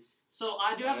specialists. So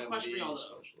I do have a question for y'all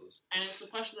though, and it's the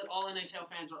question that all NHL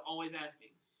fans are always asking: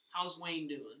 how's Wayne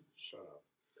doing? Shut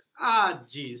up.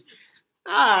 Jeez.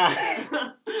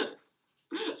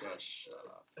 Just shut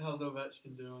up. How's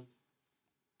Ovechkin doing?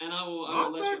 And I will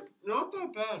not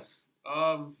that bad.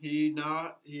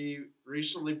 He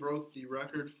recently broke the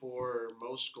record for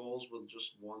most goals with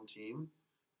just one team.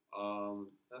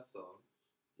 That's all.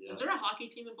 Yeah. Is there a hockey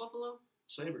team in Buffalo?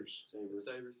 Sabres.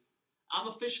 I'm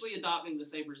officially adopting the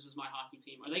Sabres as my hockey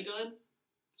team. Are they good?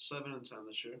 7-10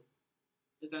 this year.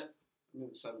 Is that?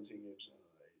 17 games out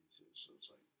of 82, so it's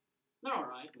like. They're all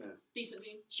right. Yeah. Decent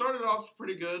team. Started off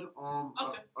pretty good.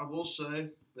 Okay. I will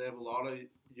say they have a lot of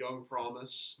young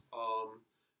promise.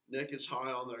 Nick is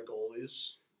high on their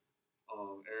goalies,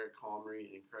 Eric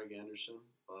Comrie and Craig Anderson,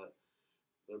 but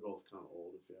they're both kind of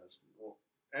old if you ask me. Well,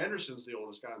 Anderson's the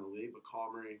oldest guy in the league, but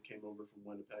Comrie came over from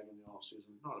Winnipeg in the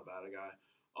offseason. Not a bad guy.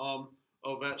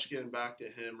 Ovechkin, back to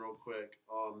him real quick.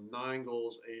 9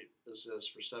 goals, 8 assists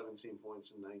for 17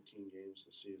 points in 19 games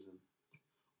this season.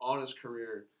 On his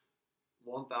career,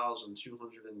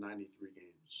 1,293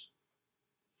 games,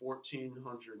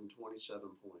 1,427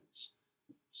 points,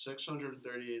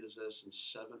 638 assists, and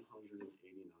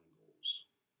 789 goals.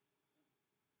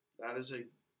 That is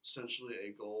essentially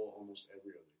a goal almost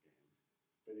every other game.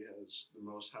 But he has the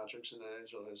most hat-tricks in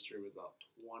NHL history with about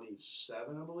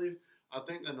 27, I believe. I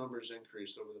think the numbers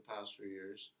increased over the past few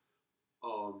years.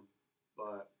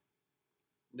 But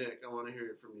Nick, I want to hear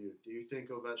it from you. Do you think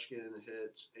Ovechkin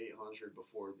hits 800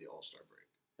 before the All-Star break?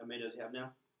 How many does he have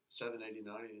now? 789,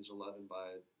 and he's 11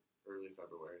 by early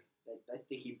February. I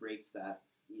think he breaks that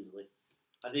easily.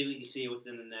 I think we can see it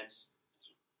within the next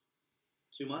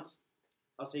 2 months.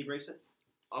 I'll say he breaks it.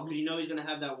 You know he's going to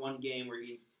have that one game where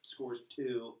he scores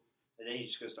 2, and then he's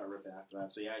just going to start ripping after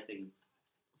that. So, yeah, I think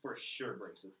for sure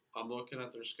breaks it. I'm looking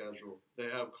at their schedule. They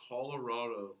have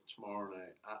Colorado tomorrow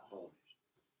night at home.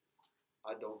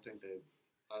 I don't think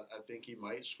I think he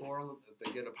might score on them if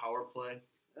they get a power play.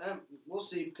 We'll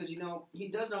see, because, he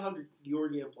does know how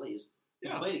Georgiev plays.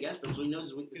 He's played against him, so he knows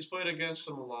his weakness. He's played against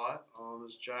him a lot.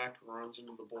 As Jack runs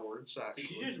into the boards, actually.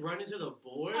 Did you just run into the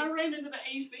board? I ran into the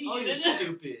AC. Oh, you're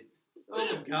stupid. Oh,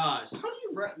 my gosh. How do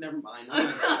you run? Never mind.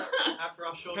 After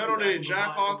I showed Penalty,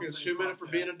 Jack Hawkins, 2 minutes for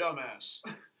being a dumbass.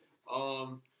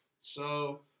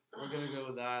 So, We're going to go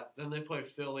with that. Then they play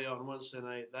Philly on Wednesday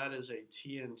night. That is a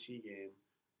TNT game.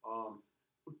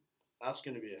 That's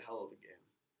going to be a hell of a game.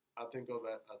 I think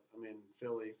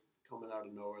Philly coming out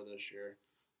of nowhere this year.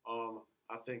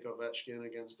 I think Ovechkin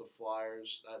against the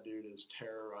Flyers. That dude has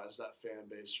terrorized that fan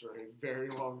base for a very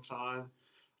long time.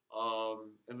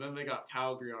 And then they got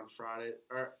Calgary on Friday.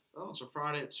 It's a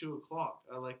Friday at 2 o'clock.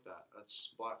 I like that.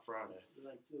 That's Black Friday. You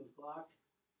like 2 o'clock?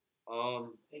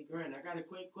 Hey, Grant, I got a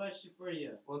quick question for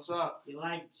you. What's up? You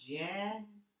like jazz?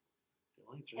 You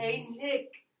like jazz? Hey,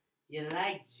 Nick, you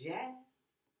like jazz?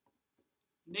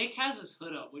 Nick has his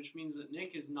hood up, which means that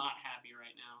Nick is not happy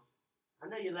right now. I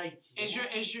know you like jazz.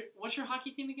 What's your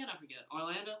hockey team again? I forget.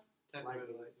 Orlando?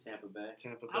 Tampa Bay.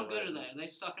 How good are they? Are they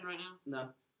sucking right now? No.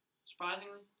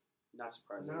 Surprisingly? Not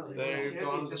surprisingly. No, They've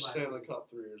gone to the Stanley Cup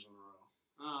 3 years in a row.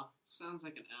 Oh, sounds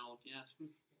like an L, if you ask me.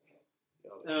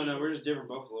 No, we're just different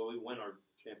Buffalo. We win our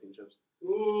championships.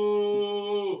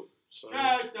 Ooh! So,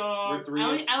 Trash dog!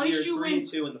 At least you win.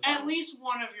 3-2 in the finals. At least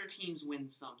one of your teams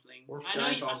wins something.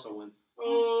 Giants also win.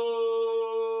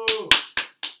 Oh!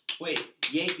 Wait,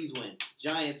 Yankees win.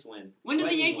 Giants win. When did the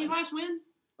Lightning Yankees win. last win?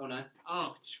 09.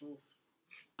 Oh,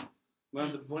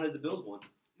 When did the Bills win?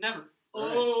 never.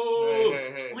 Oh!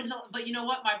 Hey. But you know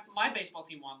what? My baseball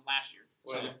team won last year.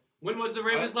 So. Wait. When was the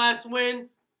Ravens' last win?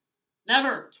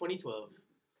 Never. 2012.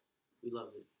 We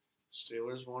loved it.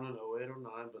 Steelers won in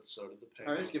 08-09, but so did the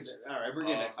All right, Penguins. let's skip that. All right, we're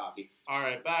getting back to hockey. All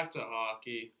right, back to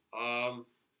hockey.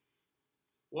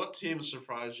 What team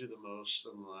surprised you the most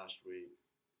in the last week?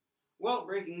 Well,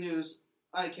 breaking news.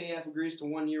 IKF agrees to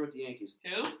 1 year with the Yankees.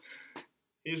 Who?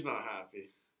 He's not happy.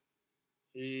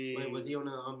 Wait, was he on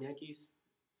the Yankees?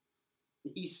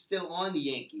 He's still on the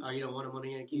Yankees. Oh, you don't want him on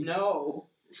the Yankees? No.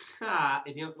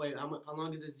 Is he? Wait, how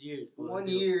long is this year? 1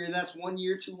 year. That's 1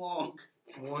 year too long.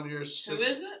 1 year, Who 6.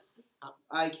 is it?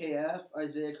 IKF,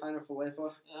 Isaiah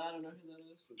Kiner-Falefa. I don't know who that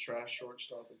is. The trash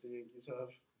shortstop that the Yankees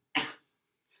have.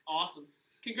 Awesome.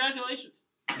 Congratulations.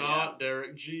 Not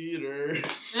Derek Jeter.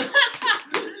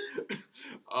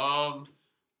 Ow.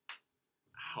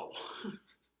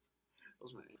 That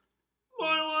was my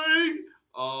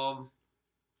leg.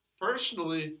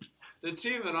 Personally, the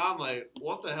team that I'm like,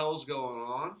 what the hell's going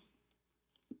on?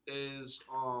 Is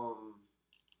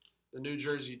the New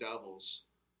Jersey Devils.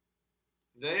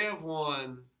 They have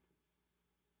won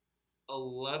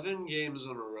 11 games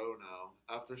in a row now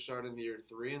after starting the year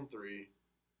 3-3.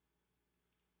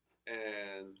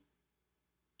 And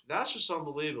that's just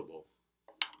unbelievable.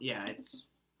 Yeah, it's...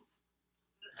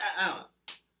 I don't know.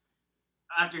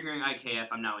 After hearing IKF,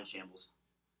 I'm now in shambles.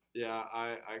 Yeah,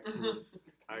 I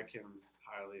can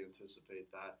highly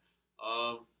anticipate that.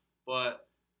 But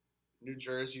New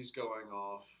Jersey's going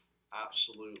off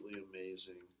absolutely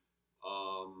amazing.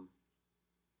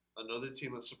 Another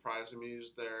team that's surprising me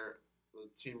is the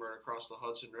team right across the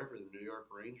Hudson River, the New York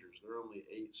Rangers. They're only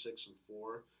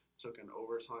 8-6-4. Took an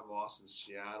overtime loss in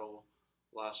Seattle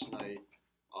last night.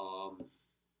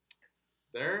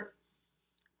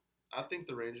 I think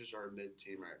the Rangers are a mid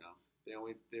team right now. The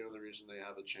only reason they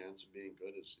have a chance of being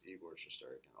good is Igor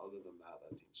Shesterkin. Other than that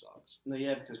team sucks. No,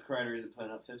 yeah, because Kreider isn't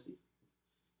putting up 50.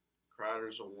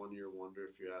 Kreider's a 1 year wonder,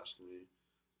 if you ask me.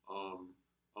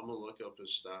 I'm gonna look up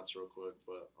his stats real quick,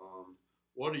 but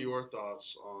what are your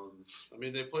thoughts on? I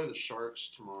mean, they play the Sharks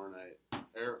tomorrow night.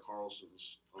 Erik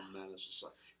Karlsson's a menace.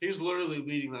 He's literally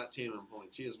leading that team in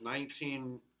points. He has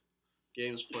 19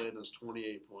 games played and has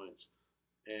 28 points.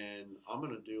 And I'm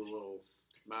gonna do a little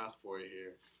math for you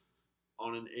here.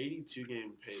 On an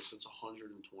 82-game pace, that's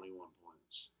 121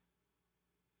 points.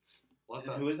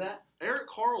 Who is that? Erik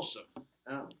Karlsson.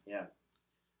 Oh, yeah.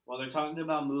 Well, they're talking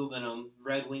about moving him.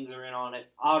 Red Wings are in on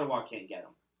it. Ottawa can't get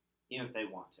him. Even if they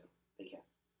want to. They can't.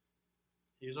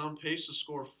 He's on pace to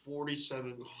score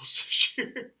 47 goals this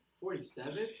year.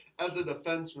 47? As a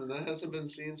defenseman, that hasn't been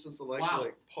seen since the likes of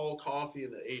like Paul Coffey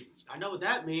in the 80s. I know what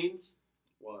that means.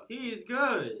 What? He is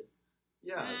good.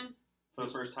 Yeah. For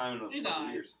the first time in a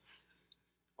couple years.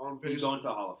 On pace. He's going to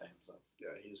the Hall of Fame. So.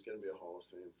 Yeah, he's going to be a Hall of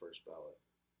Fame first ballot.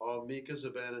 Mika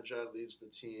Zibanejad leads the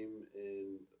team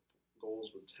in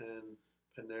goals with 10.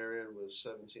 Panarin with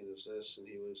 17 assists, and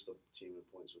he leads the team in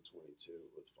points with 22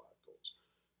 with 5 goals.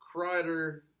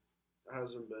 Kreider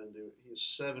hasn't been doing. He has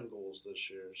 7 goals this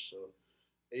year, so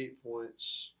 8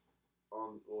 points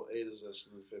 8 assists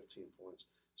and 15 points.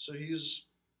 So he's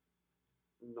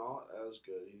not as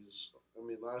good.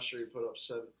 Last year he put up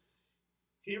 7.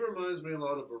 He reminds me a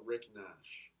lot of a Rick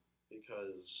Nash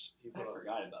because he put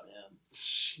forgot about him.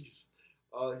 Jeez.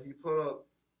 He put up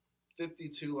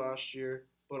 52 last year,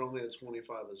 but only had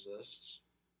 25 assists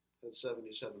and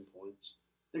 77 points.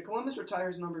 Did Columbus retire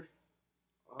his number?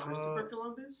 Christopher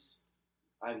Columbus?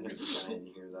 I'm going to pretend I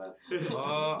didn't hear that.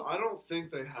 I don't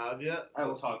think they have yet. I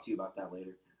will talk to you about that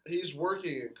later. He's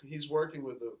working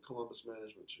with the Columbus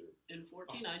management group. In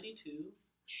 1492,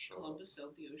 Columbus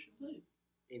sailed the ocean blue.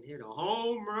 And hit a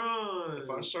home run. If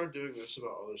I start doing this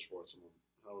about other sports,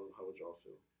 how would y'all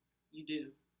feel? You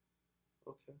do.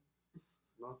 Okay.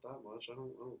 Not that much. I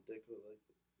don't dig it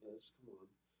like this.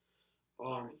 Come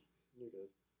on. Sorry. You're good.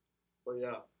 But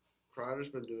yeah, Kreider's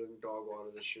been doing dog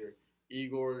water this year.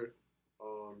 Igor,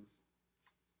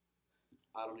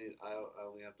 I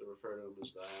only have to refer to him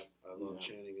as that. I love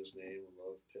chanting his name. I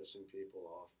love pissing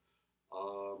people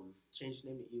off. Change the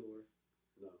name to Igor.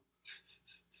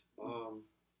 No.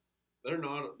 They're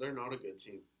not a good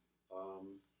team.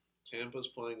 Tampa's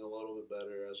playing a little bit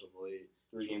better as of late.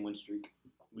 3-game win streak.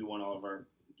 We won all of our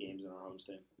games in our home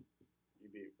state. You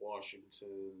beat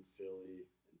Washington, Philly,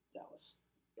 Dallas.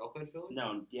 Y'all played Philly?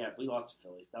 No, yeah, we lost to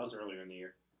Philly. That was earlier in the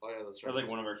year. Oh yeah, that's That right. was like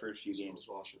one of our first few games. Was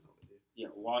Washington with you? Yeah,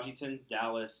 Washington,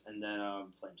 Dallas, and then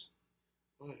Flames.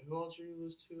 Wait, who else did you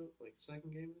lose to? Like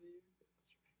second game of the year?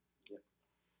 That's right.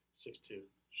 Yep. 6-2.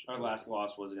 Our last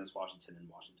loss was against Washington in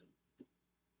Washington.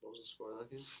 What was the score of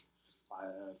that game?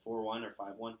 4-1 or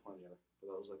 5-1, one or the other.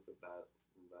 That was like the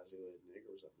Basile Nick,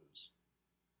 or was that Moose?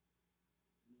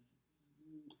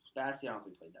 Vassie, I don't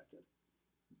think played that good.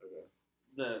 Okay.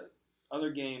 The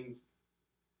other game,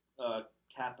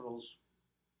 Capitals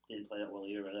didn't play that well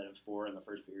either. They had 4 in the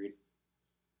first period.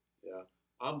 Yeah.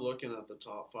 I'm looking at the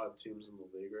top 5 teams in the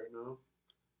league right now.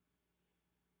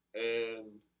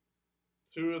 And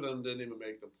 2 of them didn't even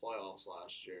make the playoffs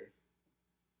last year.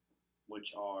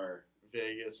 Which are?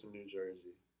 Vegas and New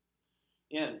Jersey.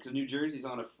 Yeah, because New Jersey's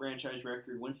on a franchise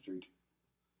record win streak.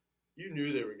 You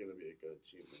knew they were going to be a good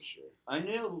team this year. I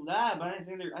knew that, but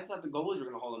I thought the goalies were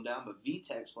going to hold them down, but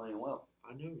Vitek's playing well.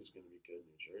 I knew he was going to be good in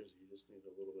New Jersey. You just need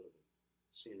a little bit of a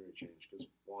scenery change because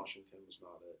Washington was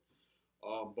not it.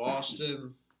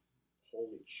 Boston,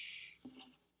 holy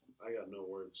I got no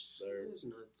words. It's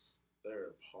nuts.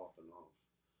 They're popping off.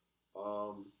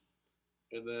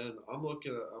 And then I'm going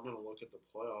to look at the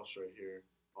playoffs right here.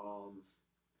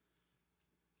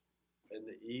 In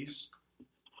the East,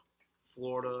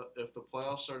 Florida, if the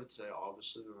playoffs started today,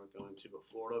 obviously they're not going to, but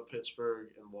Florida, Pittsburgh,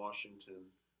 and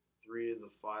Washington, 3 of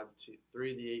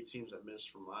the 8 teams that missed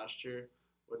from last year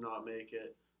would not make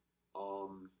it.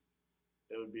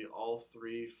 It would be all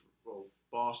 3,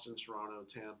 Boston, Toronto,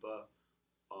 Tampa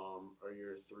are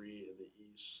your 3 in the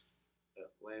East,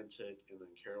 Atlantic, and then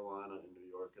Carolina and New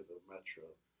York are the Metro.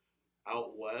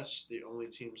 Out West, the only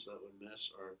teams that would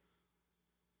miss are,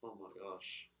 oh my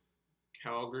gosh,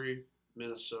 Calgary,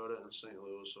 Minnesota, and St.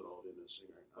 Louis would all be missing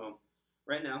right now.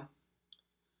 Right now,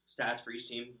 stats for each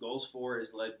team. Goals for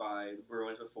is led by the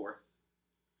Bruins with 4.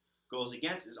 Goals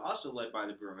against is also led by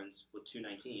the Bruins with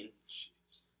 219.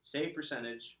 Jeez. Save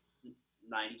percentage,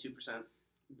 92%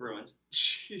 Bruins.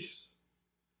 Jeez.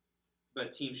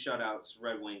 But team shutouts,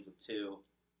 Red Wings with 2,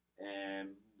 and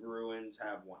Bruins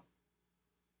have 1.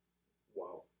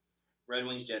 Wow. Red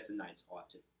Wings, Jets, and Knights all have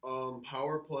 2.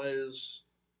 Power plays.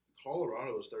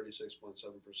 Colorado is 36.7%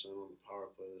 on the power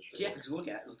play this year. Yeah, because look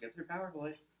at their power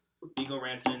play. Nico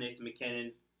Ranson, Nathan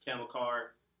McKinnon, Cam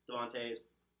McCarr, Devontae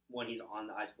when he's on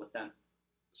the ice with them.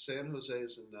 San Jose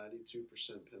is a 92%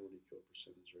 penalty kill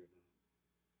percentage right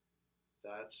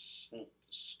now. That's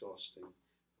disgusting.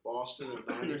 Boston at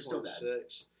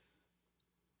 90.6.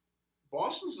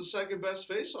 Boston's the second best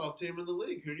face-off team in the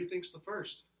league. Who do you think's the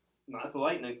first? Not the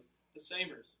Lightning. The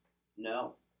Sabres.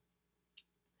 No.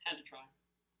 Had to try.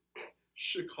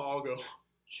 Chicago.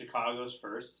 Chicago's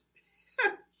first.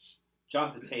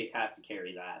 Jonathan Tate has to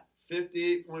carry that.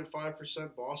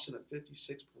 58.5%. Boston at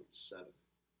 56.7.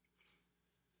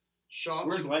 Shots.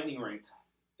 Where's Lightning ranked?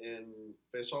 In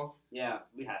face-off? Yeah,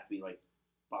 we have to be like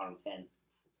bottom 10.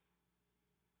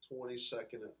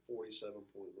 22nd at 47.9.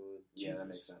 Yeah, that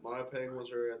makes sense. My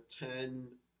Penguins are at 10,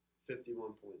 51.9,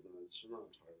 so not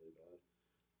entirely bad.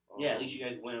 Yeah, at least you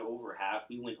guys went over half.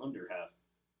 We went under half.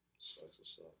 Sucks to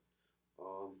suck.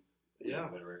 Yeah.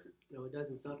 No, it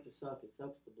doesn't suck to suck. It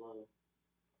sucks to blow.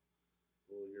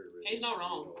 Well, you're really He's not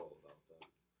wrong. all about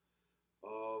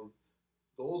that.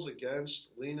 Goals against,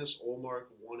 Linus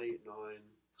Olmark, 189.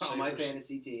 On my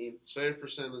fantasy team. Save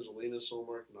percentage, Linus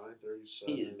Olmark,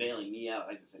 937. He is bailing me out,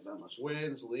 I can say that much.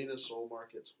 Wins, Linus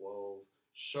Olmark at 12.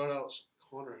 Shutouts,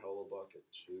 Connor Hellebuck at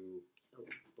 2.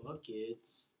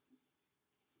 Buckets.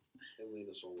 And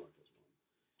Linus Olmark as 1.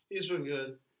 He's been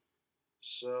good.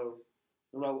 So,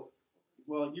 Well,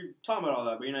 you're talking about all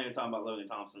that, but you're not even talking about Logan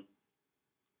Thompson.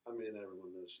 I mean,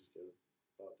 everyone knows he's good.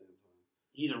 About damn time.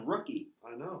 He's a rookie.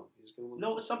 I know. He's going to win.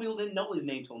 No, some people didn't know his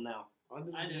name till now. I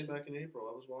knew his name back in April.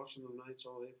 I was watching the Knights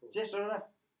all April. Yeah, so did I.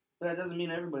 But that doesn't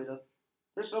mean everybody does.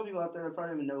 There's some people out there that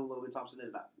probably don't even know who Logan Thompson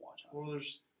is that watch hockey. Well,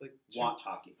 there's like watch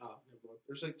hockey.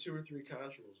 There's like 2 or 3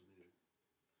 casuals in here,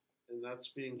 and that's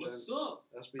being What's up?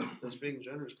 That's being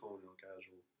generous calling it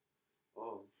casual.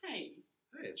 Hey,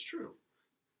 it's true.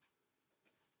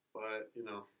 But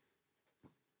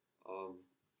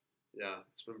yeah,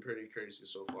 it's been pretty crazy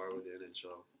so far with the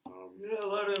NHL. Yeah, a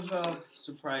lot of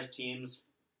surprise teams,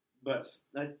 but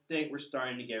I think we're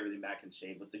starting to get everything back in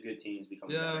shape with the good teams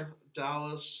becoming better.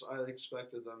 Dallas, I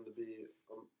expected them to be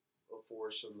a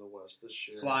force in the West this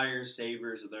year. Flyers,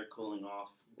 Sabres, they're cooling off.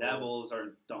 Devils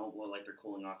don't look like they're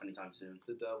cooling off anytime soon.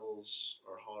 The Devils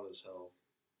are hot as hell.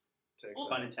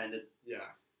 Pun intended. Yeah,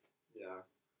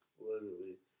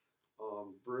 literally.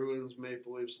 Bruins,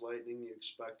 Maple Leafs, Lightning. You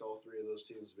expect all 3 of those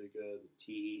teams to be good.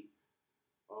 Heat.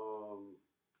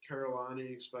 Carolina,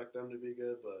 you expect them to be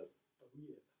good, but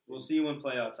we'll see when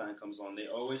playoff time comes along. They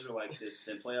always are like this.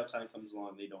 Then playoff time comes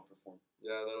along, they don't perform.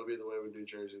 Yeah, that'll be the way with New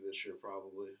Jersey this year,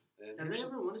 probably. And have they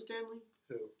ever won a Stanley?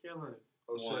 Who? Carolina.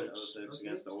 06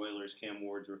 against the Oilers. Cam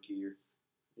Ward's rookie year.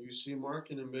 You see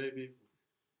Markkinen, baby.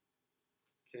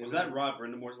 Was that Rod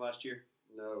Brindamore's last year?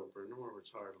 No, Brindamore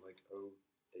retired in like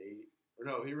 08. Or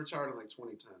no, he retired in like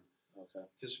 2010. Okay.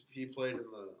 Because he played in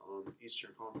the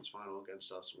Eastern Conference Final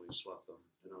against us when we swept them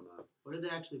in 09. Where did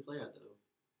they actually play at, though?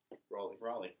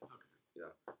 Raleigh. Okay.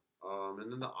 Yeah.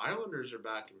 And then the Islanders are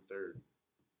back in 3rd.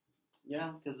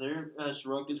 Yeah, because they're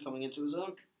Sorokin's coming into his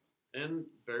own. And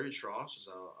Barry Trotz is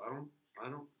out. I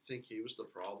don't think he was the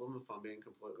problem, if I'm being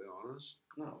completely honest.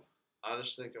 No. I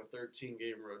just think a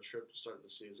 13-game road trip to start the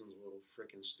season is a little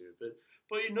freaking stupid.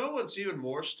 But you know what's even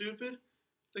more stupid?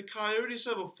 The Coyotes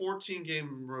have a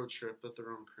 14-game road trip that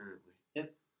they're on currently.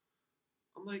 Yep.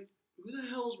 I'm like, who the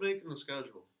hell is making the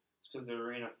schedule? It's because the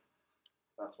arena.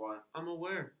 That's why. I'm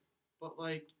aware. But,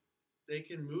 like, they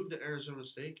can move the Arizona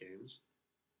State games.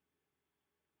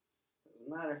 Doesn't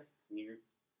matter.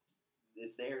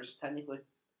 It's theirs, technically.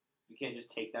 You can't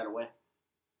just take that away.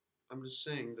 I'm just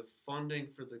saying, the funding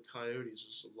for the Coyotes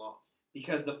is a lot.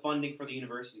 Because the funding for the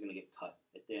university is going to get cut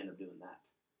if they end up doing that.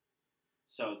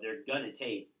 So they're going to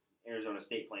take Arizona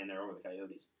State playing there over the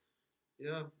Coyotes.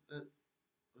 Yeah, I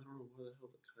don't know why the hell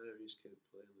the Coyotes can't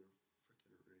play in their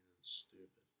freaking arena. It's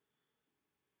stupid.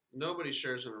 Nobody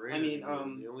shares an arena. I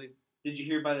mean, did you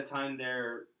hear by the time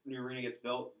their new arena gets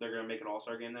built, they're going to make an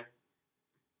all-star game there?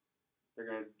 They're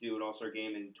going to do an all-star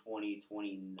game in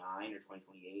 2029 or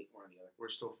 2028, one or the other. We're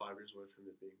still 5 years away from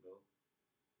it being built.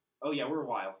 Oh, yeah, we're a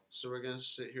while. So we're going to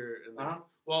sit here and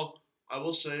well, I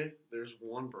will say there's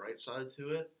one bright side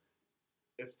to it.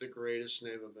 It's the greatest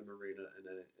name of an arena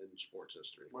in sports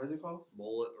history. What is it called?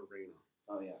 Mullet Arena.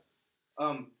 Oh, yeah.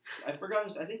 I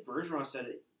forgot. I think Bergeron said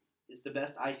it's the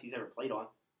best ice he's ever played on.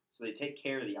 So they take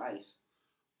care of the ice.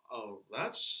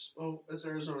 It's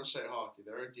Arizona State Hockey.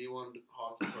 They're a D1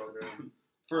 hockey program.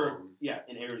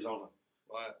 In Arizona.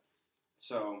 What?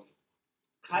 So,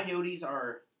 Coyotes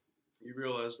are... You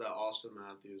realize that Austin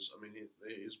Matthews, I mean,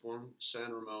 he was born in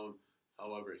San Ramon.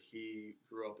 However, he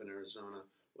grew up in Arizona.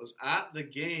 Was at the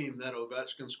game that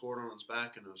Ovechkin scored on his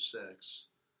back in 06.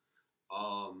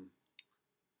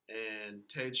 And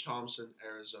Tage Thompson,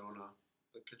 Arizona.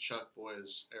 The Kachuk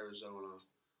boys, Arizona.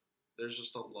 There's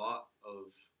just a lot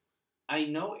of... I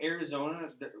know Arizona,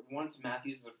 once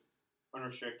Matthews is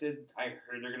unrestricted, I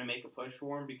heard they're going to make a push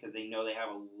for him because they know they have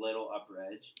a little upper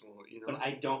edge. Well, but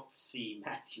I don't see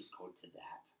Matthews going to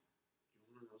that.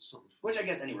 You want to know something funny? Which I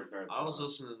guess anywhere's better. I was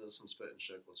listening to this on Spit and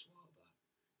Chicklets a while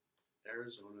back.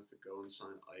 Arizona could go and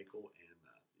sign Eichel and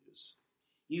Matthews.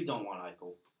 You don't want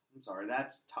Eichel. I'm sorry.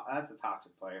 That's a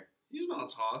toxic player. He's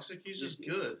not toxic. He's just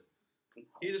good.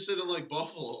 He just didn't like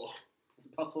Buffalo.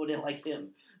 Buffalo didn't like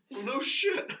him. Well, no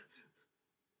shit.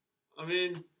 I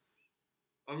mean,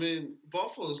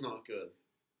 Buffalo's not good.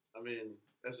 I mean,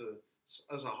 as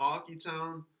a hockey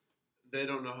town, they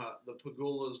don't know how the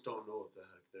Pagulas don't know what the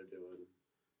heck they're doing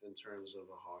in terms of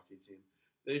a hockey team.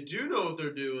 They do know what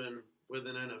they're doing with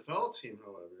an NFL team,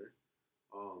 however.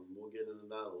 We'll get into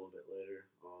that a little bit later.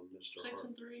 Mr.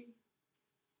 6-3.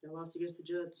 They lost against the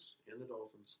Jets and the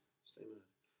Dolphins. Stay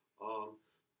mad.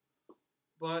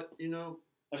 But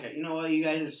Okay, you know what? You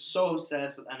guys are so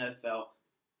obsessed with NFL.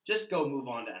 Just go move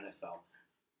on to NFL.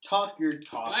 Talk your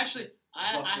talk. Well, actually,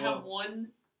 I have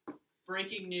one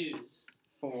breaking news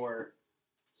for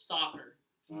soccer.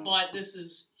 But this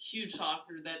is huge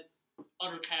soccer that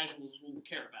utter casuals will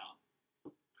care about.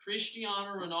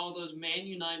 Cristiano Ronaldo's Man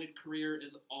United career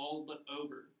is all but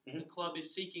over. Mm-hmm. The club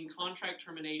is seeking contract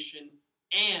termination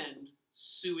and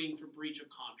suing for breach of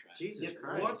contract. Jesus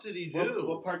Christ. What did he do?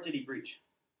 What part did he breach?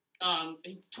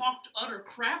 He talked utter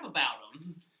crap about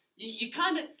him. You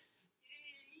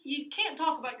can't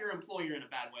talk about your employer in a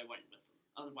bad way while you're with them.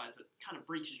 Otherwise, it kind of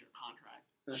breaches your contract.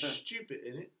 Stupid,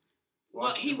 innit?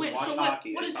 Well, he went. So what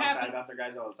has happened? About their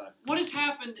guys all the time. What has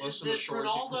happened is Listen to that Shorzy from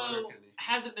Ronaldo Letterkenny.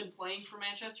 hasn't been playing for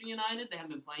Manchester United. They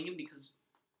haven't been playing him because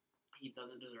he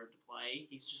doesn't deserve to play.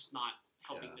 He's just not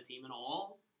helping the team at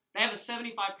all. They have a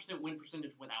 75% win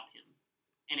percentage without him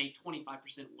and a 25%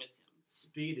 with him.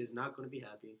 Speed is not going to be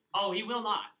happy. Oh, he will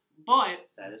not. But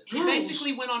That is he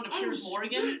basically went on to Piers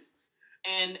Morgan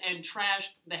and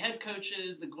trashed the head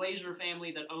coaches, the Glazer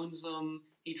family that owns them.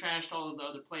 He trashed all of the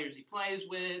other players he plays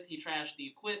with. He trashed the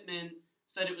equipment.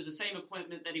 Said it was the same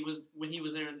equipment that he was when he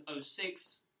was there in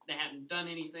 2006. They hadn't done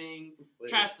anything.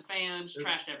 Trashed the fans.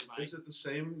 Trashed everybody. Is it the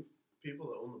same people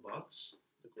that own the Bucks?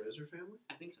 The Glazer family?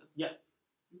 I think so. Yeah.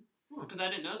 Because I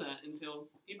didn't know that until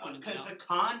he pointed it Because out. the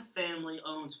Khan family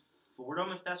owns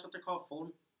Fordham, if that's what they're called.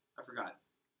 Fulham? I forgot.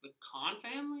 The Khan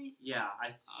family? Yeah,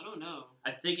 I don't know.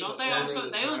 think Don't it's they own also the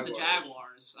they own the Jaguars.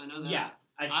 Jaguars? I know that. Yeah,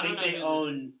 I I think don't know they who-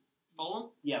 own. Fulham?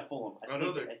 Yeah, Fulham. I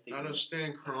know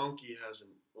Stan Kroenke hasn't.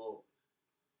 Well,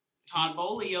 Todd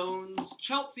Bowley owns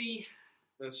Chelsea.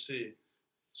 let's see.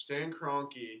 Stan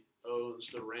Kroenke owns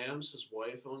the Rams. His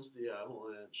wife owns the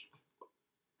Avalanche.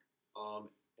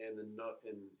 And the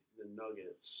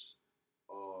Nuggets.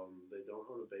 They don't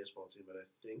own a baseball team, but I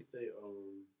think they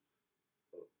own.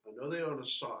 I know they own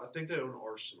I think they own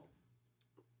Arsenal.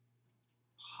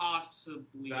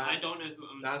 Possibly. I don't know who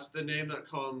owns. That's the name that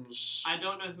comes. I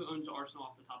don't know who owns Arsenal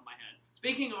off the top of my head.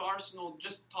 Speaking of Arsenal,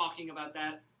 just talking about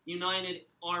that, United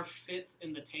are 5th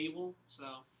in the table, so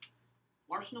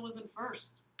Arsenal was in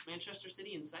 1st, Manchester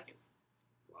City in 2nd.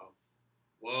 Wow.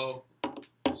 Well.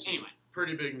 Anyway.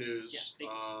 Pretty big news. Yeah,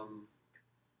 big news.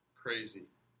 Crazy,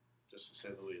 just to say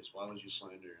the least. Why would you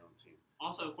slander your own team?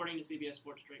 Also, according to CBS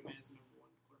Sports, Drake May is the number 1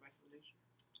 quarterback in the nation.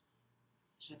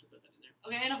 Just have to put that in there.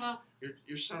 Okay, NFL.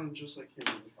 You're sounding just like him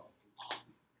when you talk.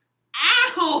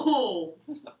 Ow!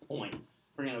 What's the point?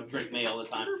 Bringing up Drake May all the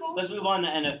time. Super Bowl. Let's move on to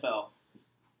NFL.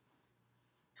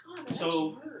 God, that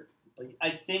So- actually hurt.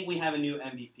 I think we have a new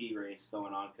MVP race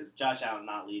going on because Josh Allen's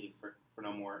not leading for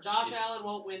no more. Josh Allen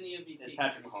won't win the MVP. It's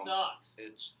Patrick Mahomes. Sucks.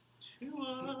 It's You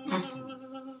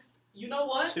know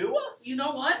what? Tua? You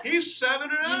know what? he's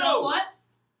 7-0. You know what?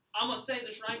 I'm going to say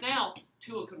this right now.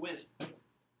 Tua could win it.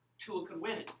 Tua could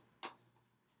win it.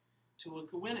 Tua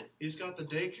could win it. He's got the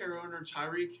daycare owner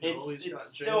Tyreek Hill. It's He's got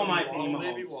still Jalen my Waddle, opinion,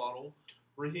 Baby Mahomes. Waddle,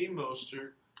 Raheem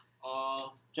Mostert,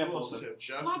 Jeff who else is Wilson. there?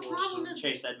 Jeff My Wilson, problem is-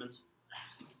 Chase Edmonds.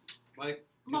 Mike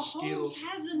Mahomes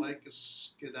hasn't. Mike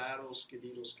Skedaddle.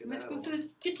 Skedaddle.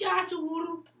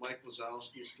 Mike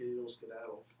Wazowski,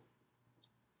 Skedaddle.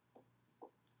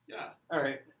 Yeah. All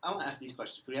right, I want to ask these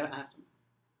questions. We haven't asked them.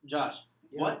 Josh,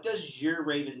 Yeah. what does your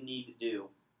Ravens need to do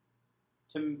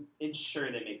to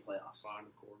ensure they make playoffs? Find a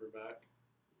quarterback.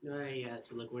 Yeah,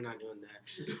 so look, we're not doing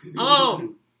that.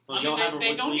 Well, I you mean, have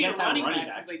they don't need a you guys have running back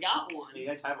because they got one. You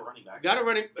guys have a running back. Got a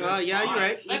running. Yeah, you're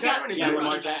right. We They've got got running Yeah, two back. Lamar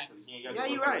running Jackson. backs. Yeah, you guys Yeah,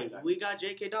 have you're a running right. back. We got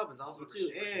J.K. Dobbins also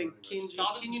too, and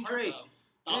Dobbins Kenyon is hurt, Drake,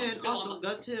 though. Dobbins and still also on the,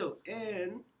 Gus Hill,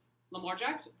 and Lamar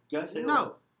Jackson. Gus Hill.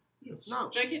 no, Yes. no,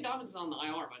 J.K. Dobbins is on the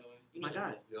IR, by the way. You know my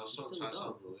that. guy. You also have He's still Tyson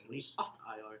up. Williams. He's off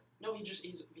the IR. No, he's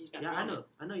back. Yeah, on it.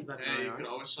 I know he's back Hey, on you IR. can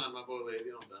always sign my boy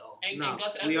Le'Veon Bell. And No,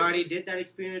 Gus Edwards we already is- did that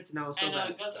experience, and I was so And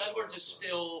bad. Gus That's Edwards why is I'm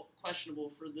still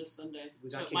questionable for this Sunday. We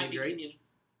So got it might be Kenyon Drake.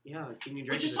 Kenyon. Yeah, Kenyon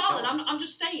Drake Which is a solid. dog. I'm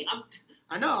just saying.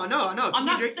 I know. I'm Kenyon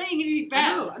not Drake, saying anything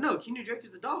bad. I know. Kenyon Drake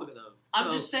is a dog though. I'm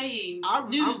So, just saying I'm-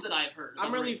 that I've heard. I'm about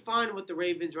the really Ravens. fine with the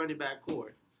Ravens running back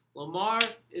core. Lamar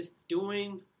is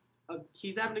doing.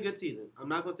 He's having a good season. I'm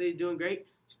not gonna say he's doing great.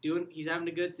 He's having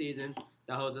a good season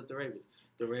that holds up the Ravens.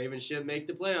 The Ravens should make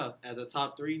the playoffs as a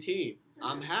top 3 team.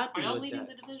 I'm happy Are y'all with leading that.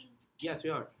 the division? Yes,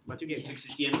 we are. By 2 games.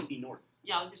 It's the NFC North.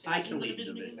 Yeah, I was gonna say. I who's can in the lead the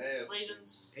division again? division.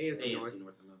 Ravens. AFC North. AFC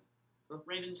North. and North.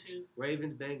 Ravens who?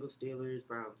 Ravens, Bengals, Steelers,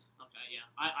 Browns. Okay,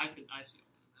 yeah. I see.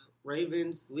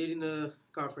 Ravens leading the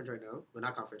conference right now. Well,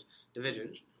 not conference.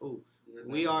 Division. Ooh. You're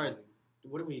We not are- winning.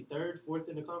 What are we? 3rd, 4th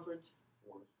in the conference?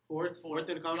 Fourth. Fourth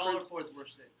in the Y'all are conference? 4th, we're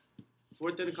 6th.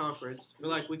 4th in the conference. Feel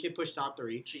like we can push top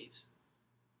 3. Chiefs.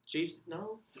 Chiefs?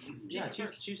 No. Yeah, Chiefs are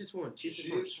first. Chiefs is 1. Chiefs is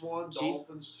 1. Chiefs 1, Chiefs-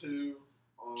 Dolphins 2.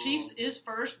 Chiefs is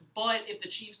first, but if the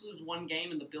Chiefs lose one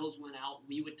game and the Bills win out,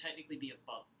 we would technically be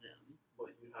above them. But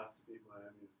you have to beat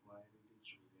Miami. If Miami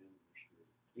beats you again, you're screwed.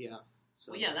 Yeah.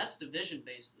 So, Well, yeah, that's division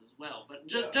based as well. But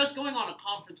Yeah. just going on a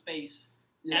conference base,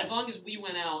 as long as we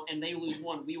win out and they lose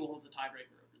one, we will hold the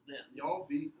tiebreaker over them. Y'all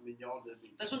did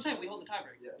beat. That's what I'm saying. We hold the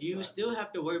tiebreaker. Yeah, You exactly. still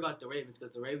have to worry about the Ravens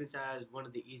because the Ravens has one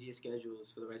of the easiest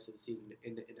schedules for the rest of the season.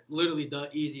 Literally the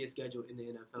easiest schedule in the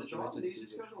NFL Did for the y'all rest have of an the easy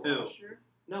season. schedule Who? last year?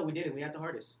 No, we didn't. We had the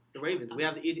hardest. The Ravens. We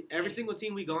have every single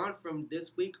team we gone from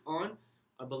this week on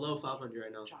are below 500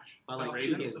 right now. Josh. By like Ravens?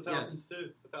 2 games. The Falcons do.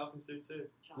 The Falcons do too.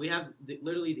 Josh. We have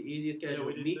literally the easiest schedule.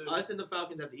 we do too. Us and the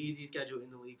Falcons have the easiest schedule in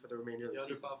the league for the remainder of the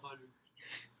Under season. 500.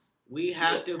 We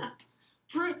have to.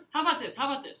 How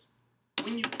about this?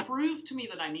 When you prove to me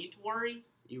that I need to worry,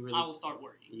 You I really, will start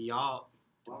worrying. y'all.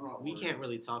 I'm not We worried. can't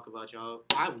really talk about y'all.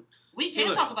 We See, can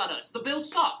look. talk about us. The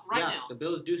Bills suck right yeah, now. the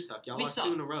Bills do suck. Y'all We lost suck.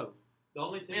 2 in a row. The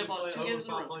only team We have that lost play 2 over games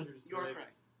in a row. 500 is the You are Ravens.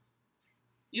 correct.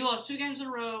 You lost 2 games in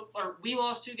a row, or we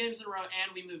lost 2 games in a row,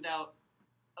 and we moved out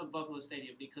of Buffalo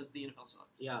Stadium because the NFL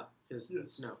sucks. Yeah, because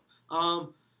Yes. snow.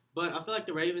 But I feel like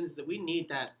the Ravens that we need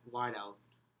that wide out.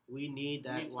 We need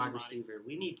that We need wide somebody. receiver.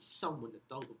 We need someone to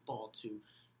throw the ball to.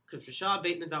 Because Rashad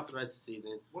Bateman's out for the rest of the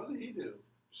season. What did he do?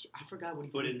 I forgot what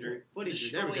he Foot did. injury. Foot injury.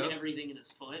 There we Destroyed go. everything in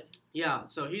his foot. Yeah,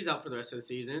 so he's out for the rest of the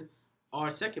season. Our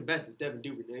second best is Devin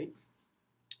Duvernay,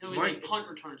 Who is Mark- a punt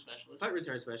return specialist. punt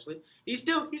return specialist. He's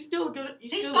still good.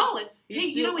 He's still, solid. he's Hey,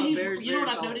 you know still what a very, you know what very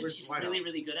I've solid noticed he's wideout. really,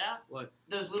 really good at? What?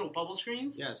 Those little bubble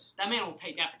screens. Yes. That man will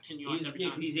take that for 10 yards every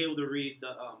time. He's able to read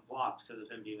the blocks because of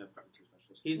him being a return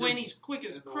specialist. He's When a, he's quick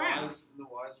as In the crap. wise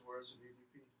words of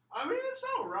EDP. I mean, it's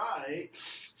all right.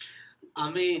 I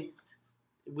mean,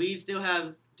 we still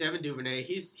have Devin Duvernay.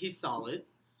 He's solid.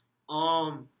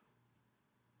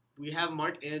 We have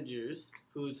Mark Andrews,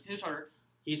 Who's hurt?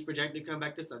 he's projected to come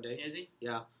back this Sunday. Is he?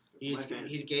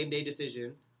 He's game day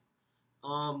decision.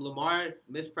 Lamar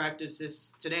missed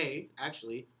practice today,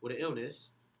 actually, with an illness.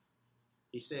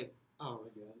 He's sick. Oh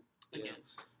my god. Again.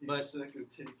 He's But- sick of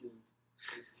taking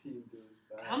his team doing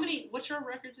bad. How many? What's your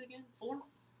records again? 4?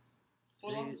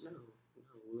 4 losses? No,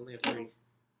 we only have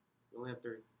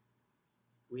 3.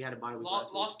 We had a bye week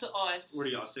last Lost to us. What are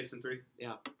y'all, 6-3?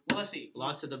 Well, let's see. week.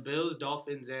 Lost to the Bills,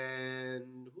 Dolphins,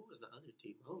 and who was the other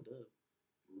team? Hold up.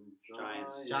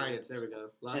 Giants. Giants. There we go.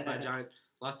 Lost by Giants.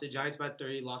 Lost to Giants by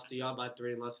 3. Lost to y'all by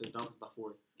 3, and lost to the Dolphins by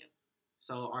 4. Yep.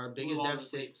 So our Move biggest on to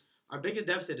deficit. please. Our biggest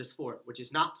deficit is 4, which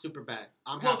is not super bad.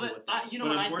 I'm Well, happy but with that. you know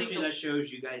But what I think? unfortunately, that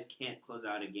shows you guys can't close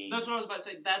out a game. That's what I was about to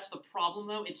say. That's the problem,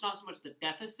 though. It's not so much the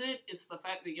deficit; it's the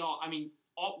fact that y'all. I mean,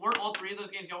 weren't all 3 of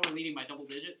those games y'all were leading by double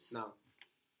digits? No,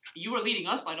 You were leading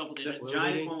us by double The digits. We're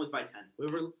Giants leading- one was by 10. we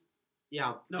were.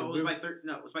 Yeah. No, it was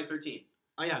by 13.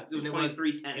 Oh yeah, It was and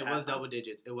 23-10. It was double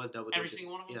digits. It was double Every digits.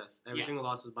 single one of them? Yes, every Yeah. single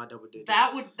loss was by double digits.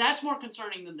 That's more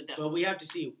concerning than the deficit. But we have to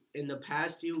see, in the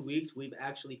past few weeks, we've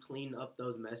actually cleaned up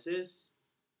those messes.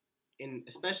 And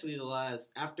especially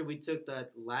after we took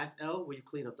that last L, we've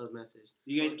cleaned up those messes.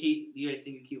 Do you guys think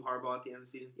you keep Harbaugh at the end of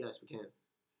the season? Yes, we can.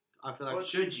 I feel like,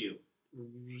 Should you?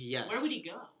 yes. Where would he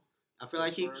go? I feel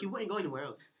like he wouldn't go anywhere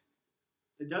else.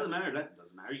 It doesn't matter. That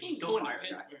doesn't matter. You He can ain't still going to fire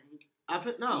a guy. Pittsburgh.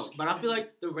 But I feel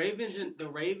like the Ravens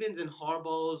and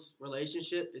Harbaugh's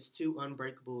relationship is too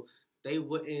unbreakable. They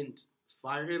wouldn't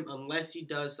fire him unless he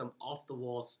does some off the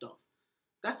wall stuff.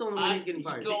 That's the only way he's getting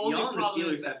fired. The only Y'all and the problem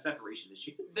is Steelers that- have separation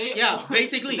issues. Yeah,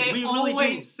 basically, they we really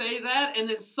always do. say that, and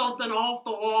then something off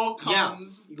the wall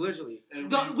comes. Literally,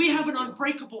 And We have an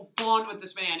unbreakable bond with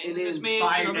this man, and And this then man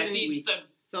fired something- proceeds to.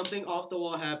 something off the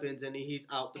wall happens and he's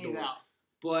out the He's door. out.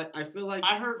 But I feel like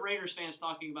I heard Raiders fans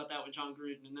talking about that with John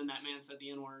Gruden, and then that man said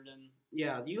the N word, and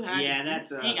you had Yeah, to, that's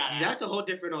he got out. that's a whole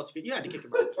different altercation. You had to kick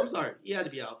him out. I'm sorry, he had to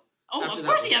be out. Oh, after of that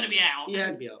course one. he had to be out. He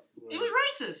had to be out. It was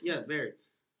racist. Yeah, very.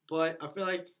 But I feel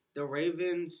like the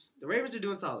Ravens are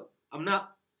doing solid. I'm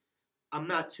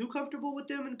not too comfortable with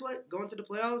them going to the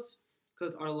playoffs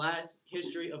because our last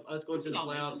history of us going to the Y'all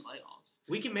make playoffs, playoffs.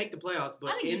 we can make the playoffs, I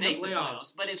but think you in the make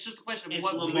playoffs, but it's just a question of It's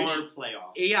what Lamar we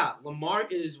playoff. yeah, Lamar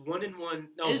is 1-1.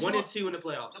 No, Is 1-2 in the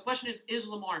playoffs. The question is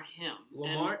Lamar him?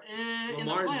 Lamar- in the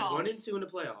Lamar is playoffs. 1-2 in the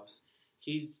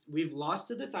playoffs. We've lost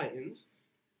to the Titans.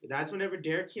 That's whenever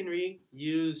Derrick Henry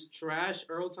used trash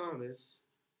Earl Thomas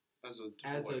as a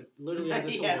literally as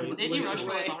a Yeah, toy. Didn't he rush for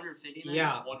like Way. 150?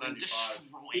 Yeah. 195.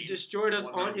 He destroyed us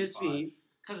on his 195. feet,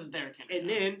 because it's Derrick Henry. and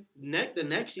then the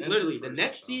next And literally the the first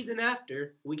next touchdown. season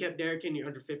after we kept Derrick Henry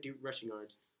under 50 rushing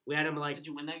yards. We had him like Did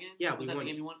you win that game? Yeah, was we that won the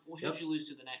it. game you won? Well, who Yep. did you lose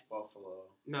to the next? Buffalo.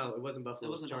 no, it wasn't It Buffalo.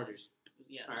 It was wasn't Chargers. us.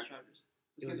 Yeah, it All was right. Chargers.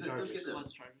 It was the Let's Chargers. get It this. was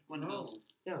the Chargers. When No. Bills.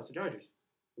 Yeah, it was the Chargers.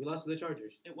 We lost to the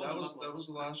Chargers. It wasn't Buffalo. That was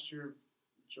last year.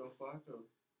 Joe Flacco.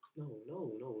 No.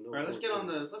 All right, let's get on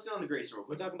the Grace real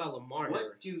We're quick. talking about Lamar. here.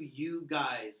 What do you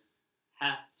guys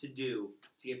have to do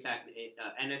to get back in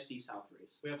the NFC South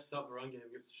race? We have to stop the run game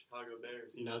against the Chicago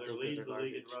Bears. You know, No, they're because leading they're the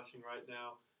league in garbage. rushing right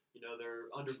now. You know,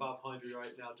 they're under 500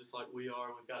 right now, just like we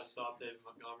are. We've got to stop David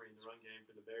Montgomery in the run game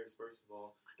for the Bears, first of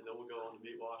all. And then we'll go on to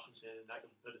beat Washington, and that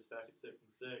can put us back at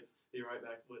 6-6. Be right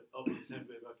back up with the Tampa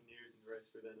Bay Buccaneers in the race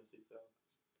for the NFC South.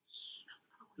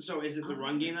 So is it the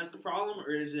run game that's the problem,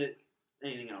 or is it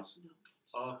anything else?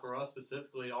 For us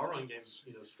specifically, our run game's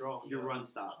strong. Your run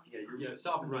stop.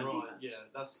 Stopping the run. defense. Yeah,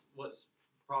 that's what's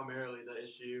primarily the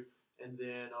issue. And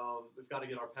then we've got to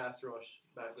get our pass rush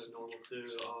back to normal too.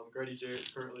 Grady Jarrett's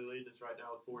currently leading us right now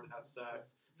with 4.5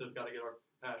 sacks. So we've got to get our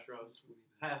pass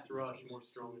rush more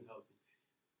strong and healthy.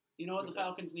 You know what the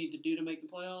Falcons need to do to make the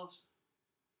playoffs?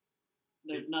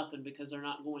 There's nothing because they're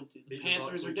not going to. The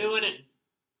Panthers are doing it.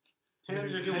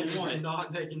 Panthers are doing what?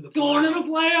 Not making the playoffs. Going to the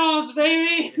playoffs,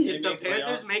 baby. If the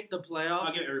Panthers make the playoffs,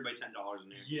 I'll give everybody $10 in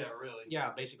there. Yeah, really.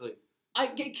 yeah, basically.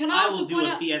 Can I also point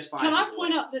out? PS5. Can I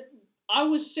point out that I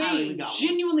was I don't even saying got one.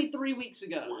 genuinely 3 weeks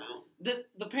ago that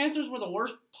the Panthers were the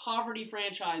worst poverty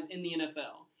franchise in the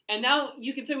NFL. And now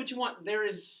you can say what you want. There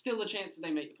is still a chance that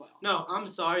they make the playoffs. No, I'm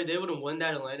sorry. They would have won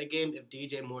that Atlanta game if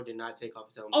DJ Moore did not take off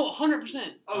his helmet. Oh, 100%.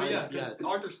 Oh, yeah, because Yes.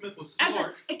 Arthur Smith was Can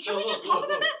smart. we just talk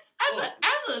about that?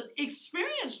 As an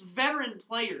experienced veteran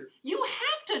player, you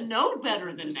have to know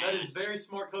better than that. That is very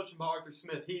smart coaching by Arthur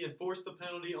Smith. He enforced the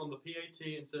penalty on the PAT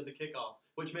instead of the kickoff,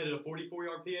 which made it a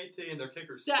 44-yard PAT, and their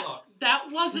kicker sucks. That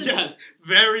wasn't. Yes,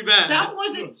 very bad. That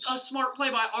wasn't a smart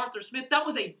play by Arthur Smith. That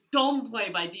was a dumb play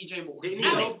by DJ Moore. Didn't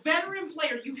As he a veteran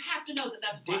player, you have to know that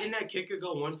that's fine. Didn't that kicker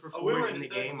go 1 for 4 we were in the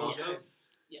his head game the whole also? game.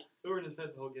 Yeah. We were in his head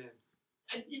the whole game.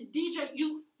 DJ,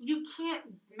 you can't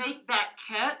make that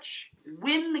catch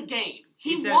win the game.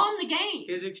 He He said- won the game.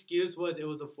 His excuse was it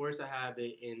was a force of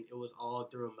habit and it was all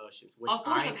through emotions, which A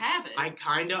force of habit. I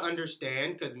kind of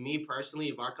understand because me personally,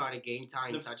 if I caught a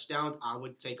game-tying touchdowns, I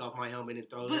would take off my helmet and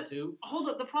throw it too. Hold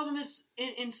up. The problem is,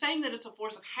 in saying that it's a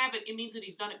force of habit, it means that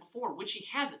he's done it before, which he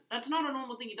hasn't. That's not a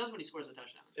normal thing he does when he scores a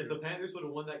touchdown. If the Panthers would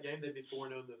have won that game, they'd be 4-0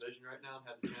 in the division right now and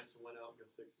have the chance to win out and go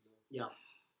 6-0. Yeah.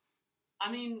 I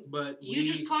mean, But you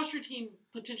just cost your team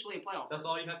potentially a playoff. That's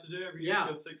all you have to do every year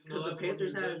is go 6-0. because the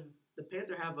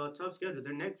Panthers have a tough schedule.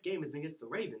 Their next game is against the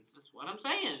Ravens. That's what I'm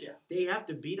saying. Yeah. They have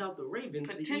to beat out the Ravens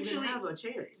to even have a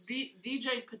chance.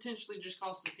 DJ potentially just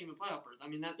cost his team a playoff berth. I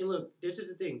mean, that's... And look, this is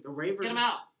the thing. Get him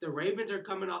out. The Ravens are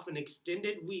coming off an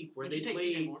extended week where they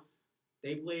played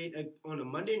on a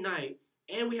Monday night,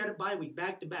 and we had a bye week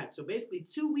back to back. So basically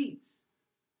 2 weeks,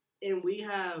 and we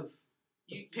have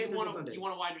You Panthers on Sunday.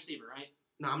 want a wide receiver, right?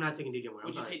 No, I'm not taking DJ Moore.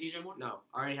 Would you take DJ Moore? No,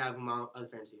 I already have him on other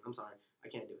fantasy. I'm sorry, I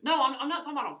can't do it. No, I'm not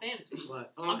talking about on fantasy.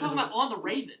 But I'm talking about on the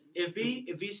Ravens. If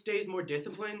he stays more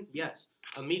disciplined, yes,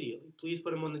 immediately, please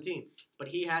put him on the team. But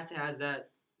he has to have that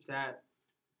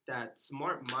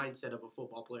smart mindset of a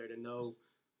football player to know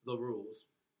the rules.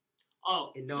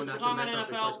 Oh, And know since not we're to talking mess about up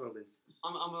in NFL, clutch moments.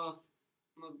 I'm gonna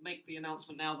make the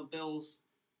announcement now. The Bills,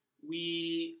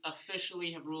 we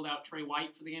officially have ruled out Trey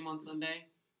White for the game on Sunday,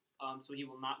 so he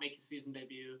will not make his season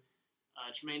debut.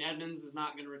 Tremaine Edmonds is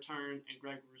not going to return, and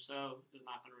Greg Rousseau is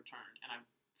not going to return. And I'm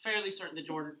fairly certain that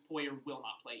Jordan Poyer will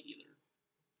not play either.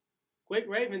 Quick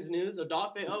Ravens news: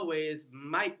 Odafe Oweh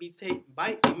might be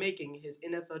making his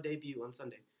NFL debut on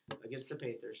Sunday against the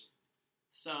Panthers.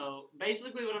 So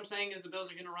basically, what I'm saying is the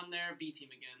Bills are going to run their B team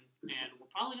again, and we're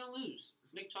probably going to lose.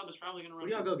 Nick Chubb is probably going to run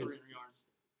Who y'all go 300 against? yards.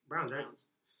 Browns, right?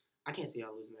 I can't see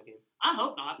y'all losing that game. I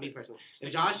hope not. Me personally.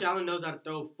 If Josh Allen knows how to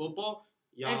throw football,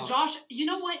 y'all. If Josh, you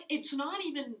know what? It's not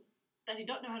even that he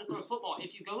doesn't know how to throw football.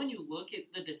 If you go and you look at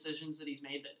the decisions that he's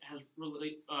made that has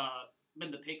really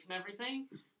been the picks and everything,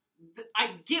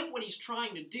 I get what he's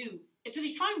trying to do. It's that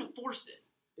he's trying to force it.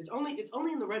 It's only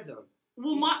in the red zone.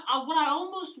 Well, what I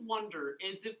almost wonder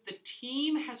is if the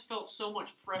team has felt so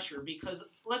much pressure because,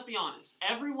 let's be honest,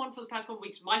 everyone for the past couple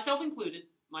weeks, myself included,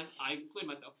 I include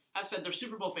myself, has said they're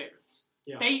Super Bowl favorites.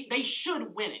 Yeah. They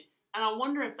should win it. And I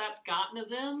wonder if that's gotten to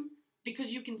them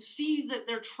because you can see that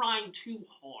they're trying too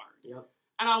hard. Yep.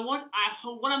 And what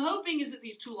I'm hoping is that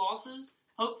these 2 losses,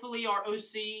 hopefully our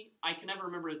OC, I can never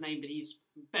remember his name, but he's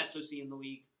best OC in the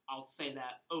league. I'll say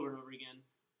that over and over again.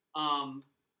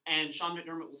 And Sean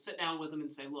McDermott will sit down with him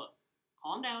and say, look,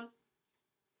 calm down.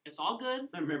 It's all good.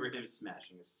 I remember him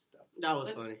smashing his stuff. That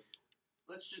was funny.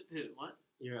 Let's just, who, what?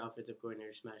 Your offensive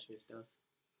coordinator smashing his stuff.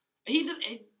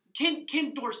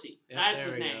 Ken Dorsey. Yeah, That's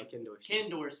his name. Ken Dorsey. Ken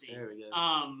Dorsey. There we go.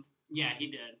 Yeah, he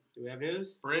did. Do we have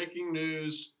news? Breaking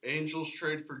news: Angels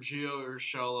trade for Gio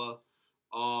Urshela.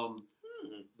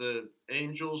 The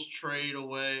Angels trade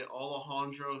away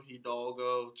Alejandro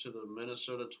Hidalgo to the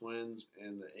Minnesota Twins,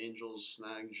 and the Angels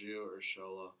snag Gio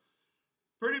Urshela.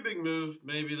 Pretty big move.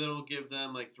 Maybe that'll give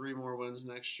them like 3 more wins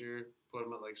next year. Put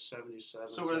them at like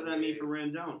 77. So what does that mean for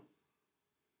Rendon?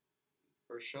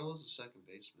 Urshela's a second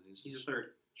baseman. He's a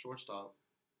third. Shortstop.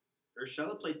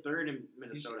 Urshela played third in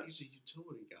Minnesota. He's a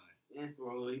utility guy. Yeah,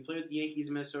 well, he played with the Yankees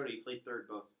in Minnesota. He played third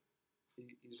both.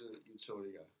 He's a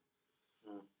utility guy.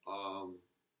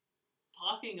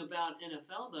 Talking about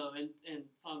NFL, though, and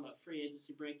talking about free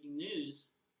agency breaking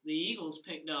news, the Eagles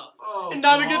picked up And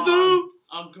Ndamukong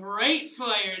Suh. a great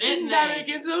player, didn't they?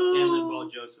 Ndamukong Suh. And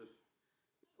Linval Joseph.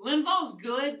 Linval's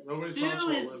good. Nobody Sue talks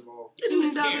about is Linval. Sue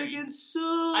is scary. Ndamukong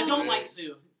Suh. I don't Wait. like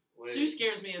Sue. Wait, Sue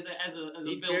scares me as a He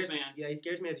Bills scares- fan. Yeah, he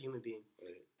scares me as a human being.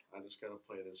 wait. I just gotta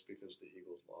play this because the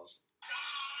Eagles lost.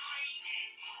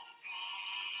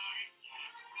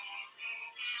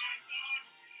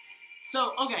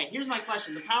 So, okay, here's my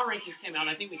question. The power rankings came out.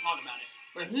 I think we talked about it.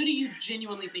 But who do you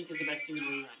genuinely think is the best team in the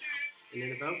league right now? In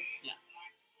the NFL? Yeah.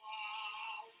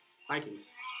 Vikings.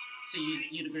 So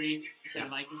you'd agree? You said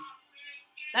Vikings?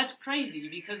 That's crazy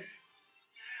because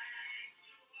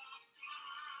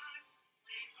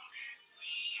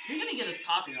you're going to get us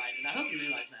copyrighted. I hope you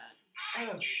realize that.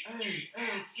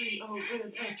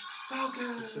 F-A-L-C-O-N-S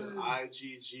Falcons.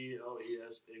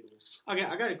 I-G-G-L-E-S Eagles. Okay,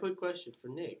 I got a quick question for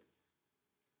Nick.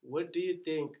 What do you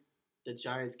think the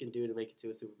Giants can do to make it to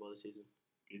a Super Bowl this season?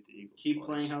 Beat the Eagles. Keep twice.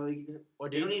 playing how they Or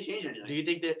They don't need to change anything.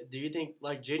 do you think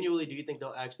like genuinely do you think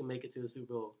they'll actually make it to the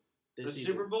Super Bowl this The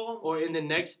season? Super Bowl? Or in the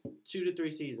next 2 to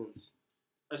 3 seasons?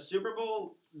 A Super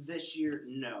Bowl this year,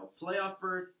 no. Playoff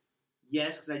berth,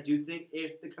 yes, because I do think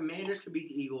if the Commanders could beat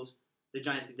the Eagles, the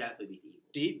Giants could definitely beat the Eagles.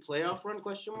 Deep playoff run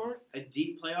question mark? A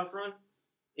deep playoff run?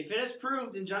 If it has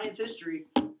proved in Giants history,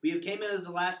 we have came in as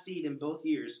the last seed in both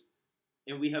years,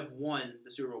 and we have won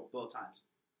the Super Bowl both times.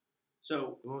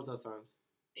 So, When was those times?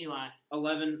 Eli.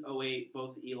 11, 08,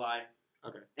 both Eli.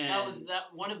 Okay. And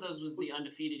One of those was the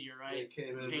undefeated year, right? They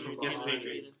came in Patriots. from Yes, behind.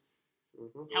 Patriots.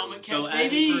 Mm-hmm. Helmet So catch, as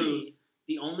baby. it proves,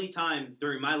 the only time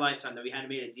during my lifetime that we hadn't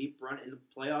made a deep run in the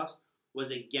playoffs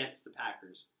was against the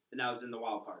Packers, and that was in the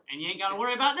wild card. And you ain't got to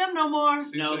worry about them no more.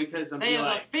 No, because They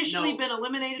Eli, have officially no, been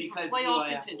eliminated from because playoff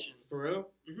Eli contention. For real?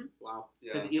 Mhm. Wow.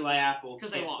 Yeah. because Eli Apple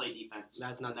 'Cause they can't lost. play defense.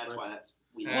 That's not and that's smart. why that's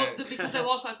we Hey. Well, because they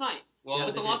lost last night. Well,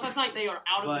 With the loss last night, they are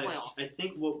out of But the playoffs. I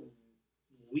think what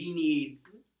we need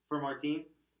from our team,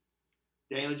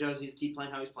 Daniel Jones needs to keep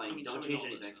playing how he's playing. I mean, Don't so we change know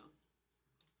anything. this, though.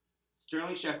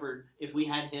 Sterling Shepard, if we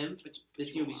had him,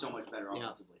 this team would be so much better Yeah.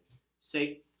 offensively.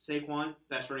 Saquon,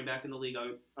 best running back in the league,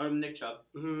 other than Nick Chubb.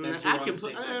 Mm-hmm. That's I who can I'm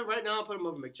put saying. right now. I'll put him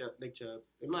over Nick Chubb.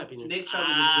 In my opinion, Nick Chubb is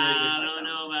a very good I touchdown. don't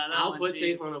know about that I'll one, put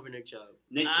Chief. Saquon over Nick Chubb.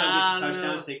 Nick Chubb I gets the don't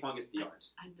touchdown, know. Saquon gets the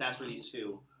yards. That's where these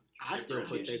two. I still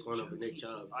put Saquon over Nick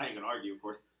Chubb. I ain't gonna argue, of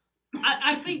course.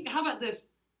 I think, how about this?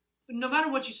 No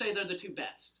matter what you say, they're the two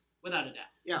best, without a doubt.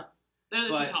 Yeah. They're the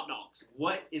But- two top dogs.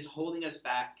 What is holding us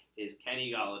back is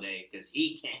Kenny Galladay because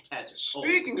he can't catch a cold.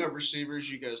 Speaking of receivers,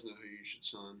 you guys know who you should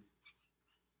sign.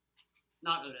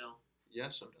 Not Odell.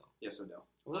 Yes, Odell. Yes, Odell.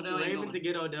 I want Odell the ain't Ravens to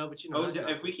going. get Odell, but you know that's Odell,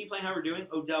 not- if we keep playing how we're doing,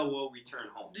 Odell will return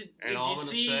home. Did And you all I'm gonna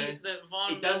see say- that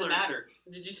Von It doesn't Miller? matter.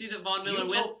 Did you see that Von You Miller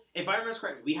went? told- if I remember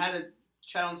correctly, we had a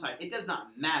chat on the site. It does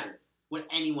not matter what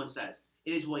anyone says.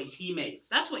 It is what he makes.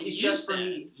 That's what It's you just said. for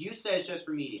media. You said it's just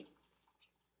for media.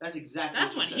 That's exactly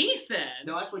That's what what you he said. said.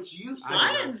 No, that's what you said.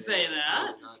 I didn't say I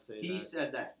that. did not say He that.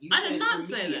 said that. You I said did it's not for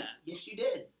say media. that. Yes, you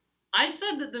did. I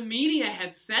said that the media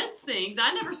had said things.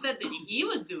 I never said that he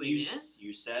was doing You, it.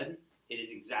 you said it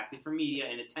is exactly for media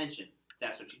and attention.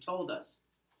 That's what you told us.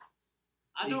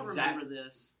 I don't exact- remember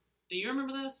this. Do you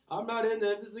remember this? I'm not in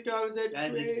this. It's a conversation. That's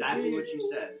between exactly me what you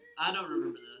said. I don't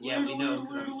remember this. Yeah, we know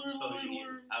because I'm exposing you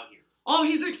out here. Oh,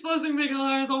 he's exposing big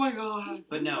lies. Oh my god.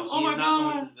 But no, Oh he my is not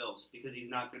going God. to the Bills because he's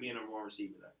not going to be a number one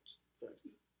receiver there.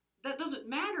 That doesn't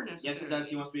matter necessarily. Yes, it does.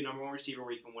 He wants to be a number one receiver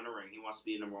where he can win a ring. He wants to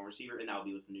be a number one receiver, and that will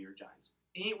be with the New York Giants.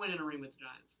 He ain't winning a ring with the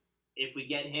Giants. If we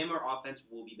get him, our offense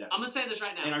will be better. I'm gonna say this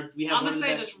right now. And we have I'm one gonna of the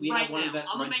say best. this we right have one now. of the best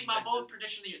I'm gonna run make my bold defenses.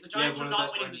 prediction of the year. The We have Giants one are of the not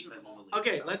best winning run the Super defenses in Bowl. the league.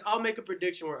 Okay, So, let's all make a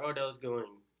prediction where Odell's going.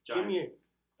 Give Giants. me.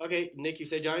 Okay, Nick, you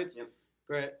say Giants. Yep.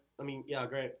 Great. I mean, yeah,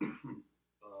 great.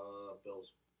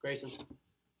 Bills. Grayson,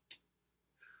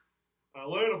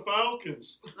 Atlanta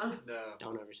Falcons. No.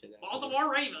 don't ever say that.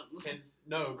 Baltimore Ravens.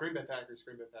 No, Green Bay Packers.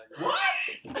 Green Bay Packers.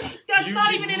 What? That's You not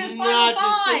did even in his not final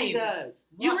just say five. that.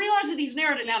 You realize that he's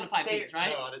narrowed it down to 5 They- teams, right?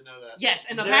 No, I didn't know that. Yes,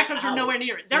 and the They're Packers are out. nowhere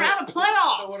near it. They're So- out of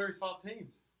playoffs. So what are his 5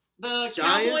 teams? The Giants,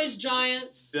 Cowboys,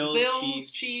 Giants, Bills,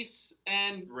 Bills, Chiefs,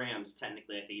 and Rams,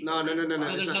 technically, I think. No. No, there's it's another not-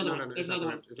 one. it's There's not another the one. Rams. It's Is not it the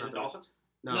Rams. Dolphins?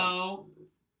 No.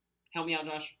 Help me out,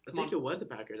 Josh. I Come think on. it was the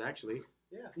Packers actually.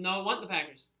 No, it wasn't the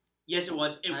Packers. Yes, it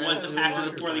was. It I was know the it Packers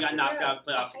was. before they got knocked out of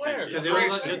I playoff swear. contention.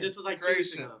 Because Grayson. this was like 2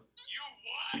 weeks Grayson.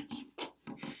 ago.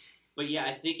 But yeah,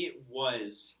 I think it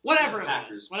was Whatever the it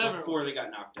Packers was. Whatever it before was. they got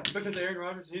knocked out. Because Aaron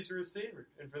Rodgers needs a receiver,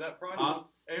 and for that price, Huh?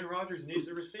 Aaron Rodgers needs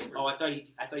a receiver. Oh, I thought he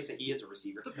said he is a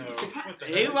receiver. No, what the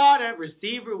A heck? Rod at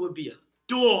receiver would be a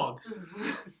dog.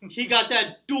 He got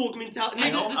that dog mentality.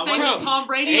 Is it know, the I same wanna- as Tom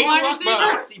Brady, A-Rod, wide Bro, I receiver?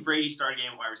 want to see Brady start a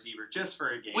game at wide receiver just for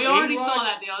a game. We already A-Rod- saw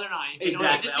that the other night. You don't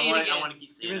have Exactly. to see it I again. want to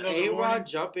keep seeing Even it. though- A Rod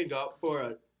jumping up for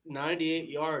a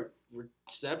 98-yard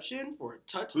reception for a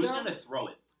touchdown. Who's gonna throw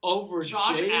it? Over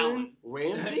Josh Jalen Allen.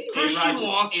 Ramsey? Christian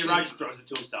Watson. A-Rod just throws it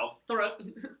to himself.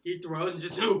 He throws and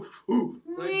just like,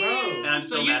 bro. And I'm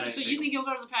So so mad at you it. think he'll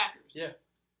go to the Packers? Yeah.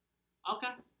 Okay.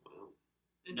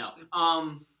 No.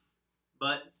 Interesting.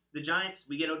 But the Giants,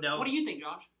 we get Odell. What do you think,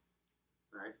 Josh?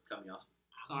 All right, cut me off.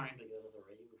 Sorry.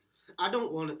 I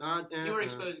don't want to. You were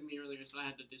exposing me earlier, so I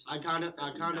had to do I something.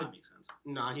 kind of. Makes sense.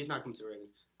 Nah, he's not coming to the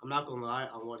Ravens. I'm not gonna lie.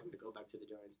 I want him to go back to the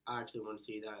Giants. I actually want to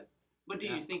see that. But do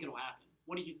you think it'll happen?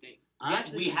 What do you think?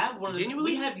 We have one.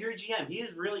 Genuinely? We have your GM. He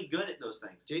is really good at those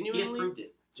things. Genuinely, He has proved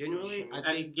it. Genuinely, I At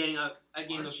think getting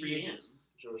those free GM. agents.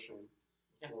 Joe Shane.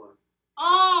 Yeah.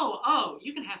 Oh,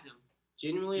 you can have him.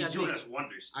 genuinely, He's I doing think us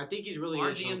wonders. I think he's really Our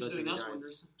is gonna GM's go to doing the us Giants.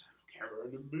 wonders.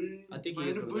 Brandon Bean. I think he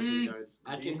is going to go to the Giants.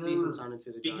 I can see him signing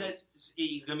to the Giants. Because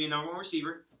he's going to be a number one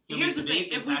receiver. He'll Here's make the thing: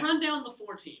 biggest if we impact. run down the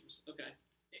 4 teams, okay.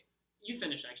 You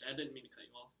finish. Actually, I didn't mean to cut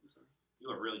you off. I'm sorry. You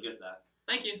are really good at that.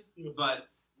 Thank you. But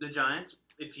the Giants,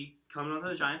 if he comes onto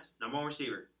the Giants, number one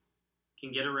receiver,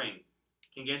 can get a ring,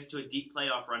 can get us to a deep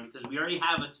playoff run because we already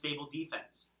have a stable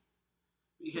defense.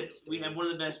 Because we have one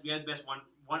of the best run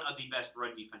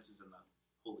defenses in the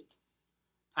whole league.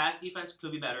 Pass defense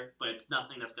could be better, but it's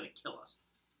nothing that's going to kill us.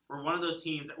 We're one of those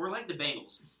teams that we're like the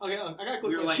Bengals. Okay, I got a quick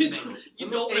We're like question. the Bengals. You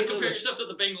don't want to compare yourself to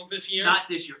the Bengals this year. Not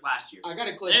this year, last year. I got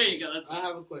a question. There you go. That's I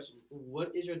have a question.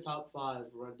 What is your top 5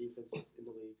 run defenses in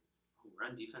the league?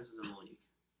 Run defenses in the league.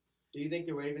 Do you think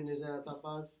the Ravens is at top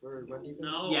 5 for run defense?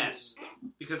 No. Yes.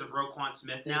 Because of Roquan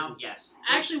Smith Thank now, you. yes.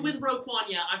 Actually, with Roquan,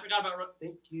 yeah, I forgot about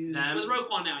Thank you. Them, with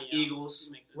Roquan now, yeah. Eagles.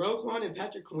 Makes sense. Roquan and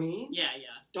Patrick Queen? Yeah.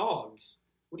 Dogs.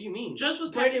 What do you mean? Just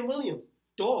with Brandon Williams.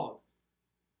 Dog.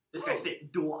 This guy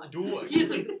said dog.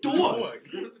 He's a dog.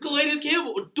 Calais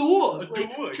Campbell. A dog.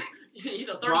 He's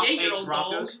a 38-year-old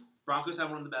dog. Broncos have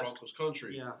one of the best. Broncos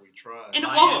country. Yeah. We tried. And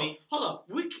Miami. hold up.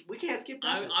 We can't skip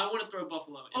past this. I want to throw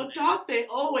Buffalo in there. Odafe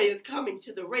Owe is coming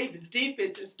to the Ravens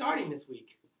defense and starting this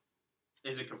week.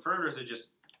 Is it confirmed or is it just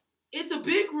It's a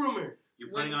big rumor. you're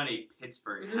putting on a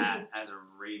Pittsburgh hat as a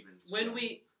Ravens When fan?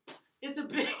 we, It's a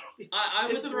big. I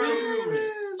would It's a throw, big rumor.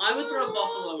 I would throw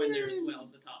Buffalo in there as well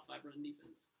as the top 5 run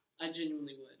defense. I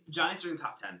genuinely would. Giants are in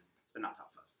top 10. They're not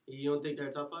top 5. You don't think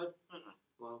they're top 5?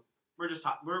 Well, We're just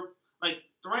top. We're like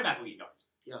the running back will get yards.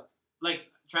 Yeah. Like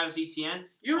Travis Etienne.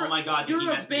 You're oh my God, you're he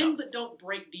a messed me bend up. but don't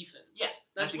break defense. Yes,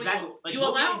 that's that's what exactly. Like, you what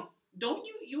allow. Don't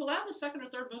you allow the second or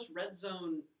third most red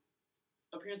zone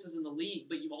appearances in the league,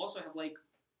 but you also have like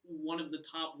one of the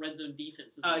top red zone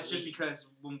defenses. In the It's just league. because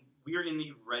when we're in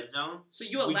the red zone, So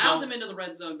you we allow don't- them into the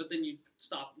red zone, but then you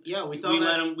stop them. yeah, we saw we that.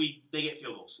 let them. They get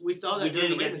field goals. We saw that we during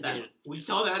did the against Ravens them. game. We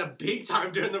saw that a big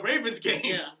time during the Ravens game.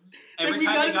 Yeah. Every we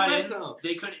time got they in the got red in, zone.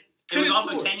 they couldn't. It Couldn't was off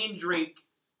score. of Kenyon Drake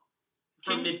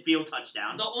from midfield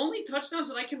touchdown. The only touchdowns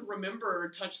that I can remember are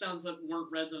touchdowns that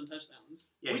weren't red zone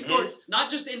touchdowns. Yeah, we scored- Not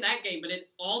just in that game, but in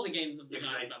all the games of the Yeah,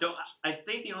 'cause Giants. I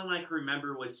think the only one I can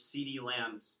remember was CD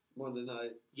Lamb's. Monday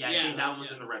night. Yeah, I Yeah, think that one was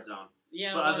yeah. in the red zone.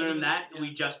 Yeah. But it other was, than but- that, yeah.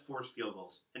 we just force field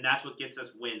goals, and that's what gets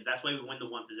us wins. That's why we win the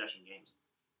one possession games.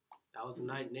 That was the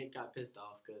night Nick got pissed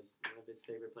off because one of his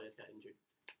favorite players got injured.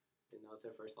 And that was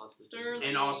their first loss of the season. Sterling.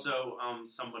 And also,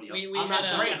 somebody else. We I'm not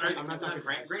had a- talking- I'm not talking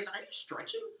Grayson, trash. are you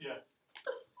stretching?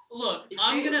 Look, He's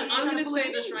I'm trying gonna to pull say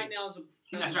a this hand. right now as a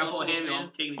You're as not a trying to pull a Buffalo hand and fan.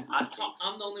 I'm taking these hot takes.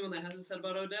 I'm the only one that hasn't said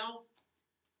about Odell.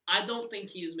 I don't think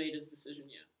he has made his decision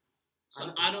yet. So I I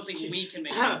don't don't think think- we can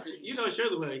make a decision. You know,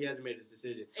 surely when he hasn't made his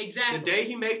decision. Exactly. The day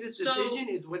he makes his So- decision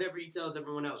is whenever he tells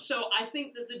everyone else. So I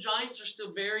think that the Giants are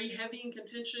still very heavy in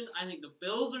contention. I think the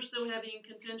Bills are still heavy in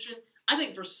contention. I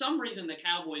think for some reason the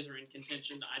Cowboys are in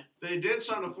contention. They did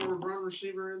sign a former run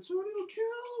receiver, Antonio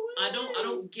Callaway. I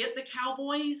don't get the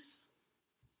Cowboys.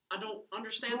 I don't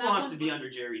understand Who that wants one, to be but under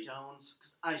Jerry Jones?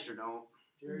 'Cause I sure don't.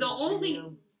 The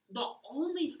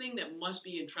only thing that must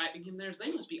be attracting him there is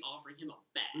they must be offering him a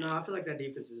bag. No, I feel like that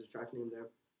defense is attracting him there.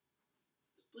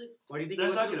 But Why do you think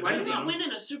That's he not went to gonna why do They're you not think,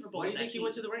 winning a Super Bowl. why do you with think that he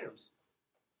went to team. the Rams?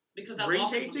 Because that Ring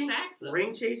offense was chasing? stacked, though.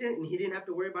 Ring chasing, and he didn't have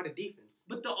to worry about a defense.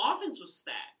 But the offense was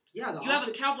stacked. Yeah, You have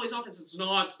a Cowboys offense that's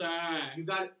not stacked. You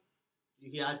got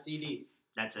CD.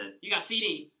 That's it. You got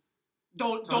CD.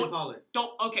 Tony Pollard.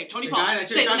 Okay, Tony The Pollard. guy that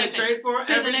Say you're the trying next to name. trade for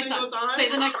Say the every next single time. time? Say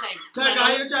the next name. That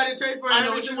guy you're trying to trade for I know every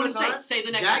what you single want to say. time? Say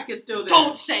the next Dak name. is still there.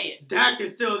 Don't say it. Dak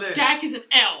is still there. Dak is an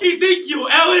L. Ezekiel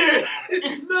Elliott!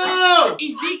 No!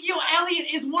 Ezekiel Elliott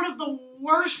is one of the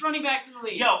worst running backs in the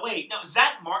league. Yo, wait, no.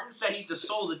 Zach Martin said he's the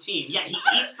soul of the team. Yeah, he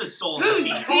is the soul of the Who's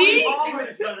team. Zeke? Tony Pollard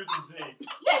is better than Zeke.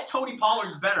 Yes, Tony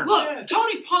Pollard's better. Look, Yes.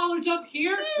 Tony Pollard's up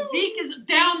here. Zeke is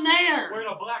down there. Wearing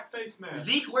a black face mask.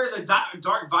 Zeke wears a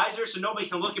dark visor so nobody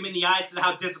can look him in the eyes because of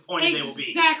how disappointed they will be.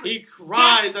 Exactly. He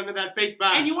cries under that face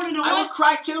mask. And you want to know I would what?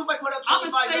 cry too if I put up I'ma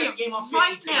 25 say every it game on 50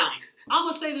 right now. carries. I'm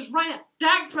going to say this right now.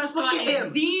 Dak Prescott Look at is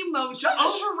him. the most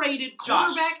Josh. overrated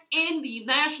Josh. quarterback in the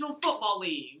National Football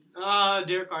League.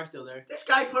 Derek Carr's still there. This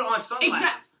guy put on sunglasses.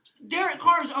 Exactly. Derek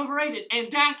Carr is overrated, and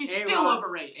Dak is still A-Rod.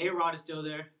 overrated. A-Rod is still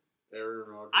there. Aaron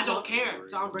Rodgers. I don't care.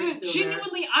 Tom Brady's Dude, still there.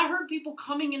 genuinely, I heard people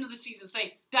coming into the season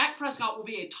saying Dak Prescott will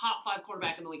be a top 5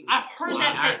 quarterback in the league. I heard Well,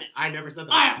 that statement. I never said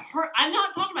that. I'm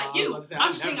not talking about I was you. about to say, I'm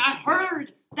I've saying never I said that.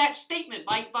 heard that statement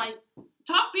by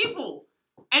top people.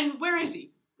 And where is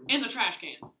he? In the trash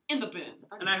can. In the bin.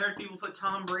 And I heard people put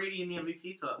Tom Brady in the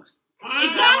MVP talks.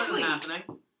 Exactly. That wasn't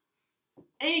happening.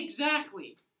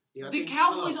 Exactly. Do y'all The think-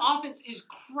 Cowboys' offense is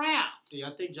crap. Do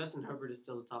y'all think Justin Herbert is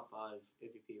still the top 5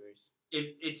 MVP race?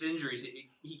 If it's injuries,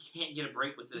 he can't get a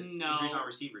break with the No. injuries on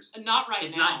receivers. Not right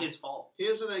It's now. not his fault. He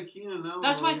hasn't had Keenan Allen.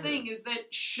 That's all my year. thing, is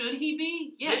that should he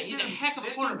be? Yeah, This he's dude- a heck of a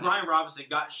This dude, quarterback. Brian Robinson,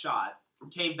 got shot,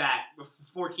 came back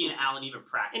before Keenan Allen even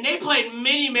practiced. And they played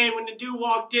mini-man when the dude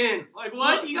walked in. Like,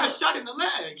 what? Look, He got look. shot in the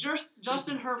leg.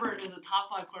 Justin Herbert is a top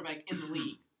 5 quarterback in the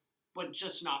league, but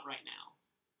just not right now.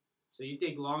 So you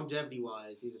think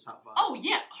longevity-wise, he's a top 5? Oh,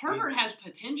 yeah, Herbert has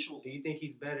potential. Do you think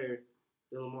he's better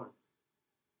than Lamar?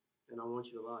 And I want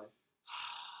you to lie.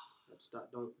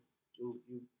 Stop. Don't. You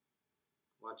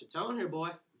watch your tone here,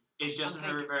 boy. Is Justin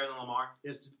Okay. Herbert better than Lamar?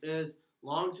 Is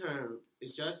long-term,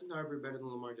 is Justin Herbert better than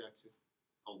Lamar Jackson?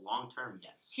 A long term,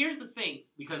 yes. Here's the thing.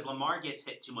 Because Lamar gets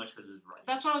hit too much because of his running.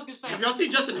 That's what I was going to say. Have y'all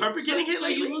seen Justin Herbert getting hit so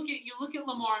lately? you look at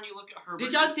Lamar and you look at Herbert.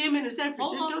 Did y'all see him in the San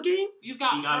Hold Francisco on. game? You've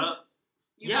got He got Herbert. up.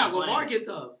 Yeah, got Lamar playing. gets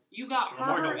up. You got Lamar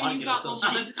Herbert don't and wanna you've get got himself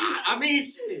Lamar. sick. I mean,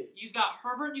 shit. You've got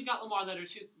Herbert and you've got Lamar that are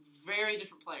two very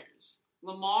different players.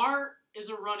 Lamar is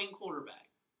a running quarterback.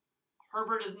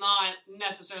 Herbert is not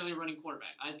necessarily a running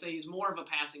quarterback. I'd say he's more of a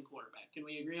passing quarterback. Can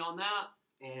we agree on that?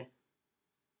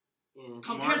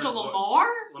 Compared to Lamar?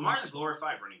 Lamar's a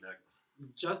glorified running back.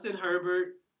 Justin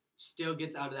Herbert still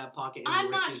gets out of that pocket. and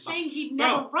I'm not risks his saying he body.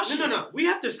 never Bro, rushes. No. We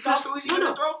have to stop. Who is he No, going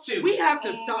no. to throw to? We have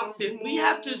to stop this. We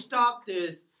have to stop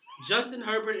this. Justin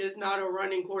Herbert is not a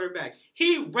running quarterback.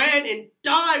 He ran and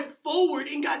dived forward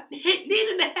and got hit knee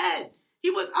in the head. He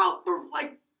was out for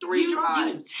like 3 You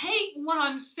drives. take what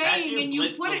I'm saying dude and you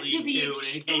blitzed put the it to league the too, and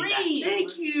he came back. extreme.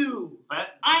 Thank you. But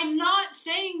I'm not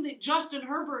saying that Justin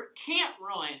Herbert can't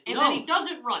run and No. that he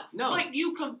doesn't run. No. But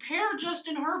you compare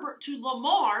Justin Herbert to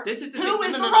Lamar, This is the who thing.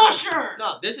 is No, the no, no, no. rusher?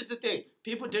 No, this is the thing.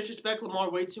 People disrespect Lamar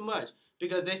way too much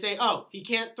because they say, "Oh, he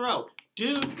can't throw."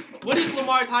 Dude, what is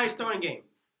Lamar's highest throwing game?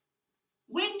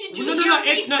 When did you No, hear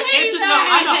me it's not. say It's that? no,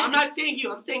 I know. I'm not saying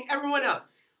you. I'm saying everyone else.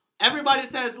 Everybody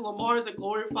says Lamar is a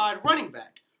glorified running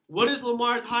back. What is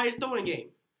Lamar's highest throwing game?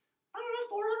 I don't know,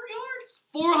 400 yards?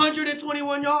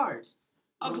 421 yards.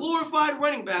 A glorified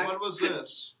running back. What was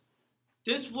this?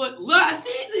 This was last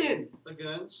season.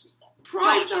 Against?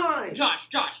 Prime Josh, time.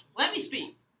 Josh, let me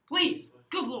speak. Please.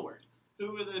 Good Lord.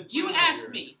 Who were they? You playing asked here?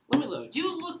 me. Let me look.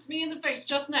 You looked me in the face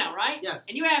just now, right? Yes.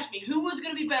 And you asked me who was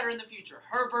going to be better in the future,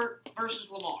 Herbert versus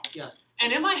Lamar. Yes.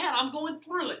 And in my head, I'm going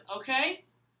through it, okay?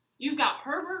 You've got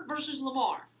Herbert versus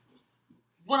Lamar.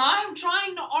 What I'm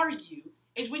trying to argue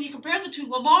is when you compare the two,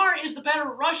 Lamar is the better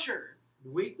rusher.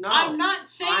 No. I'm not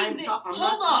saying I'm that. not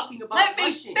Hold up. talking about Let me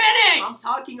rushing. finish. I'm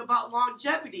talking about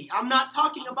longevity. I'm not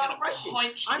talking I'm about gonna rushing.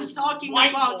 punch I'm this talking whiteboard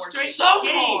about straight so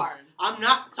game. hard. I'm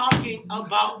not talking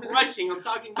about rushing. I'm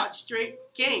talking about straight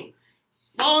game.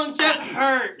 That Longevity.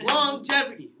 hurt.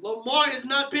 Longevity. Lamar has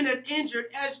not been as injured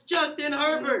as Justin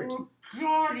Herbert.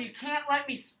 God, you can't let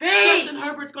me speak. Justin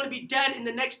Herbert's going to be dead in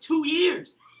the next 2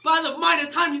 years. By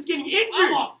the time he's getting injured.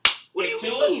 Oh, What do you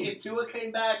mean? If Tua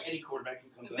came back, any quarterback can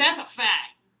come back. that's a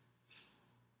fact.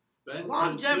 Ben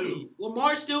Longevity.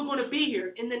 Lamar's still going to be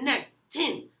here in the next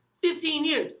 10, 15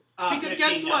 years. Because guess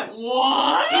 15, what?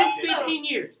 What? 10, 15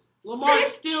 years. Lamar's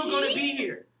 15? still going to be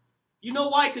here. You know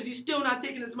why? Because he's still not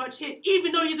taking as much hit.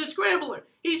 Even though he's a scrambler,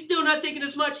 he's still not taking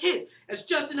as much hits as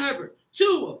Justin Herbert,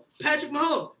 Tua, Patrick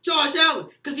Mahomes, Josh Allen.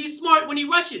 Because he's smart when he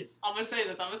rushes. I'm gonna say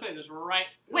this right.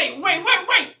 Wait.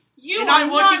 You And are I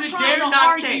want not you to trying dare to not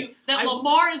argue say- that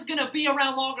Lamar is gonna be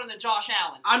around longer than Josh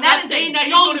Allen. I'm That not is saying a that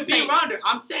he's dumb going to be statement. around her.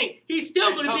 I'm saying he's still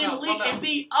Hey, going to be in the calm league down. and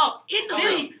be up in the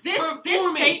league. This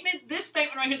performing.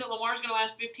 statement right here that Lamar's gonna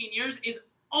last 15 years is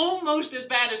almost as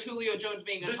bad as Julio Jones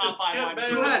being a This top is 5 Skip wide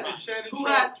Bayless Who receiver. and Shannon Who Sharp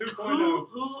has 2.0.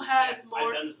 who has I've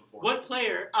more? done this before. What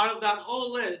player out of that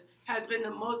whole list has been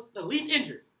the least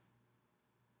injured?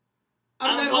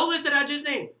 Out of that whole list that I just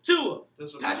named, Tua,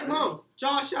 Patrick Mahomes,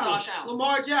 Josh Allen,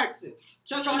 Lamar Jackson,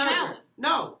 Justin Herbert.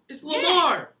 No, it's Lamar.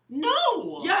 Yes.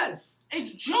 No. Yes.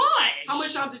 It's Josh. How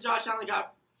much times did Josh Allen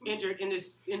got injured in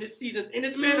this season, in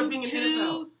this man of being in the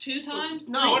NFL? 2 times?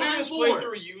 No, What did he play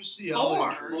through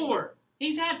UCL? Four.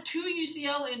 He's had 2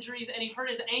 UCL injuries and he hurt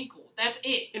his ankle. That's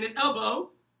it. And his elbow.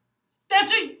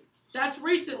 That's it. That's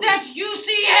recently. That's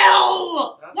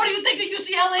UCL. What do you think a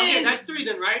UCL is? Okay, that's 3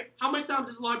 then, right? How much times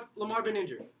has Lamar been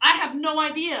injured? I have no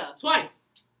idea. Twice.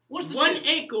 What's the 1 2?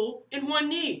 ankle and 1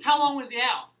 knee. How long was he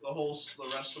out?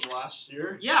 The rest of last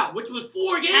year. Yeah, which was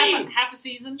 4 games. Half a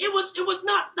season. It was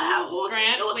not the whole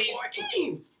Grant, season. It was please. 4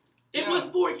 games. It was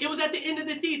 4. It was at the end of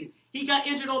the season. He got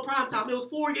injured on prime time. It was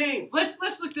 4 games.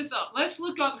 Let's look this up. Let's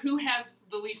look up who has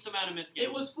the least amount of missed games.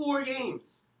 It was 4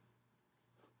 games.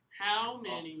 How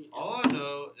many? All I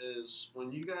know is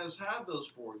when you guys had those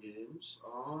 4 games,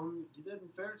 you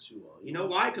didn't fare too well. You know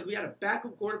why? Because we had a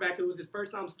backup quarterback who was his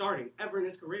first time starting ever in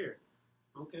his career.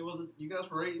 Okay, well, you guys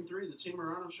were 8-3. The team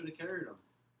around him should have carried him.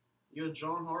 You had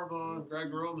John Harbaugh and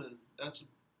Greg Roman.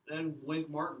 And Wink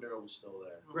Martindale was still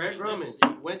there. Greg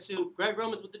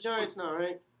Roman's with the Giants now,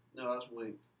 right? No, that's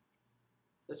Wink.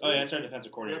 That's our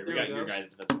defensive coordinator. We got your guys'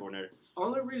 defensive coordinator.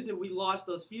 Only reason we lost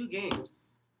those few games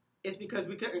is because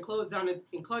we couldn't close down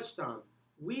in clutch time.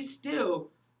 We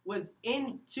still was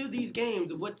into these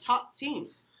games with top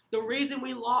teams. The reason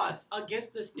we lost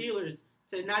against the Steelers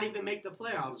to not even make the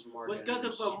playoffs was because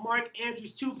of a Mark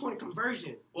Andrews 2-point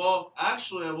conversion. Well,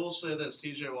 actually, I will say this.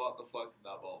 T.J. Watt deflected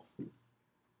that ball.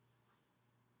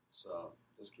 So,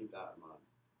 just keep that in mind.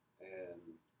 And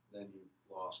then you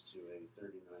lost to a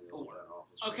 39-year-old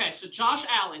office. Okay, so Josh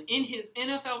Allen, in his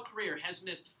NFL career, has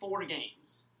missed 4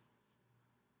 games.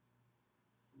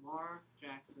 Lamar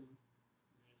Jackson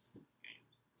missed games.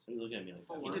 So you looking at me like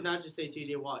that? He did not just say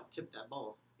T.J. Watt tipped that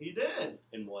ball. He did.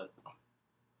 In what?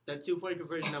 That 2-point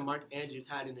conversion that Mark Andrews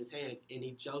had in his hand, and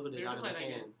he juggled it out of his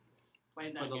hand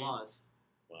for the loss.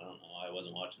 Well, I don't know. I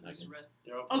wasn't watching that game.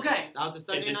 Okay. That was a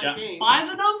Sunday night game. By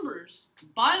the numbers,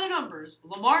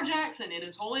 Lamar Jackson in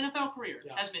his whole NFL career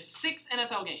has missed 6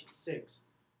 NFL games. 6.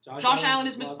 Josh Allen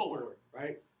has missed 4.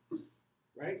 Right?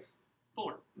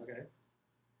 4. Okay.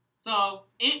 So,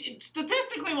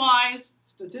 statistically wise,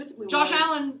 Josh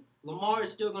Allen. Lamar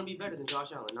is still going to be better than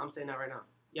Josh Allen. I'm saying that right now.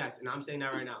 Yes, and I'm saying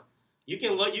that right now. You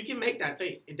can make that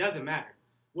face. It doesn't matter.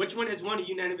 Which one has won a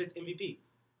unanimous MVP?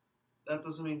 That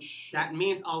doesn't mean shit. That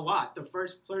means a lot. The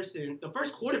first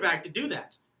quarterback to do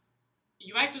that.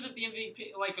 You act as if the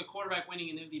MVP, like a quarterback winning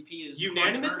an MVP is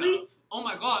unanimously. Oh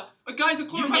my god, a guy's a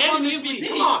quarterback won the MVP.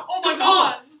 Come on. Oh my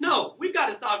god. No, we got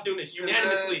to stop doing this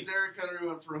unanimously. Derrick Henry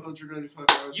went for 195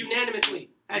 yards. Unanimously.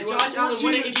 Has Josh Allen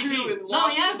won an MVP? And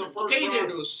lost in the first round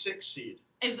to a 6 seed.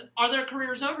 Are their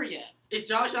careers over yet? Is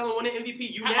Josh Allen winning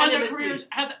MVP unanimously?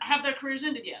 Have their careers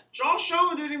ended yet? Josh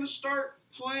Allen didn't even start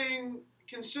playing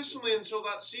consistently until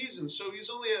that season, so he's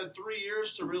only had 3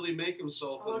 years to really make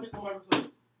himself. How long did Lamar play?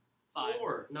 5.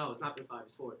 4. No, it's not been 5.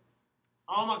 It's 4.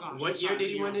 Oh my gosh. What year did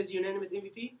he win his unanimous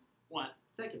MVP? What?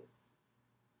 2nd.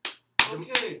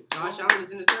 Okay. Josh Allen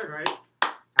is in his 3rd, right?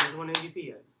 Hasn't won an MVP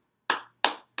yet.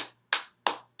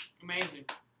 Amazing.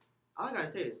 All I gotta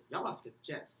say is y'all lost against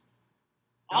the Jets.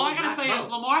 All I gotta say is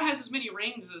Lamar has as many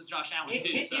rings as Josh Allen It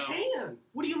too. hit his hand.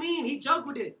 What do you mean? He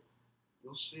juggled it.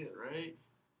 You'll see it, right?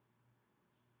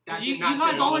 You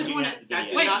guys always wanted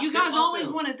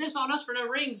this on us for no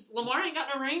rings. Lamar ain't got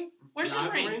no ring. Where's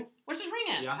his ring? Where's his ring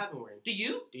at? Do y'all have a ring? Do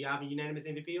you? Do y'all have a unanimous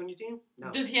MVP on your team?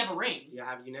 No. Does he have a ring? Do y'all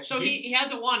have a unanimous? So he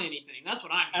hasn't won anything. That's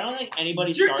what I don't think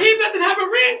anybody. Your team doesn't have a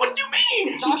ring. What do you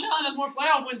mean? Josh Allen has more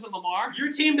playoff wins than Lamar.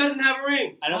 Your team doesn't have a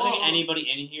ring. I don't think anybody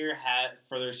in here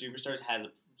for their superstars has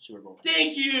a Super Bowl.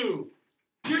 Thank you.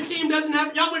 Your team doesn't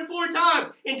have. Y'all went 4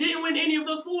 times and didn't win any of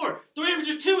those 4. The Ravens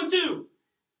are 2-2.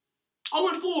 I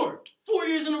won 4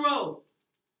 years in a row.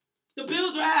 The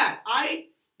Bills are ass.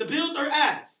 The Bills are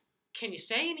ass. Can you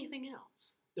say anything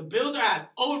else? The Bills are ass.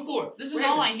 0-4. This is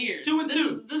all I hear.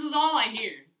 2-2. This is all I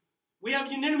hear. We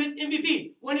have a unanimous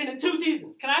MVP. Winning in 2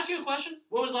 seasons. Can I ask you a question?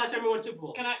 When was the last time we won a Super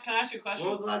Bowl? Can I ask you a question?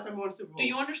 When was the last time we won a Super Bowl? Do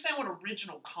you understand what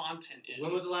original content is?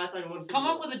 When was the last time you won a Super Come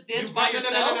Bowl? up with a diss by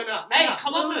yourself. No. Hey,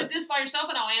 come up with a diss by yourself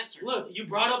and I'll answer. Look, you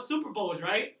brought up Super Bowls,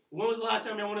 right? When was the last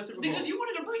time you won a Super Bowl? Because you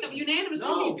wanted to bring up unanimous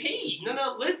MVP.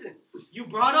 No, listen. You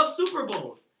brought up Super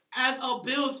Bowls. As a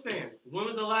Bills fan, when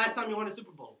was the last time you won a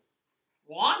Super Bowl?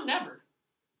 Won? Never.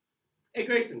 Hey,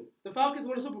 Grayson, the Falcons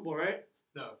won a Super Bowl, right?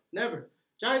 No. Never.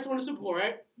 Giants won a Super Bowl,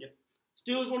 right? Yep.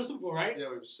 Steelers won a Super Bowl, right? Yeah,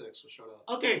 we have 6, so shut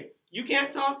up. Okay, you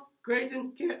can't talk.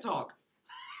 Grayson can't talk.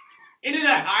 Into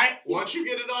that, all right? Once you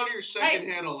get it on your second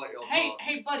hand, I'll let y'all talk.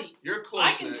 Hey, buddy. You're close,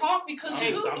 I can Nick. talk because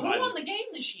Hey, who I'm fine. won the game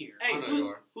this year? Hey, I know you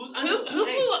are. who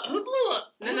Who blew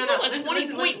a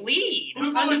 20-point lead?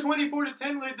 Who blew a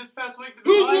 24-10 lead this past week?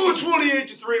 Who blew a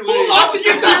 28-3 lead? Who lost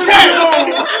against the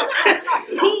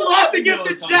Jets? Who lost against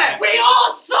the Jets? We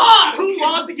all suck! Who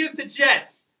lost against the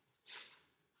Jets?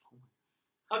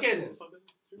 Okay, then.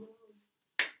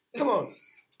 Come on.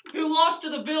 Who lost to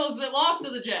the Bills that lost to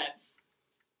the Jets?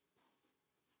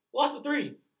 Lost for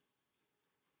 3.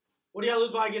 What do y'all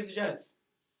lose by against the Jets?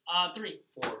 3.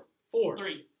 4.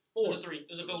 3. It 4. was a 3. It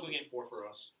was a field goal game. 4 for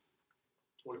us.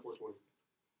 24-20.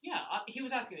 Yeah, he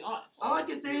was asking me honest. All I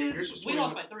can say Yours is, was We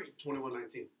lost by 3.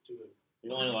 21-19. Too good.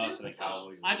 You only lost to the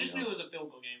Cowboys. I just knew it was a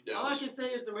field goal game. Yeah, all I can say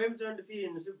is the Ravens are undefeated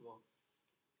in the Super Bowl.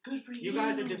 Good for you. You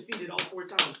guys are defeated all 4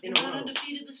 times in You're a not row.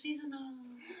 undefeated this season,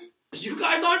 though. You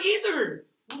guys aren't either.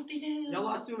 Whoop-de-doo. Y'all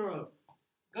lost 2 in a row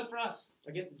Good for us.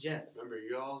 against the Jets. Remember,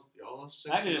 y'all lost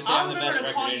 6. I could just I'll say I'm the remember best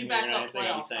to call record you in back here, and I up think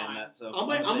I'm playoff saying time. that. So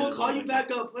I'm gonna call you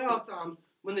back up playoff times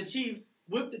when the Chiefs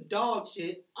whip the dog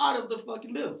shit out of the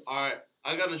fucking Bills. All right,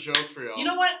 I got a joke for y'all. You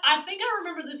know what? I think I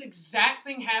remember this exact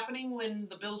thing happening when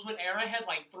the Bills went Arrowhead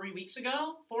like 4 weeks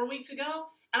ago,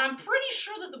 and I'm pretty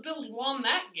sure that the Bills won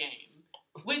that game,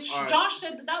 which All right. Josh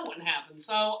said that wouldn't happen,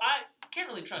 so I can't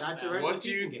really trust That's that. a regular What do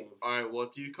you- season game. All right,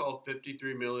 what do you call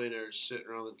 53 millionaires sitting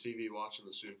around the TV watching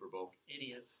the Super Bowl?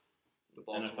 Idiots. The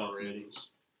Baltimore NFL Ravens.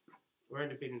 We're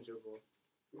undefeated in the Super Bowl.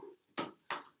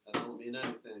 That don't mean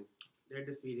anything. They're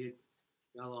defeated.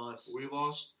 Y'all lost. We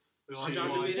lost. Aren't to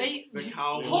y'all undefeated? the They,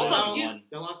 Cowboys. Hold up,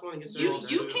 Y'all lost one against the you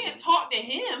Ravens. can't talk to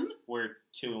him. We're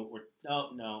 2.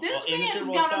 No. This Well, in the Super man's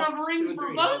Bowl got itself, enough rings 2 and for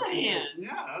 3. both 2 and 3. hands.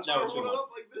 Yeah, that's No, why I we're wrote it 2-1. up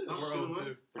like this. We're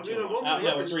 2-1. I mean, I've only Yeah,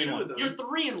 got we're this 3-1. two of them. You're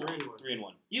 3-1.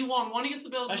 3-1. You won one against the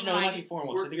Bills Actually, in no, the we might be 90s. 4-1. So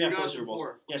I We're- think we have you 4 guys Super are Bowls.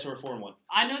 4. Yeah, so we're 4-1.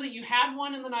 I know that you had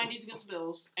one in the 90s against the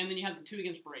Bills, and then you had the 2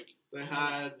 against Brady. They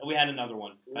had We had another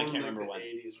one. I one can't in remember like when.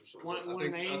 the 80s or something. One I in think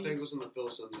the I think 80s? it was in the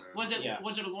Phil's in there. Was it Yeah.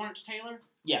 was it a Lawrence Taylor?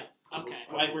 Yeah. Okay.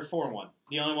 Right, we're 4-1.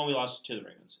 The only one we lost was to the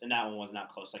Ravens, and that one was not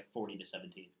close, like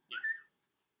 40-17.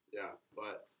 Yeah,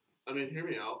 but I mean, hear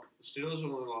me out. The Steelers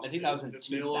only lost. I think two. that was in If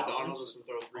Neil 2000. O'Donnell doesn't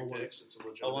throw 3 0-1. picks, it's a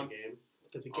legitimate game.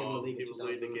 Because we came in the league He in was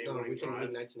leading the 2000. game No, winning we came in the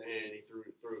drive, league in 1990. and he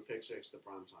threw a pick 6 to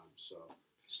prime time. So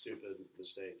stupid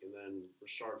mistake. And then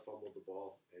Richard fumbled the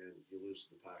ball, and you lose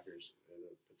to the Packers in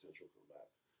a potential comeback.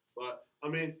 But I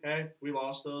mean, hey, we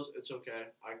lost those. It's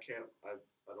okay. I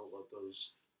don't let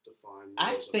those define. me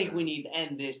I as a think fan. we need to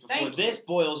end this before Thank you. this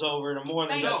boils over to more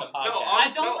than Thank just you. a podcast. No,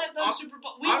 I don't no, let those Super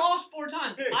Bowl. We I- lost 4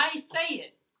 times. Hey. I say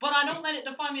it, but I don't let it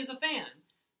define me as a fan.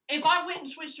 If I went and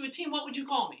switched to a team, what would you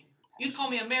call me? You'd call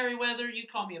me a Merriweather.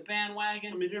 You'd call me a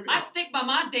bandwagon. I mean, hear me I out. stick by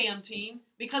my damn team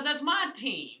because that's my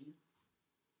team.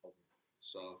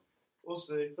 So we'll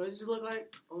see. What does it look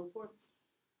like? 0-4?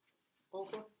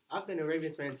 0-4? I've been a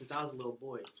Ravens fan since I was a little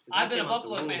boy. Since I I've been a came out the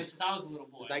Buffalo fan womb. since I was a little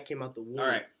boy. Since I came out the womb. All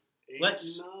right.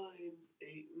 Let's-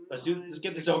 Let's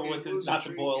get this over with. It's about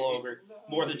to boil over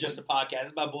more than just a podcast.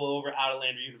 It's about to boil over out of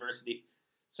Lander University.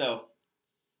 So,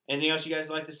 anything else you guys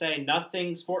would like to say?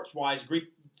 Nothing sports-wise.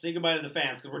 Say goodbye to the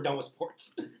fans because we're done with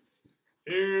sports.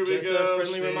 Here we Just a go,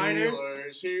 friendly reminder.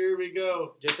 Steelers. Here we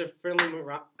go. Just a friendly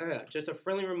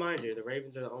reminder. The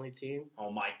Ravens are the only team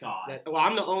Oh my God. well,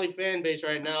 I'm the only fan base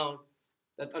right now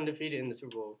that's undefeated in the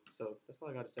Super Bowl. So that's all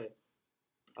I got to say.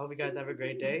 I hope you guys have a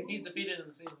great day. He's defeated in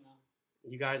the season now.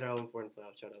 You guys are 0-4 in the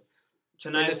playoffs. Shut up. In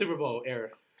Tonight, the Super Bowl era.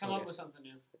 Come Okay. up with something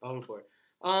new. 0-4.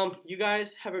 You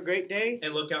guys have a great day.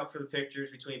 and look out for the pictures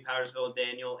between Powdersville,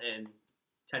 Daniel, and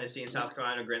Tennessee and South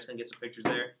Carolina. Grant's going to get some pictures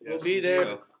there. We'll be there.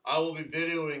 So I will be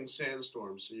videoing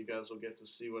sandstorms, so you guys will get to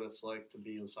see what it's like to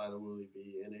be inside of Willie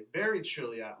B in a very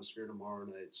chilly atmosphere tomorrow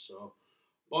night. So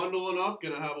bundling up,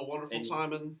 gonna have a wonderful And-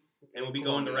 time in. And we'll be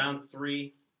going to round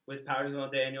 3 with Powdersville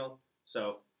and Daniel.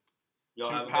 So, y'all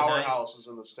 2 have a good night. powerhouses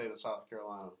in the state of South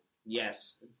Carolina.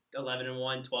 Yes.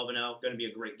 11-1, 12-0. Going to be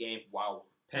a great game. Wow.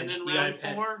 And then you round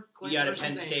got 4, you Clinton got a versus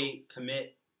Penn Daniel. State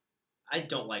commit. I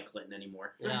don't like Clinton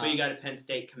anymore. Yeah. But you got a Penn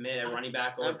State commit at running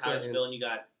back over That's Clinton. Powdersville, and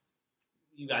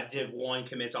you got Div 1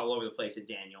 commits all over the place at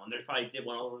Daniel, and there's probably Div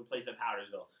 1 all over the place at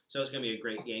Powdersville. So it's going to be a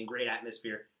great game, great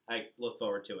atmosphere. I look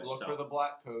forward to it. Look so. for the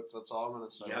black coats. That's all I'm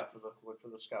gonna say. Yep. Look for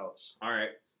the scouts. All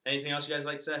right. Anything else you guys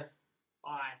like to say?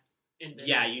 Bye. In Dayton.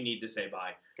 Yeah, you need to say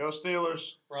bye. Go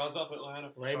Steelers. Rise up,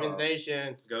 Atlanta. Ravens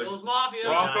Nation. Go. Bills Mafia. Go.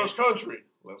 Broncos country.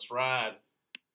 Let's ride.